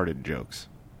dogs farted jokes.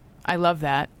 I love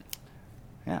that.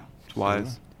 Yeah. It's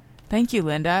wise. Thank you,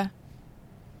 Linda.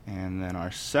 And then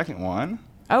our second one.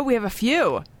 Oh, we have a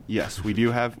few. Yes, we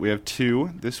have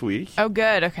 2 this week. Oh,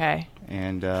 good. Okay.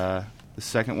 And the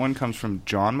second one comes from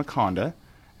John McConda,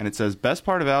 and it says, best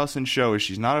part of Allison's show is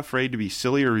she's not afraid to be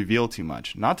silly or reveal too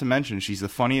much. Not to mention she's the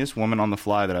funniest woman on the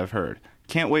fly that I've heard.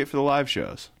 Can't wait for the live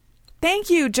shows.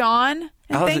 Thank you, John. And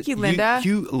Allison, thank you, Linda.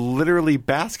 You literally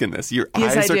bask in this. Your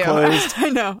yes, eyes I are do. closed. I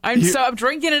know. I'm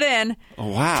drinking it in. Oh,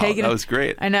 wow. Taking That it- was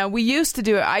great. I know. We used to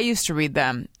do it. I used to read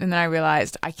them, and then I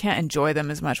realized I can't enjoy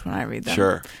them as much when I read them.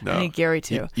 Sure. No. I need Gary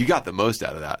too. You got the most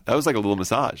out of that. That was like a little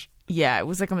massage. Yeah, it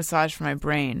was like a massage for my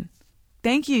brain.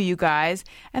 Thank you, you guys.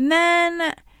 And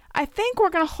then I think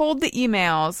we're going to hold the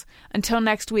emails until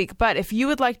next week. But if you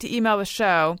would like to email the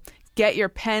show, get your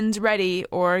pens ready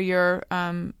or your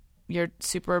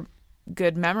super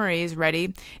good memories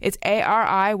ready. It's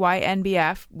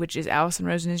ARIYNBF, which is Allison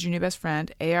Rosen is your new best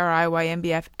friend,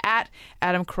 ARIYNBF at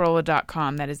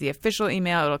adamcarolla.com. That is the official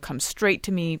email. It'll come straight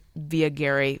to me via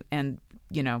Gary and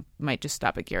might just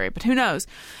stop at Gary, but who knows?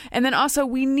 And then also,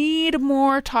 we need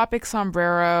more Topic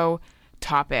Sombrero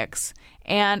topics.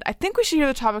 And I think we should hear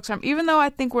the Topic Sombrero, even though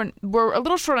I think we're a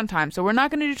little short on time, so we're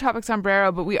not going to do Topic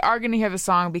Sombrero, but we are going to hear the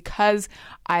song because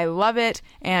I love it.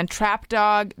 And Trap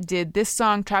Dog did this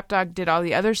song. Trap Dog did all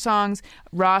the other songs.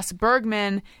 Ross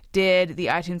Bergman did the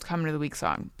iTunes Comment of the Week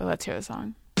song. But let's hear the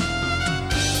song.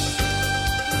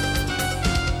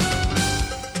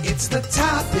 It's the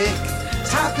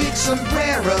Topic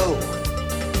Sombrero.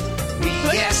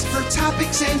 We asked for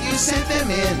topics and you sent them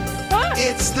in.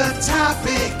 It's the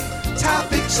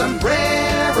Topic Sombrero.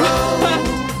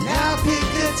 Now pick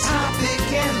a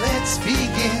topic and let's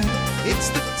begin. It's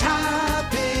the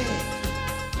Topic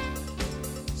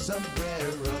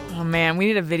Sombrero. Oh, man, we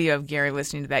need a video of Gary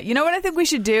listening to that. You know what I think we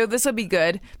should do? This will be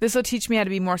good. This will teach me how to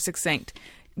be more succinct.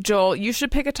 Joel, you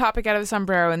should pick a topic out of the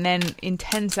sombrero, and then in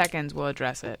 10 seconds we'll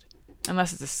address it.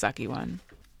 Unless it's a sucky one.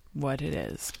 What it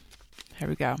is. Here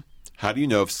we go. How do you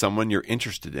know if someone you're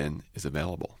interested in is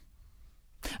available?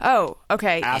 Oh,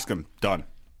 okay. Ask him. Done.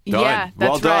 Done. Yeah, that's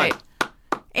Well done. right.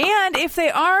 And if they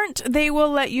aren't, they will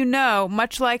let you know,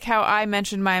 much like how I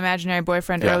mentioned my imaginary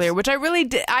boyfriend Yes. earlier, which I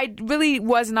really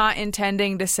was not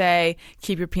intending to say,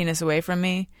 keep your penis away from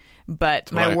me. But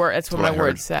that's what my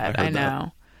word said. I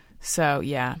know. So,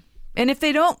 yeah. And if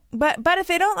they don't, but if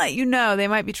they don't let you know, they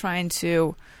might be trying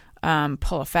to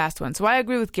pull a fast one. So I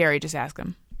agree with Gary. Just ask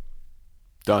him.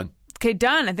 Done. Okay,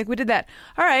 done. I think we did that.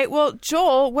 All right. Well,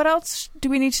 Joel, what else do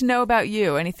we need to know about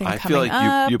you? Anything I coming feel like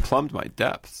up? you plumbed my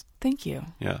depths. Thank you.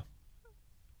 Yeah.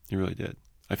 You really did.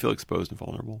 I feel exposed and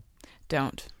vulnerable.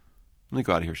 Don't. Let me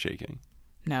go out of here shaking.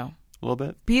 No. A little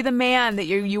bit. Be the man that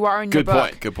you are in your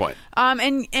book. Good point.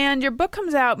 And your book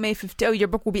comes out May 15th. Oh, your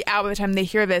book will be out by the time they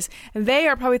hear this. They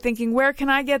are probably thinking, where can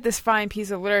I get this fine piece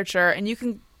of literature? And you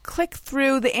can click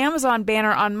through the Amazon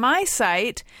banner on my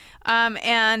site,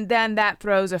 and then that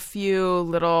throws a few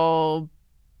little.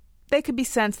 They could be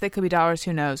cents, they could be dollars,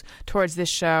 who knows, towards this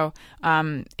show,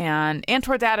 and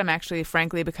towards Adam, actually,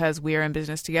 frankly, because we are in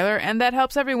business together, and that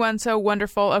helps everyone. So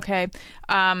wonderful. Okay.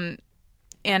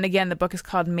 And again, the book is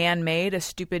called Man-Made: A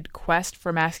Stupid Quest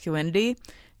for Masculinity,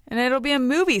 and it'll be a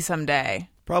movie someday.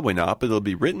 Probably not, but it'll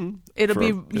be written. It'll for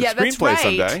be a that's screenplay right.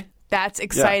 someday. That's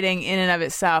exciting in and of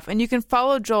itself. And you can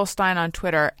follow Joel Stein on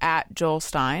Twitter at Joel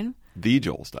Stein. The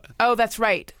Joel Stein. Oh, that's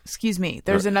right. Excuse me.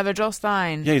 There's another Joel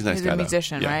Stein. Yeah, he's a nice He's guy, a though.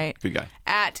 musician, Yeah, right? good guy.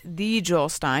 At the Joel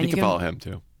Stein. You can follow him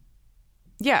too.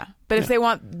 Yeah, but if they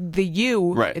want the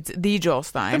you, Right. it's the Joel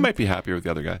Stein. I might be happier with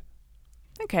the other guy.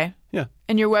 Okay. Yeah.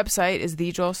 And your website is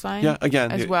the Joel Stein. Yeah.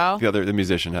 Again, as well. The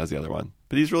musician has the other one,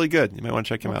 but he's really good. You might want to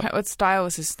check him out. What style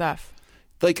is his stuff?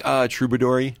 Like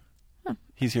Troubadour.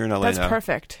 He's here in LA That's now.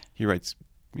 perfect. He writes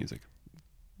music.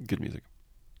 Good music.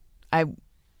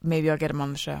 Maybe I'll get him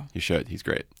on the show. You should. He's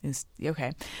great.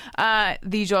 Okay.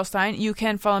 The Joel Stein. You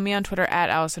can follow me on Twitter at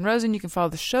Allison Rosen. You can follow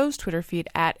the show's Twitter feed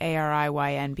at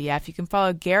ARIYNBF. You can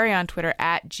follow Gary on Twitter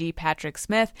at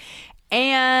GPatrickSmith.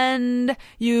 And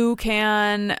you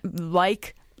can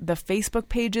like the Facebook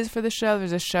pages for the show.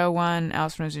 There's a show one,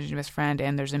 Allison Rosen is your best friend,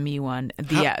 and there's a me one,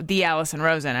 the Allison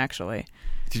Rosen, actually.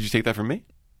 Did you take that from me?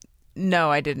 No,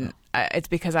 I didn't. It's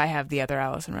because I have the other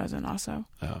Allison Rosen also.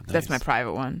 Oh, nice. That's my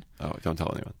private one. Oh, don't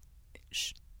tell anyone.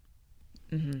 Shh.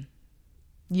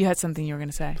 You had something you were going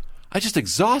to say. I just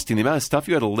exhausting the amount of stuff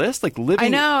you had to list. Like living. I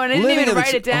know, and I didn't living even in the-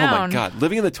 write it Oh my down. god,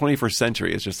 living in the 21st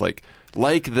century is just like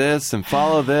this and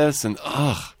follow this and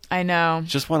I know.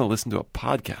 just want to listen to a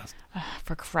podcast.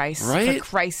 For Christ's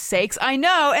sakes. I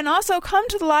know. And also come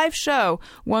to the live show,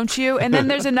 won't you? And then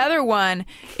there's another one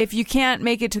if you can't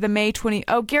make it to the May 20.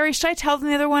 Oh, Gary, should I tell them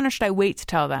the other one or should I wait to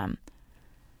tell them?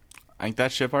 I think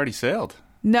that ship already sailed.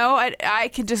 No, I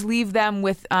could just leave them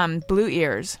with blue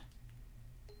ears.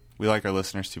 We like our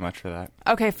listeners too much for that.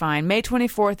 Okay, fine. May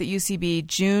 24th at UCB,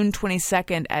 June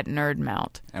 22nd at Nerd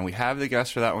Melt. And we have the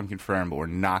guest for that one confirmed, but we're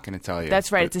not going to tell you.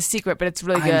 That's right. But It's a secret, but it's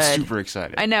really good. I'm super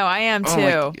excited. I know. I am too.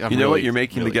 I'm You know what? really, You're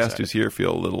making really the guest excited. who's here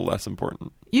feel a little less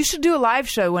important. You should do a live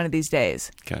show one of these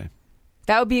days. Okay.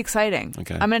 That would be exciting.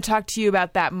 Okay. I'm going to talk to you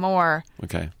about that more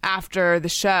Okay. after the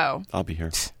show. I'll be here.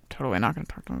 Totally not going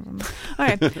to talk to them.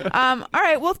 Okay. All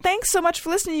right. Well, thanks so much for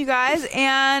listening, you guys.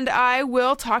 And I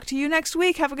will talk to you next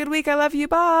week. Have a good week. I love you.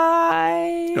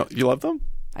 Bye. You love them?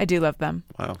 I do love them.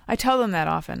 Wow. I tell them that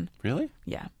often. Really?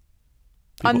 Yeah.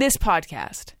 On this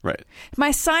podcast. Right.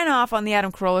 My sign off on the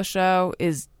Adam Carolla show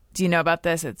is, do you know about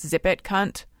this? It's zip it,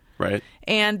 cunt. Right.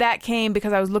 And that came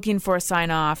because I was looking for a sign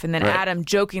off, and then Right. Adam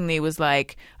jokingly was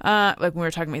like when we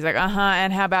were talking, he's like,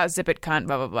 and how about zip it, cunt,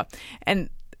 blah, blah, blah. And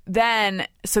then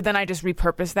I just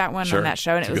repurposed that one Sure. on that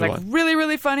show, and It's it a was good like one. really,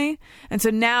 really funny. And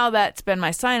so now that's been my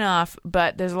sign off,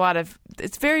 but there's a lot of,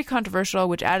 it's very controversial,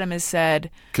 which Adam has said.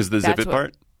 Because the zip That's it what-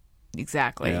 part?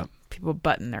 Exactly. Yeah. People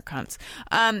button their cunts.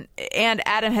 And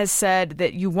Adam has said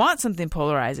that you want something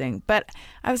polarizing. But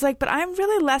I was like, but I'm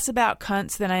really less about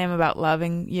cunts than I am about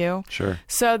loving you. Sure.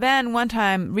 So then one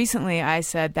time recently I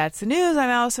said, that's the news. I'm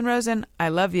Allison Rosen. I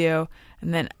love you.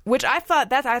 And then, which I thought,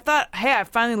 hey, I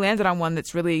finally landed on one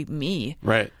that's really me.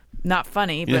 Right. Not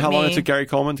funny, You but know how me. long it took Gary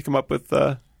Coleman to come up with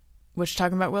What you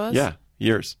talking about, Willis? Yeah,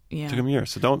 years. Yeah. It took him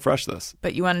years, so don't rush this.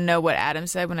 But you want to know what Adam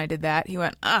said when I did that? He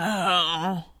went,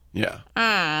 oh. Yeah. So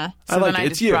I then like I it. It's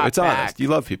just you. brought It's back. honest. You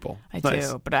love people. I Nice.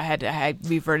 do, but I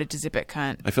reverted to zip it,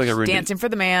 cunt. I feel like I ruined it. Dancing for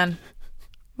the man.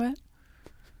 What?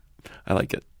 I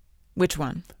like it. Which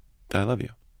one? I love you.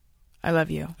 I love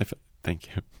you. Thank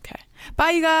you. Okay.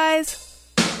 Bye, you guys.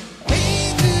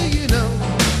 Hey, do you know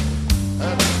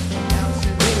about the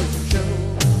Allison Rosen show?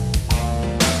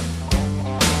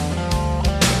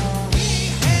 We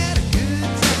had a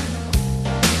good time,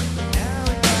 but now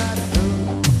we gotta go.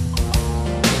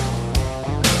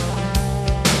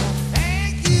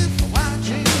 Thank you for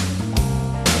watching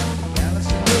the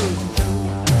Allison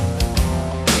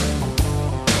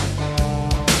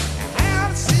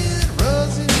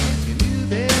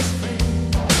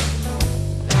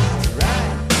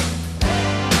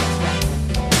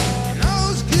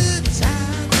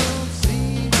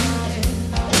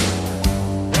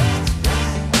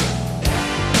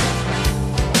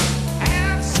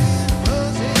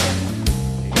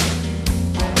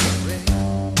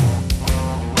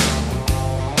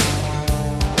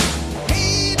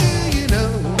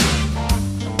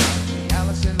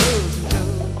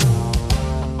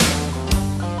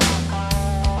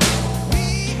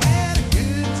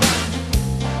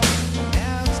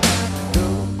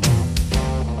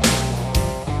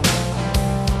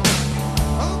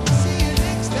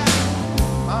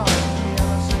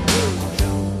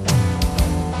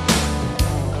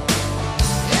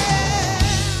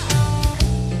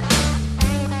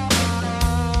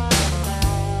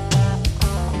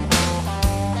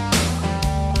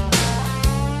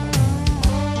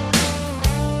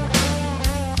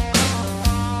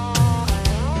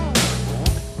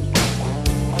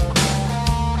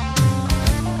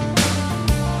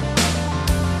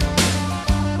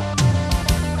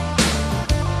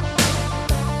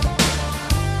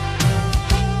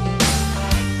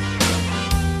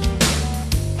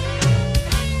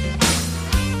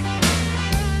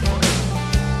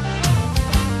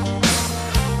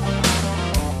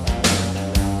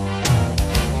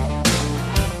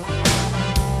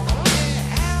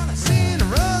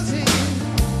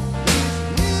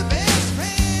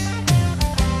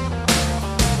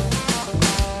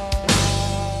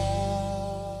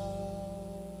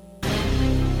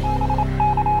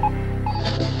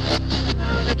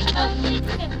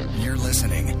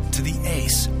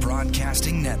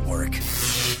Broadcasting Network.